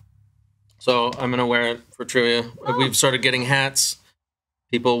Noor. So I'm going to wear it for trivia. We've started getting hats.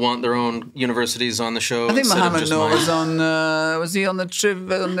 People want their own universities on the show. I think Mohammed Noor mine. was on. Was he on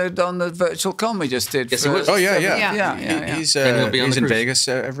the on the virtual con we just did? Yes, he was. Oh yeah. He's And he'll be on he's the in cruise. Vegas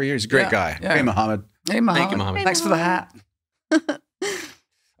every year. He's a great guy. Yeah. Hey, Mohammed. Hey, Mohammed. Thank you, Mohammed. Thanks for the hat. All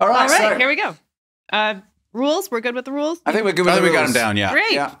All right, right, here we go. Rules. We're good with the rules? I think we're good with I the think we got rules. him down. Yeah.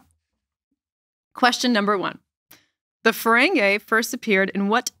 Great. Yeah. Question number 1. The Ferengi first appeared in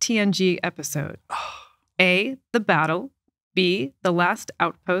what TNG episode? A, The Battle. B, The Last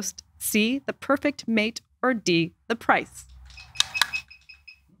Outpost. C, The Perfect Mate. Or D, The Price.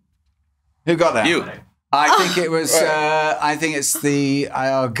 Who got that? You. I think it was. I think it's the.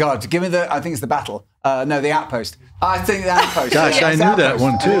 Oh God! Give me the. I think it's the battle. No, the outpost. I think the outpost. Gosh, I knew that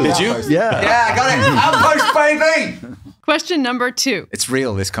one too. Did you? Yeah. Yeah, I got it. Outpost, baby. Question number 2. It's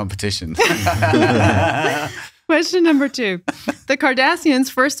real. This competition. Question number 2. The Cardassians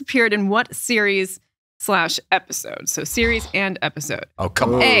first appeared in what series/episode? So series and episode. Oh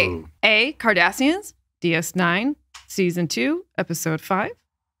come on. A. Cardassians, DS9, Season 2, Episode 5.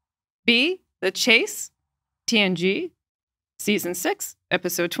 B. The Chase, TNG, Season 6,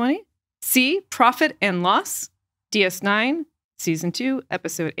 Episode 20. C. Profit and Loss, DS9, Season 2,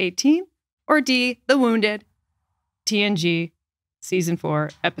 Episode 18. Or D. The Wounded, TNG, Season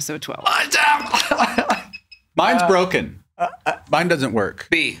 4, Episode 12. Mine's broken. Mine doesn't work.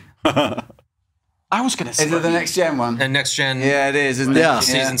 B. I was gonna say. Is it the next gen one? And Next Gen. Yeah, it is, isn't it? Yeah.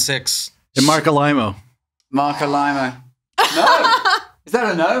 Season 6. And Marco Limo. Marco Lima. No. Is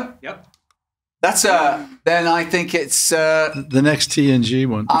that a no? Yep. That's a. Then I think it's. The next TNG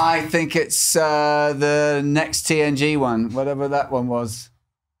one. I think it's the next TNG one, whatever that one was.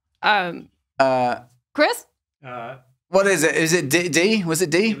 Chris? What is it? Is it D? Was it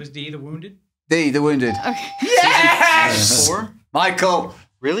D? It was D, The Wounded. D, the Wounded. Okay. Yes! 4? Michael,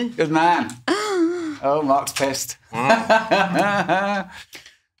 Really? good man. Oh, Mark's pissed.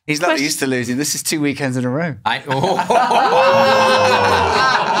 He's not used to losing. This is 2 weekends in a row.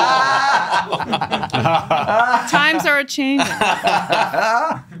 Times are changing.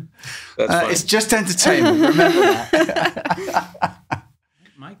 It's just entertainment. Remember that.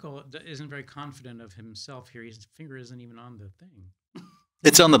 Michael isn't very confident of himself here. His finger isn't even on the thing.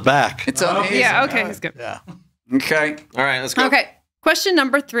 It's on the back. It's on. Yeah, okay, he's good. Yeah. Okay. All right, let's go. Okay, question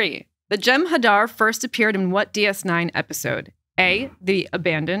number 3. The Jem'Hadar first appeared in what DS9 episode? A, The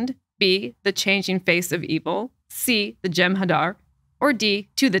Abandoned. B, The Changing Face of Evil. C, The Jem'Hadar. Or D,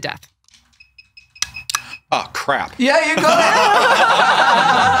 To the Death. Oh crap. Yeah, you got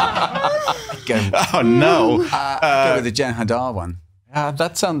it. Oh no. Go with the Jen Hadar one.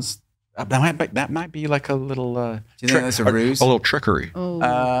 That sounds. That might be like a little. Do you think that's a ruse? A little trickery.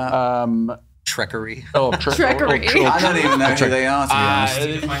 Trekkery. Oh, Trickery. I don't even know who they are, to be honest.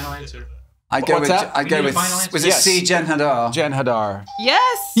 Need a final answer. I'd go What's with. that? I'd go We need a with. final answer. Was it Yes. C Jen Hadar? Jen Hadar.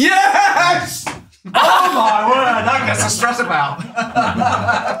 Yes! Yes! Oh my word! That gets to stress about.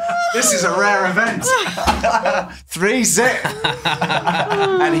 This is a rare event. 3-zip,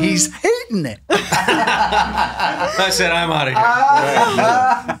 and he's hating it. I said I'm out of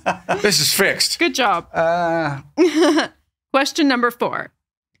here. This is fixed. Good job. Question number 4.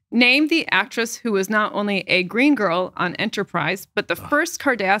 Name the actress who was not only a green girl on Enterprise, but the first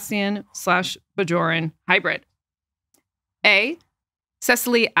Cardassian/Bajoran hybrid. A.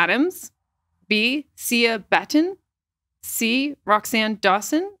 Cecily Adams. B. Sia Batten. C. Roxanne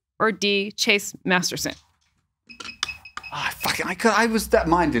Dawson. Or D. Chase Masterson. Fucking, I was that.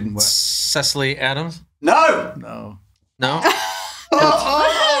 Mine didn't work. Cecily Adams? No. No. No?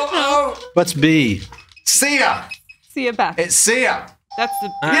 What's B? Sia. Sia Batten. It's Sia. That's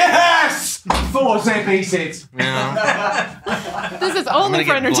the. Yes. 4-zip pieces. No. This is I'm only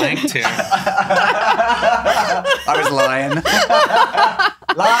going to for get entertainment. blanked here. I was lying.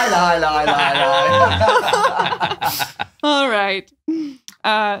 lie. All right.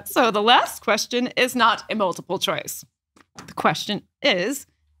 So the last question is not a multiple choice. The question is,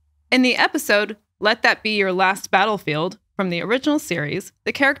 in the episode, Let That Be Your Last Battlefield, from the original series,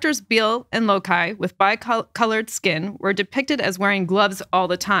 the characters Beale and Loki with bi-colored skin were depicted as wearing gloves all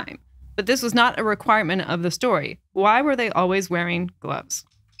the time. But this was not a requirement of the story. Why were they always wearing gloves?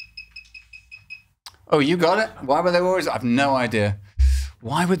 Oh, you got it? Why were they always... I have no idea.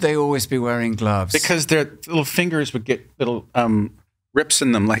 Why would they always be wearing gloves? Because their little fingers would get little rips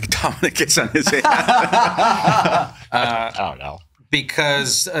in them like Dominic gets on his hand. Oh, no.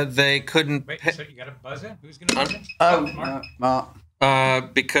 Because they couldn't... Wait, so you got to buzz it? Who's going to buzz it?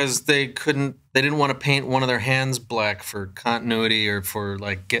 Mark. Because they didn't want to paint one of their hands black for continuity or for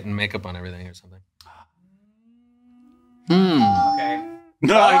like getting makeup on everything or something. Okay.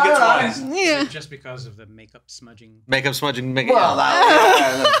 No, he gets one. Yeah. Just because of the makeup smudging. Makeup smudging. Well,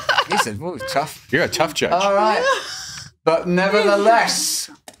 he said, "Whoa, tough." You're a tough judge. All right, but nevertheless,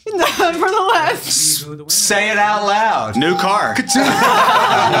 say it out loud. New car.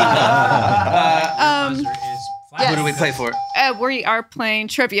 Who do we play for? We are playing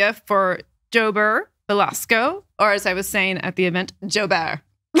trivia for Jober Velasco, or as I was saying at the event, Jober.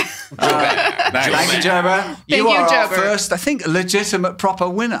 Nice. Thank you, Jober. You are our first, I think, legitimate proper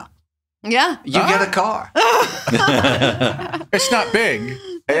winner. Yeah. You get a car. It's not big.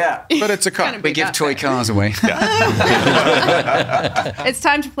 Yeah. But it's a car. We give toy cars away. It's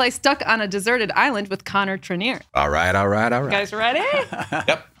time to play Stuck on a Deserted Island with Connor Trinneer. All right. You guys ready?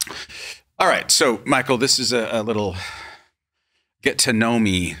 Yep. All right. So, Michael, this is a little get to know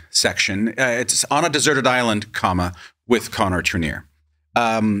me section. It's on a deserted island, comma, with Connor Trinneer.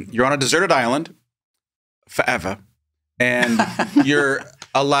 You're on a deserted island forever, and you're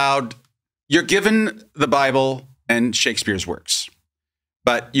given the Bible and Shakespeare's works,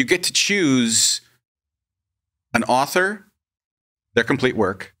 but you get to choose an author, their complete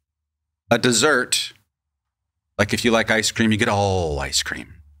work, a dessert, like if you like ice cream, you get all ice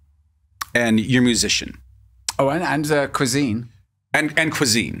cream, and your musician. Oh, and cuisine. And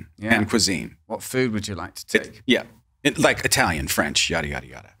cuisine. Yeah. And cuisine. What food would you like to take? Like Italian, French, yada, yada,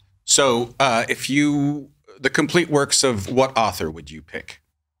 yada. So the complete works of what author would you pick?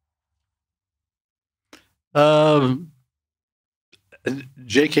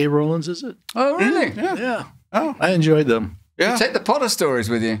 J.K. Rowling's, is it? Oh, really? Yeah. Oh, I enjoyed them. You take the Potter stories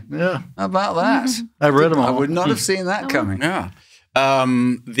with you. Yeah. How about that? I read them all. I would not have seen that coming. Yeah.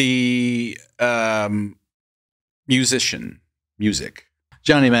 The music.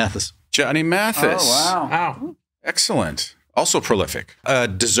 Johnny Mathis. Johnny Mathis. Oh, wow. Wow. Excellent. Also prolific.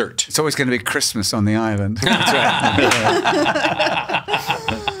 Dessert. It's always going to be Christmas on the island. That's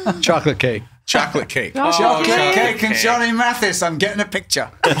right. Chocolate cake. Chocolate cake. Chocolate cake and Johnny Mathis. I'm getting a picture.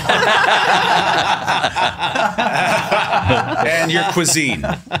 And your cuisine.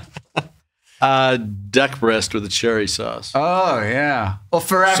 Duck breast with a cherry sauce. Oh, yeah. Or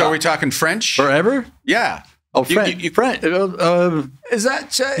forever. So are we talking French? Forever? Yeah. Oh, French. French. Is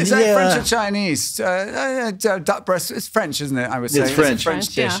that French or Chinese? Duck breast. It's French, isn't it? I would say it's French. It's a French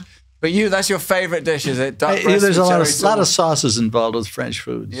dish. Yeah. But that's your favorite dish, is it? Duck breast. There's with a cherry lot of sauce? sauces involved with French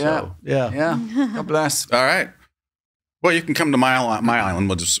food. Yeah. So, yeah. God bless. All right. Well, you can come to my island.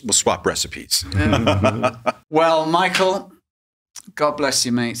 We'll swap recipes. Well, Michael, God bless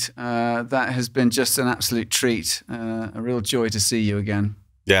you, mate. That has been just an absolute treat. A real joy to see you again.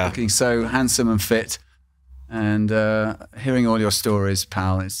 Yeah. Looking so handsome and fit. And hearing all your stories,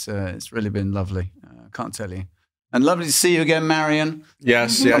 pal, it's really been lovely. I can't tell you. And lovely to see you again, Marion.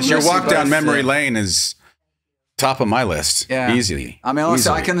 Yes. Your walk down memory lane is top of my list. Yeah. Easily. I mean,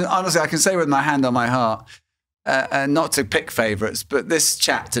 honestly, I can say with my hand on my heart, not to pick favorites, but this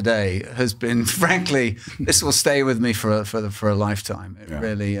chat today has been, frankly, this will stay with me for a lifetime. It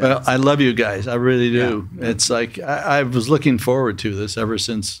really is. Well, I love you guys. I really do. Yeah. It's like I was looking forward to this ever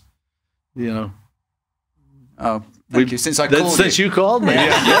since, Oh, thank you. Since you called me.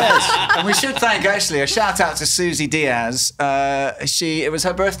 Yes. And we should thank, actually, a shout out to Susie Diaz. It was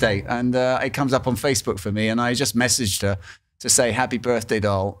her birthday, and it comes up on Facebook for me, and I just messaged her to say happy birthday,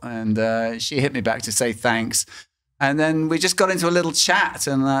 doll. And she hit me back to say thanks. And then we just got into a little chat,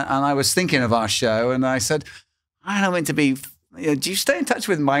 and I was thinking of our show, and I said, I don't mean to be... do you stay in touch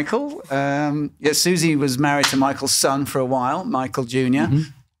with Michael? Susie was married to Michael's son for a while, Michael Jr., Mm-hmm.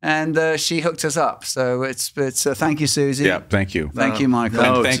 and she hooked us up. So it's thank you, Susie. Yeah, thank you. Thank you, Michael.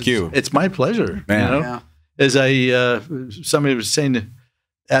 No, thank you. It's my pleasure. Man. Yeah. As somebody was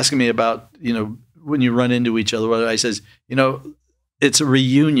asking me about, when you run into each other, I says, it's a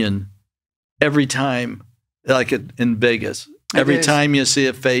reunion every time, like in Vegas. Every time you see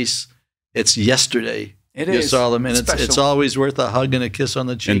a face, it's yesterday. You saw them, and it's always worth a hug and a kiss on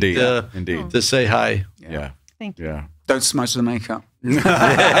the cheek. Indeed. To say hi. Yeah. Thank you. Yeah. Don't smudge the makeup. Don't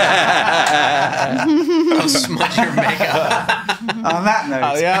smudge your makeup. On that note.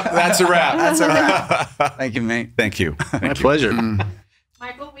 Oh, yeah, that's a wrap. That's a wrap. Thank you, mate. Thank you. My pleasure.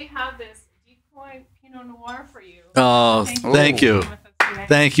 Michael, we have this decoy Pinot Noir for you. Oh, thank you.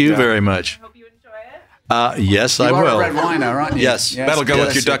 Thank you very much. I hope you enjoy it. Yes, I You are will. a red wine, aren't you? Yes. That'll go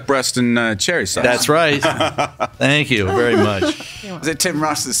with your duck breast and cherry sauce. That's right. Thank you very much. Was it Tim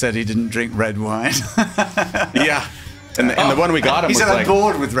Russ that said he didn't drink red wine? Yeah. And the one we got him He was said, I'm like,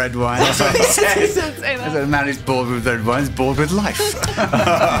 bored with red wine. That's what he said. He didn't say I that. said, a man who's bored with red wine is bored with life.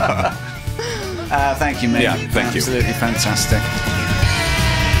 Thank you, mate. Yeah, thank you. Absolutely fantastic.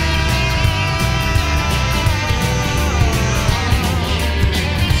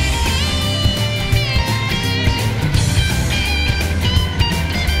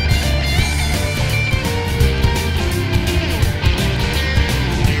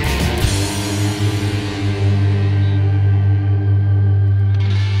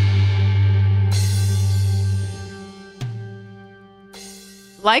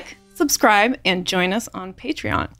 Like, subscribe, and join us on Patreon.